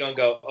meanwhile we gonna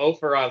go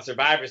over on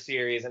Survivor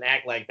Series and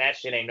act like that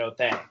shit ain't no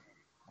thing.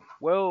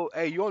 well,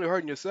 hey, you only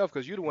hurting yourself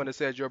because you're the one that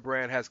said your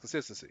brand has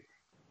consistency.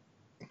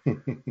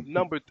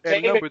 Number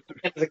Shane number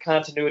McMahon is a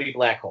continuity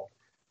black hole.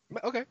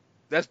 Okay,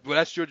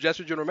 that's your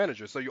general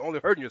manager. So you're only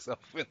hurting yourself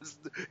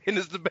in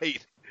this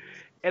debate.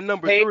 And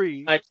number Hey,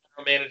 three, my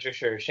general manager,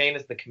 sure. Shane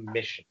is the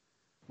commission.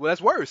 well,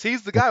 that's worse.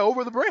 He's the guy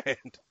over the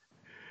brand.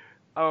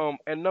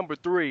 And number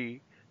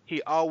three,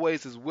 he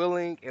always is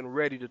willing and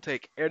ready to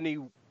take any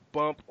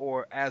bump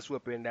or ass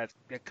whipping that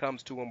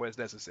comes to him where it's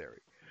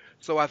necessary.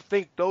 So I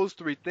think those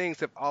three things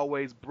have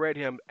always bred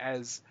him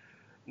as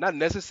not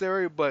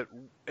necessary, but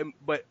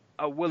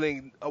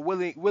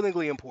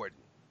willingly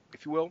important,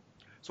 if you will.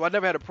 So I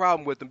never had a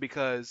problem with him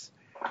because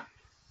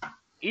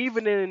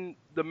even in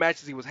the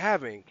matches he was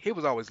having, he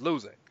was always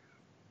losing,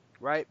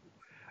 right?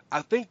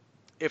 I think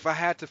if I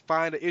had to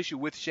find an issue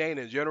with Shane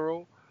in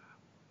general,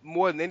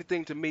 more than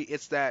anything to me,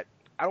 it's that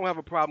I don't have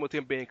a problem with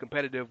him being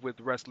competitive with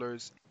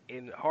wrestlers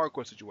in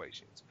hardcore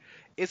situations.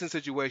 It's in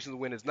situations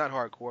when it's not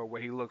hardcore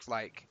where he looks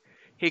like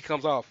he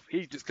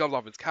just comes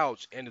off his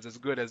couch and is as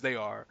good as they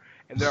are,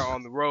 and they're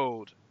on the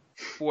road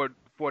 4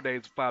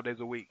 days, 5 days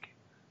a week,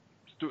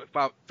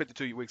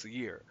 52 weeks a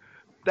year.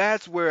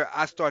 That's where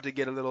I start to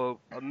get a little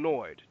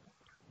annoyed.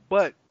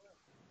 But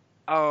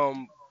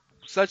um,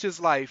 such is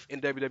life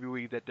in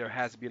WWE that there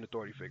has to be an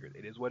authority figure.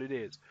 It is what it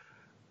is.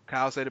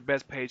 Kyle said the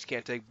best page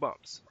can't take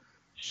bumps.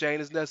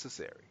 Shane is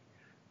necessary.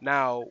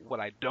 Now, what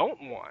I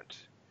don't want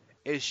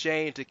is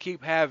Shane to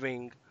keep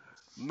having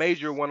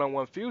major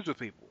one-on-one feuds with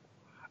people.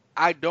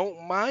 I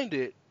don't mind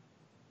it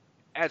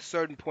at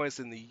certain points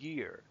in the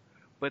year.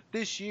 But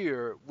this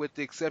year, with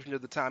the exception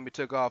of the time he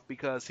took off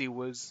because he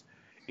was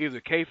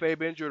either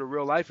kayfabe injured or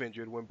real life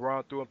injured when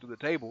Braun threw him through the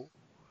table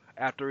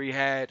after he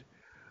had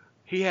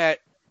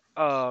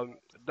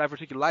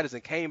diverticulitis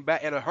and came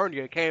back and a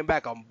hernia and came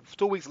back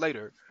 2 weeks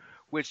later,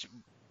 which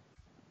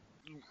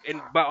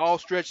and by all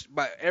stretch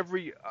by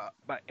every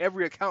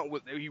account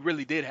he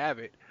really did have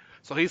it.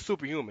 So he's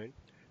superhuman.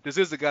 This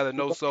is the guy that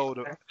knows sold.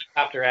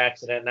 Helicopter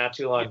accident not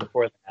too long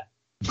before that.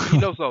 He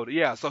knows sold.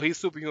 Yeah, so he's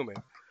superhuman.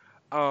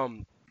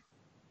 Um,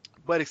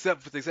 but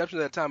except for the exception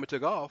of that time it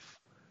took off,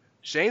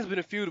 Shane's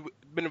been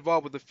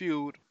involved with the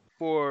feud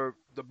for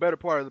the better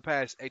part of the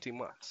past 18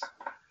 months.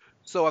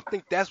 So I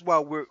think that's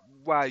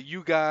why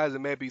you guys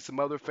and maybe some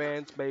other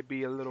fans may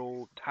be a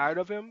little tired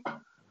of him.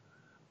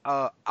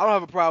 I don't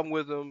have a problem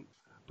with him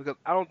because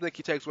I don't think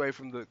he takes away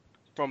from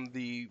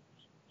the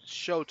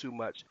show too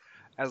much,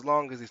 as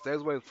long as he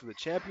stays away from the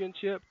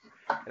championship,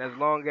 and as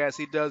long as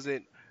he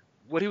doesn't.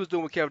 What he was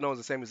doing with Kevin Owens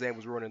and Sami Zayn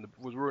was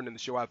ruining the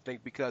show, I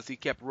think, because he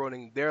kept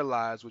ruining their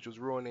lives, which was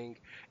ruining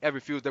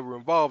every feud they were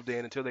involved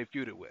in until they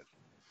feuded with.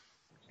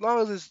 As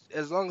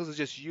long as it's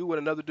just you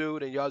and another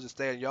dude and y'all just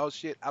stay in y'all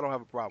shit, I don't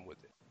have a problem with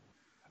it.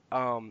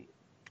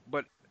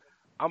 But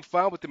I'm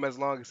fine with him as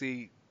long as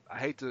I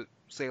hate to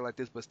say it like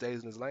this, but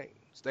stays in his lane.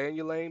 Stay in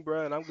your lane,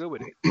 bro, and I'm good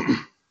with it.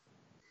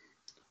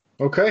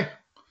 Okay.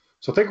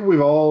 So I think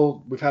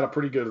we've had a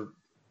pretty good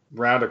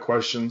round of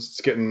questions.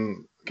 It's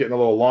getting a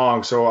little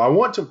long. So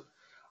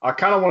I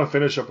kind of want to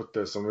finish up with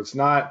this. And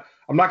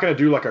I'm not going to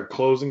do like a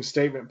closing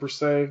statement per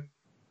se,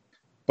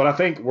 but I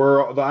think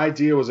the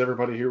idea was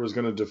everybody here was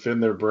going to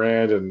defend their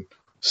brand and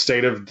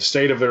state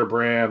of their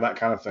brand, that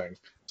kind of thing.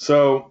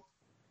 So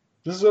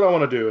this is what I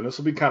want to do, and this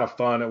will be kind of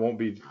fun. It won't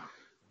be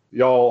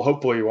y'all.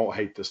 Hopefully, you won't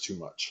hate this too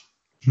much.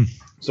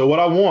 So what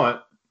I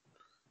want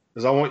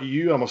is I'm going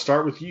to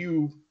start with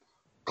you,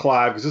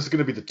 Clive, because this is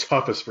going to be the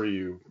toughest for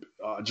you.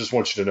 I just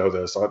want you to know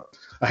this.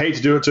 I hate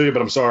to do it to you,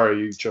 but I'm sorry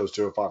you chose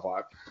 205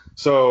 Live.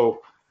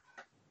 So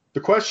the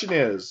question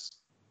is,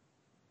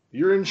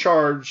 you're in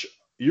charge.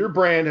 Your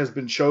brand has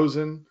been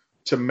chosen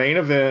to main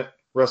event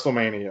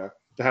WrestleMania,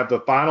 to have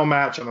the final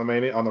match on the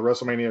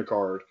WrestleMania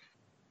card.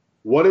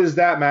 What is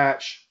that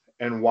match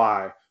and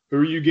why? Who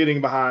are you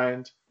getting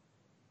behind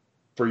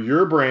for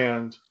your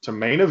brand to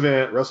main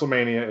event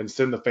WrestleMania and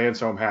send the fans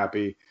home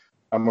happy?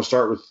 I'm gonna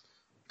start with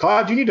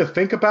Clyde. Do you need to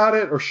think about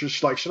it, or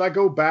should I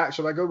go back?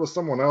 Should I go with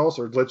someone else,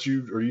 or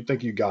you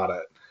think you got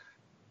it?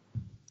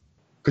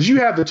 Because you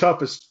have the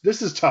toughest.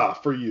 This is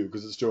tough for you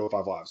because it's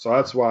 205 Live. So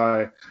that's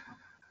why.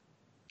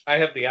 I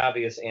have the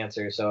obvious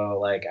answer, so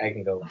like I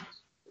can go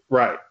last.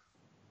 Right.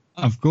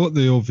 I've got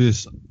the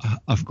obvious.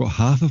 I've got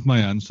half of my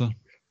answer.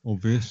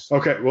 Obvious.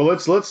 Okay. Well,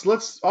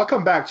 let's. I'll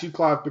come back to you,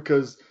 Clive,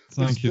 because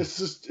Thank you.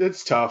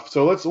 it's tough.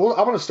 So I'm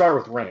going to start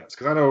with Rance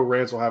because I know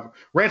Rance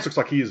looks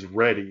like he is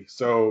ready.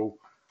 So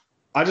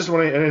I just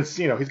want to, and it's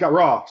he's got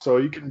Raw, so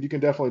you can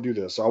definitely do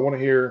this. So I want to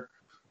hear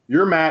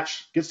your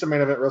match gets to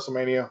main event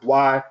WrestleMania.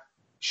 Why?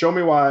 Show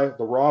me why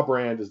the Raw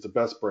brand is the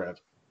best brand.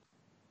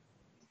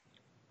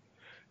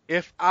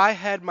 If I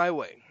had my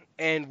way,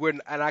 I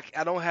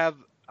don't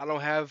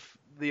have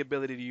the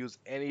ability to use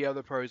any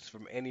other person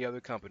from any other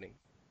company,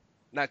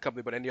 not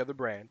company, but any other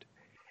brand,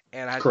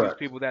 and I have to use Correct.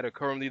 people that are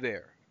currently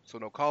there. So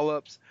no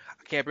call-ups.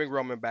 I can't bring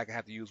Roman back. I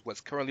have to use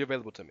what's currently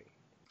available to me.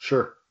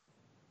 Sure.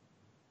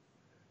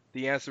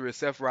 The answer is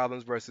Seth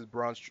Rollins versus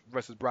Brock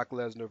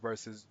Lesnar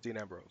versus Dean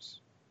Ambrose,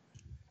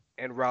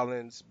 and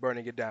Rollins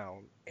burning it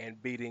down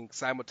and beating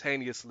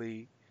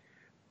simultaneously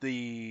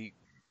the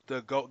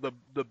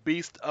the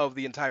beast of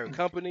the entire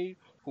company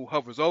who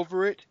hovers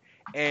over it,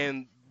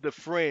 and the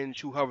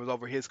fringe who hovers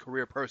over his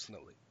career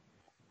personally.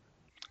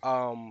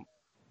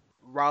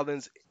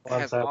 Rollins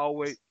has Once I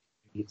always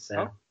beat Seth.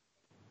 huh?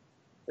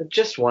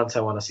 Just once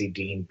I want to see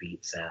Dean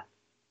beat Seth.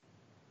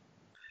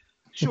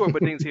 Sure,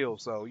 but Dean's heel,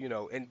 so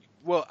and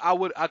well, I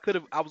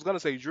was gonna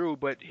say Drew,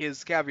 but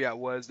his caveat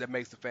was that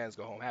makes the fans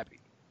go home happy.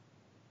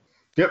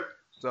 Yep.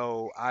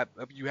 So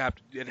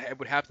it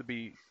would have to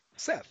be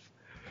Seth.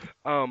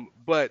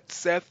 But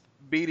Seth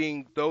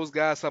beating those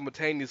guys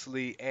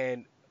simultaneously,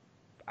 and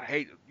I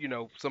hate,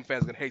 some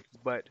fans gonna hate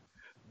this, but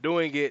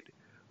doing it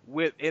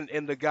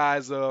in the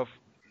guise of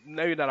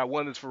maybe not I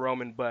won this for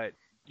Roman, but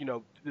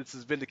this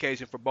is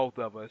vindication for both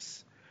of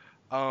us.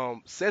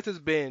 Seth has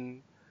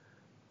been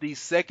the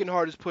second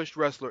hardest pushed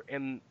wrestler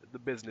in the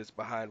business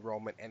behind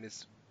Roman, and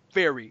it's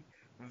very,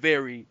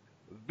 very,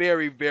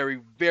 very,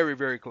 very, very,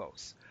 very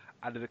close.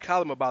 I did a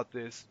column about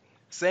this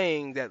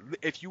saying that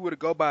if you were to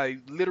go by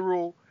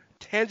literal,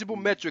 tangible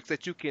metrics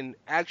that you can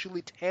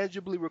actually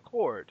tangibly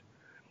record,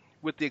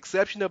 with the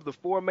exception of the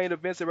 4 main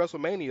events at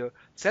WrestleMania,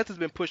 Seth has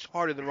been pushed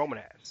harder than Roman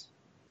has.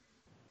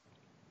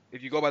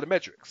 If you go by the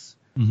metrics.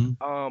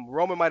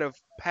 Roman might have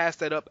passed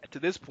that up to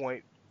this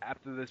point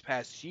after this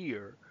past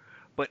year,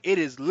 but it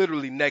is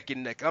literally neck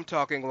and neck. I'm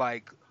talking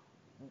like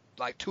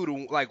 2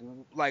 to like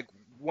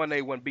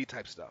 1A 1B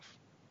type stuff.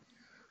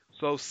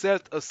 So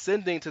Seth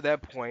ascending to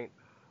that point,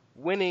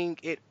 winning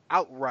it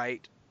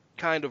outright,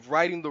 kind of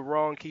righting the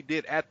wrong he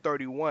did at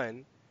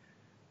 31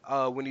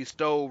 when he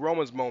stole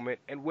Roman's moment,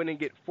 and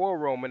winning it for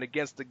Roman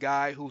against the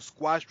guy who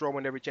squashed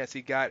Roman every chance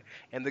he got,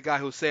 and the guy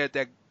who said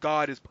that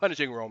God is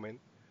punishing Roman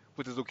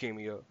with his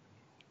leukemia,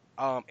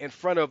 in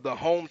front of the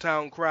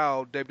hometown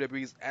crowd.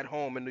 WWE's at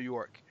home in New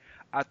York.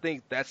 I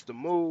think that's the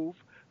move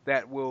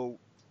that will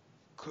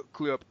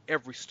clear up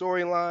every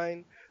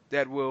storyline,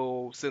 that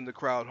will send the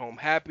crowd home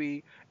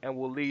happy, and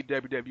will lead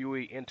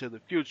WWE into the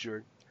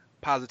future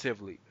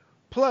positively.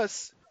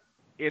 Plus,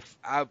 if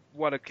I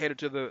want to cater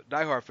to the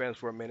diehard fans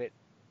for a minute,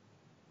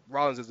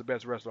 Rollins is the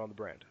best wrestler on the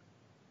brand.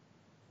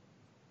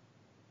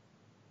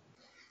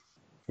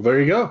 Well,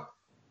 there you go.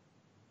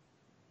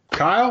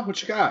 Kyle,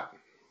 what you got?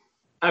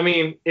 I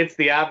mean, it's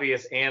the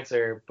obvious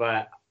answer,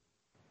 but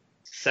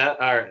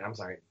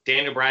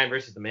Daniel Bryan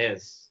versus The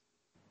Miz.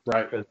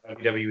 Right. For the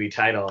WWE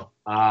title.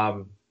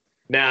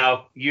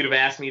 Now, you'd have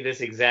asked me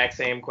this exact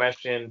same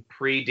question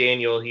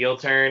pre-Daniel heel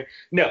turn.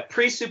 No,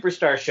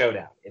 pre-Superstar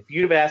Showdown. If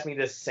you'd have asked me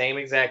this same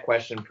exact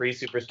question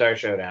pre-Superstar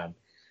Showdown,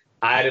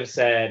 I'd have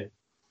said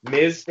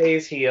Miz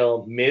stays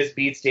heel, Miz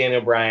beats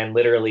Daniel Bryan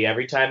literally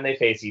every time they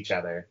face each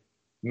other.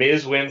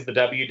 Miz wins the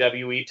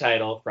WWE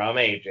title from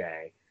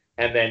AJ.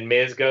 And then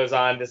Miz goes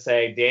on to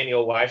say,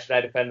 Daniel, why should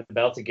I defend the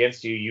belt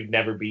against you? You've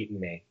never beaten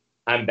me.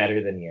 I'm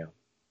better than you.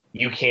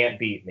 You can't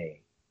beat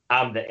me.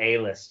 I'm the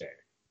A-lister.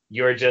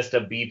 You're just a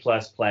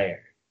B-plus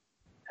player,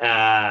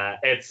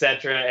 et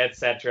cetera, et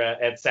cetera,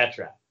 et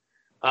cetera.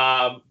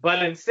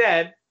 But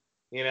instead,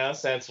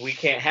 since we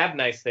can't have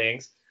nice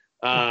things,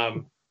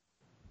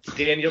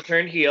 Daniel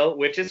turned heel,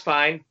 which is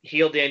fine.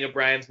 Heel Daniel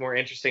Bryan's more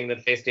interesting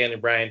than face Daniel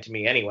Bryan to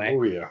me anyway.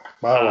 Oh, yeah.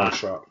 My long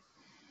shot.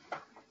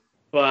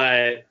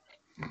 But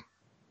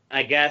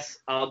I guess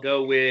I'll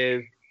go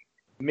with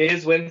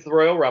Miz wins the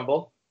Royal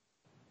Rumble.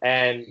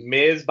 And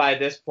Miz, by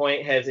this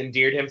point, has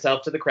endeared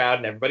himself to the crowd,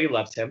 and everybody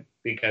loves him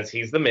because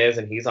he's the Miz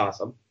and he's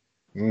awesome.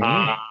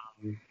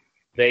 Mm-hmm.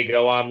 They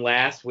go on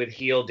last with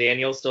heel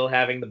Daniel still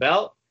having the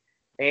belt,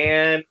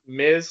 and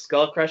Miz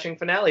skull-crushing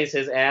finales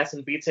his ass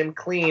and beats him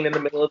clean in the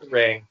middle of the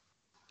ring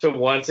to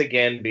once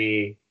again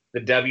be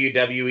the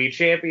WWE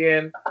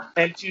champion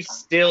and to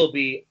still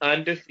be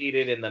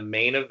undefeated in the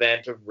main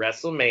event of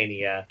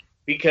WrestleMania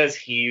because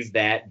he's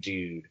that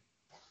dude.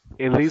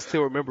 At least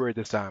he'll remember it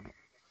this time.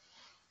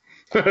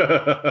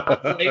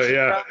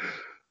 Yeah.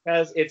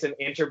 Because it's an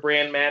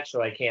interbrand match,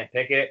 so I can't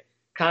pick it.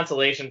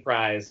 consolation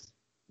prize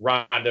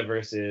Ronda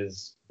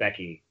versus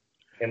Becky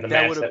in the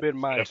That match. would have been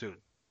mine too.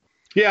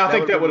 Yeah, I That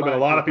think would've that would have been been a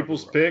mine lot too, of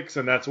people's probably. picks,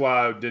 and that's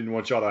why I didn't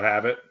want y'all to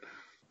have it.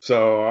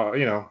 So,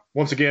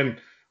 once again,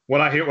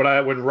 when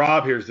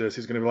Rob hears this,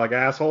 he's going to be like,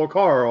 asshole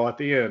Carl at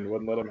the end.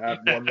 Wouldn't let him have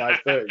one nice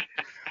thing.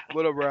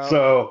 What up, Rob?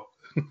 So,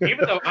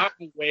 Even though I'm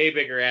a way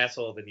bigger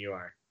asshole than you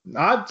are.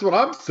 that's what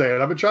I'm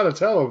saying. I've been trying to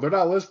tell them. They're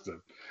not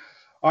listening.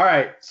 All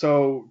right.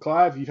 So,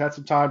 Clive, you've had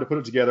some time to put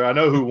it together. I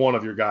know who one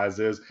of your guys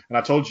is, and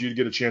I told you you'd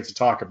get a chance to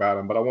talk about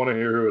him, but I want to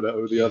hear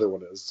who the other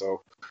one is.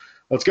 So,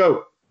 let's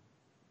go.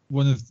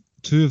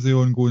 Two of the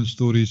ongoing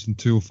stories in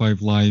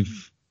 205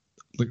 Live,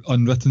 like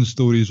unwritten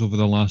stories over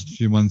the last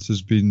few months,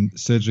 has been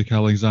Cedric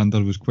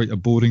Alexander was quite a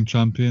boring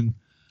champion,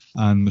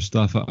 and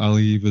Mustafa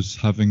Ali was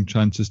having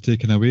chances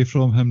taken away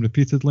from him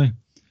repeatedly.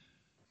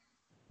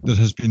 There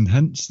has been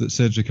hints that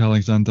Cedric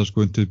Alexander is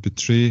going to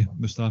betray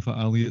Mustafa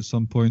Ali at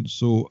some point,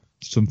 so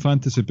some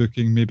fantasy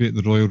booking, maybe at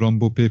the Royal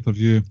Rumble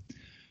pay-per-view.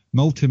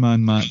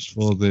 Multi-man match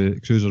for the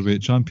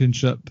Cruiserweight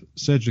Championship.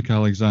 Cedric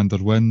Alexander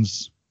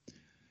wins,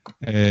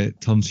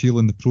 turns heel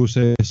in the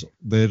process,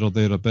 there or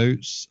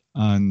thereabouts,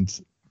 and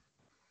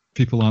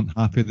people aren't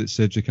happy that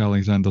Cedric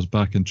Alexander's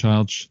back in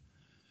charge.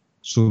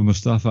 So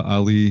Mustafa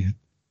Ali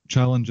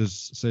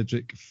challenges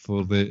Cedric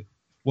for the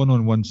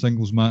one-on-one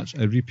singles match,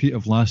 a repeat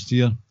of last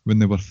year when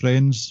they were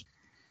friends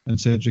and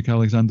Cedric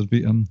Alexander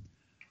beat him.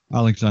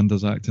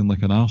 Alexander's acting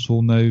like an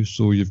arsehole now,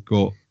 so you've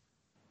got,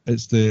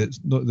 it's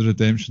not the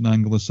redemption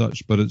angle as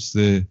such, but it's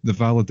the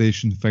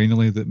validation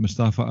finally that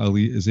Mustafa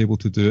Ali is able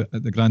to do it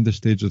at the grandest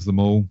stage of them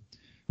all.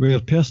 Where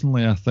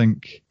personally I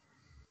think,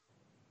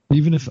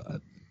 even if,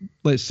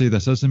 let's say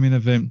this is the main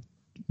event,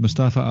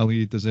 Mustafa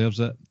Ali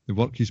deserves it. The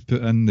work he's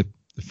put in, the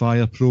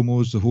fire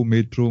promos, the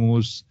homemade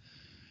promos,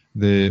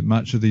 the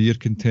match of the year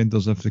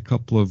contenders every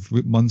couple of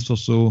months or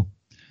so,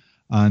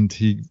 and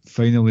he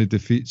finally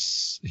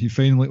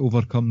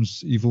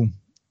overcomes evil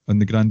on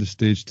the grandest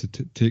stage to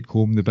take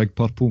home the big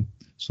purple.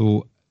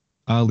 So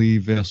Ali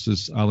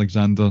versus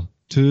Alexander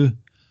 2,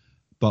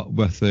 but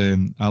with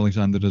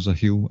Alexander as a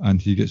heel,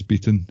 and he gets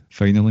beaten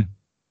finally,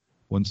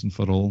 once and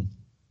for all.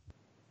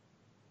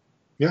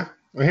 Yeah.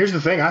 Well, here's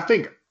the thing. I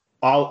think,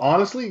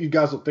 honestly, you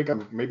guys will think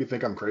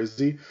I'm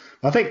crazy.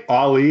 I think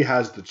Ali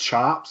has the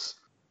chops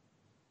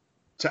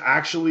to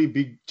actually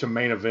be to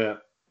main event,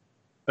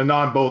 and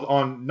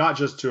not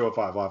just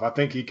 205 Live. I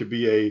think he could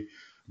be a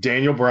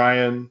Daniel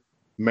Bryan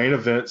main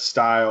event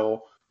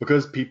style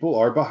because people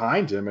are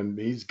behind him, and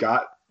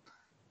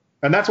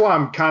and that's why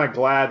I'm kind of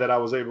glad that I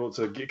was able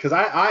to get, because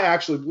I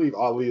actually believe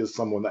Ali is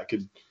someone that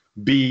could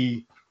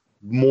be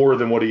more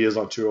than what he is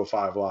on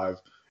 205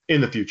 Live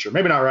in the future.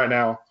 Maybe not right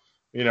now,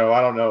 I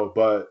don't know,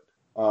 but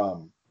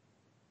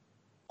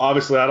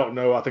obviously I don't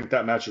know. I think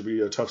that match would be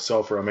a tough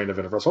sell for a main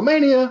event of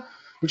WrestleMania.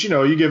 But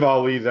you give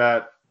Ali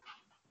that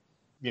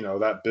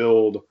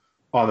build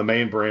on the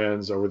main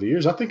brands over the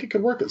years. I think it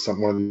could work at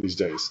one of these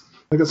days.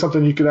 I think it's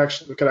something you could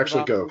actually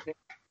go.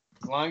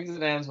 As long as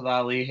it ends with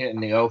Ali hitting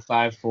the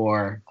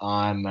 054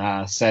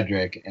 on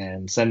Cedric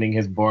and sending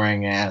his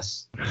boring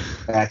ass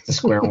back to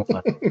square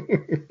one.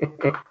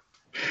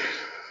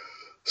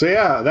 So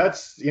yeah,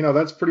 that's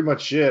pretty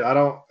much it.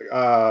 I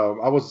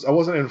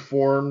wasn't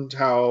informed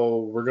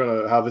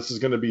how this is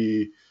gonna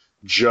be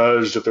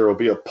judged, if there will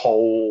be a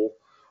poll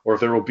or if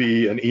there will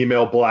be an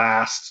email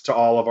blast to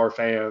all of our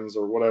fans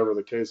or whatever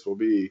the case will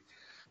be.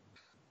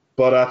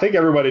 But I think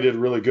everybody did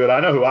really good. I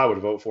know who I would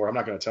vote for. I'm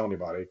not going to tell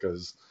anybody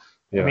because,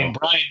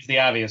 Brian's the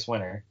obvious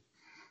winner.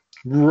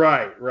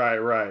 Right.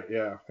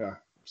 Yeah.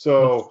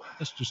 So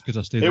that's just because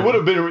I stayed. It would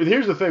have been.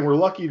 Here's the thing: we're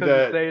lucky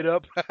that stayed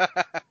up.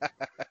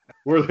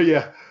 we're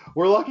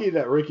lucky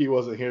that Ricky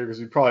wasn't here because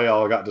we probably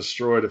all got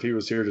destroyed if he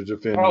was here to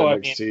defend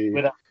NXT.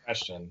 Without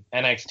question,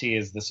 NXT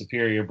is the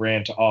superior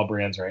brand to all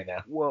brands right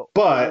now. Well,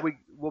 but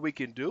what we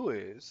can do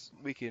is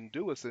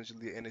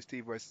essentially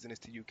NXT versus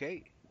NXT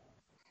UK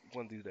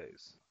one of these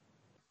days.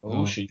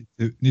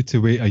 Need to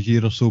wait a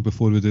year or so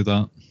before we do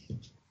that.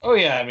 Oh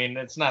yeah,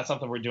 it's not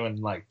something we're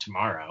doing like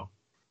tomorrow.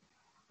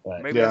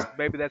 But maybe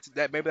that's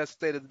the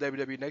state of the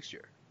WWE next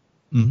year.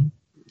 Mm-hmm.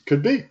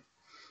 Could be.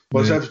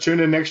 We'll just have to tune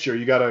in next year.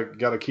 You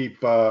gotta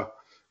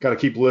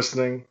keep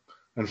listening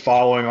and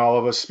following all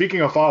of us.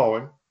 Speaking of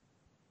following,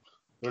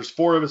 there's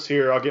 4 of us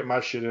here. I'll get my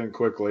shit in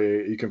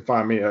quickly. You can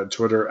find me at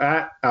Twitter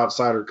at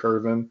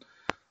OutsiderCurvin.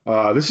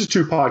 This is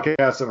 2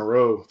 podcasts in a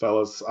row,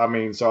 fellas.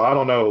 So I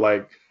don't know.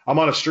 Like, I'm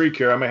on a streak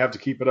here. I may have to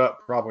keep it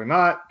up. Probably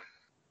not.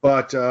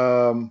 But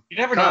you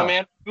never know,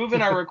 man.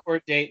 Moving our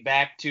record date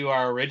back to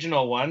our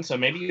original one, so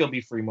maybe you'll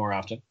be free more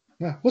often.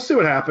 Yeah, we'll see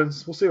what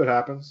happens.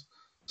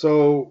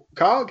 So,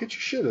 Kyle, get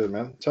your shit in,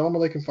 man. Tell them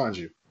where they can find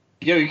you.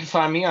 Yo, you can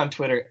find me on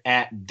Twitter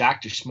at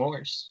Dr.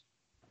 S'mores.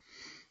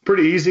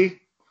 Pretty easy.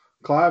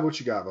 Clive, what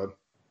you got, bud?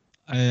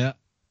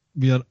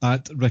 We are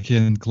at Ricky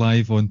and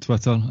Clive on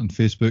Twitter and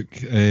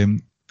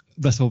Facebook.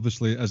 This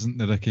obviously isn't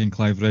the Ricky and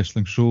Clive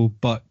wrestling show,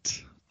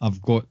 but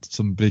I've got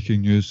some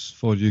breaking news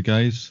for you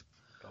guys.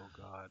 Oh,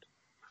 God.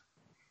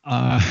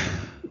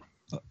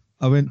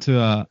 I went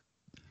to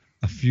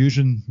a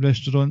fusion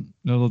restaurant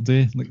the other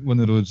day, like one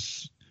of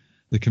those,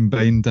 they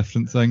combine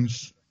different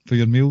things for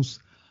your meals.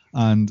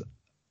 And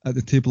at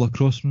the table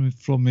across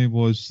from me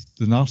was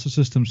the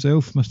narcissist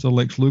himself, Mr.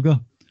 Lex Luger.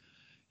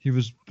 He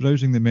was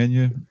browsing the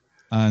menu,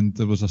 and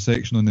there was a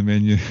section on the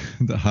menu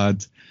that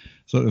had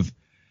sort of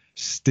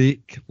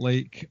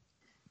steak-like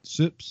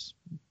soups,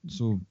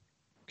 so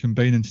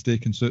combining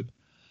steak and soup.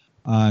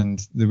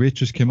 And the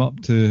waitress came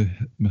up to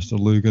Mr.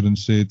 Luger and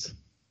said,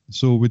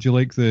 "So would you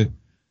like the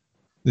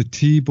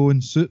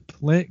T-bone soup,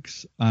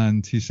 Lex?"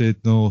 And he said,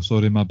 "No,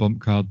 sorry, my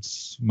bump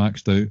card's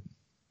maxed out."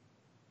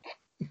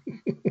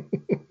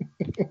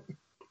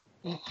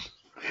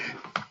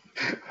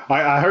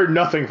 I heard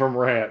nothing from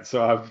Rant,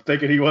 so I'm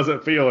thinking he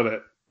wasn't feeling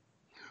it.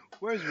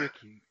 Where's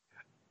Ricky?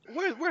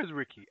 Where's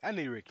Ricky? I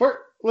need Ricky.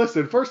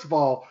 Listen, first of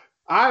all,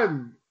 I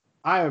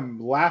am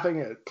laughing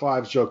at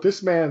Clive's joke.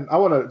 This man, I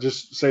want to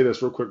just say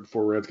this real quick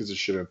before Rant gets his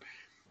shit in.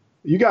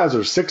 You guys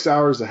are 6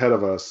 hours ahead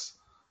of us.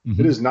 Mm-hmm.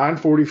 It is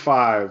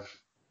 9:45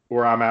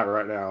 where I'm at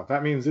right now.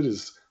 That means it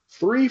is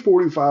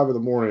 3:45 in the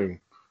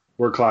morning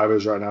where Clive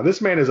is right now.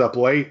 This man is up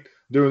late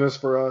doing this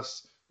for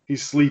us.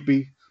 He's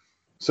sleepy.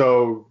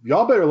 So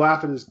y'all better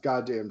laugh at his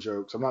goddamn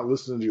jokes. I'm not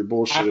listening to your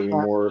bullshit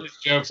anymore. His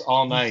jokes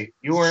all night.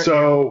 You weren't.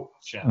 So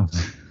Show.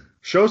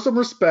 show some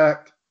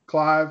respect,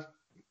 Clive.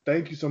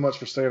 Thank you so much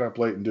for staying up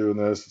late and doing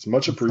this. It's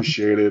much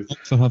appreciated.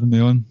 Thanks for having me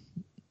on.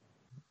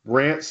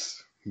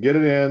 Rants, get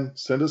it in.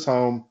 Send us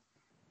home.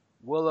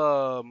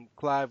 We'll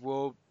Clive,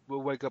 we'll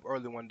wake up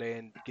early one day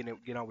and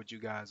get on with you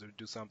guys or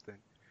do something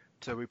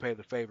to repay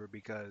the favor,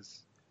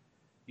 because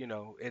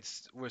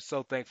we're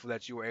so thankful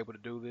that you were able to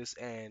do this,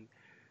 and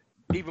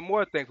even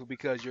more thankful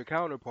because your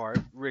counterpart,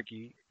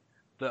 Ricky,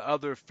 the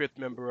other fifth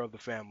member of the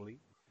family,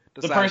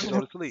 The decided person to go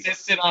who to sleep.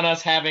 insisted on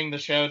us having the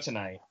show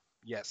tonight.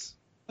 Yes.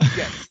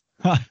 Yes.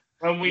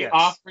 When we Yes.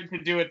 offered to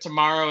do it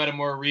tomorrow at a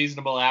more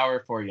reasonable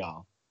hour for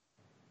y'all.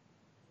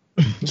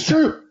 It's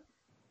true.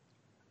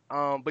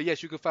 But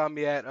yes, you can find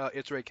me at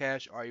It's Ray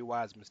Cash, REY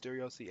as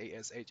Mysterio,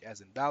 CASH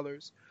as in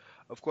dollars.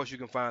 Of course, you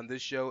can find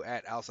this show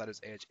at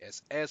Outsiders Edge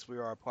SS. We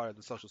are a part of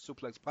the Social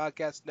Suplex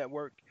Podcast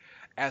Network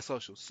at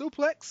Social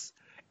Suplex.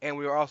 And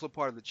we are also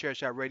part of the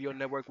Chairshot Radio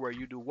Network, where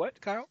you do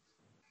what, Kyle?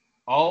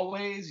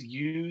 Always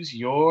use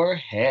your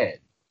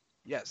head.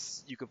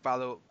 Yes, you can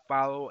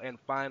follow and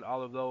find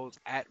all of those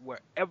at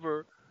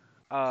wherever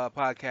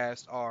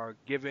podcasts are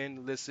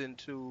given, listened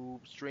to,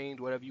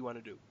 streamed, whatever you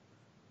want to do.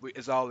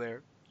 It's all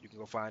there. You can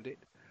go find it.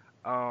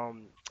 I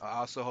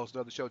also host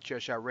another show,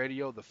 Chairshot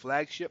Radio, the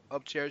flagship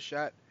of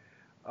Chairshot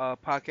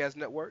Podcast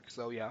Network.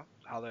 So yeah,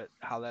 holla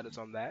at us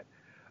on that.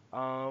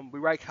 We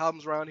write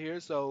columns around here,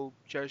 so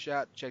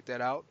Chairshot, check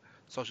that out.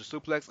 Social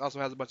Suplex also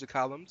has a bunch of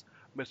columns.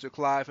 Mr.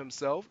 Clive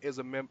himself is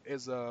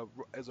a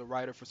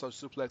writer for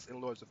Social Suplex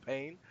and Lords of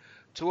Pain.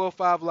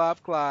 205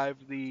 Live Clive,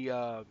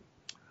 the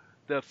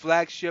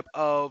flagship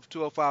of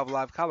 205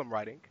 Live column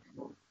writing.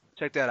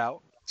 Check that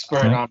out.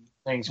 Expert on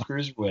things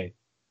cruiserweight.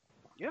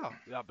 Yeah,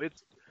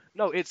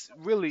 it's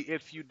really,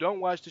 if you don't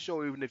watch the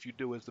show, even if you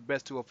do, it's the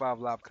best 205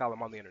 Live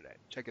column on the internet.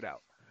 Check it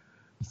out.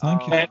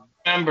 Thank you. And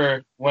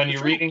remember, when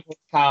you're reading his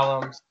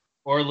columns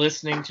or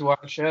listening to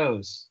our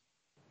shows,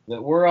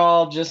 that we're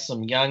all just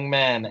some young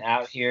men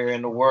out here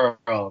in the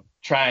world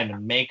trying to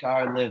make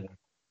our living.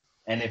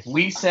 And if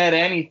we said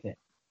anything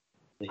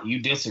that you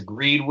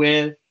disagreed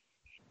with,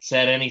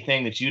 said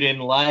anything that you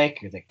didn't like,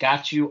 or that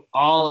got you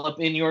all up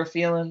in your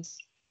feelings,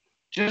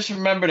 just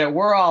remember that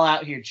we're all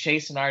out here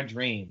chasing our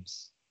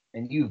dreams,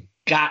 and you've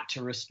got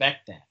to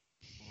respect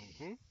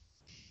that.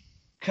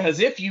 Because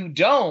if you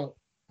don't,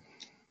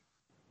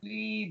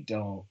 we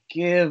don't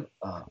give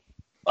a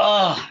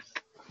fuck.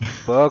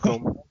 Fuck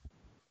 'em.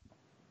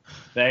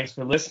 Thanks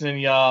for listening,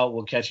 y'all.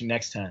 We'll catch you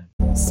next time.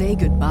 Say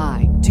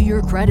goodbye to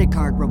your credit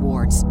card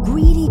rewards.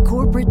 Greedy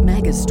corporate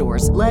mega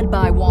stores, led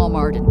by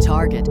Walmart and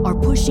Target, are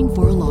pushing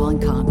for a law in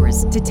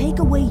Congress to take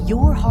away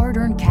your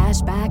hard-earned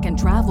cash back and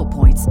travel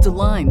points to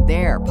line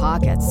their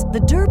pockets. The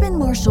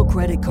Durbin-Marshall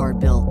credit card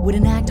bill would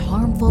enact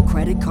harmful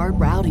credit card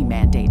routing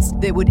mandates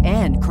that would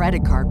end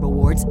credit card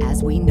rewards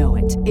as we know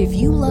it. If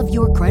you love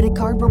your credit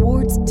card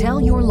rewards, tell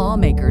your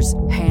lawmakers,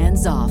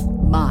 hands off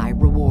my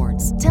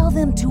rewards. Tell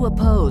them to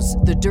oppose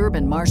the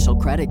Durbin-Marshall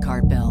credit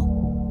card bill.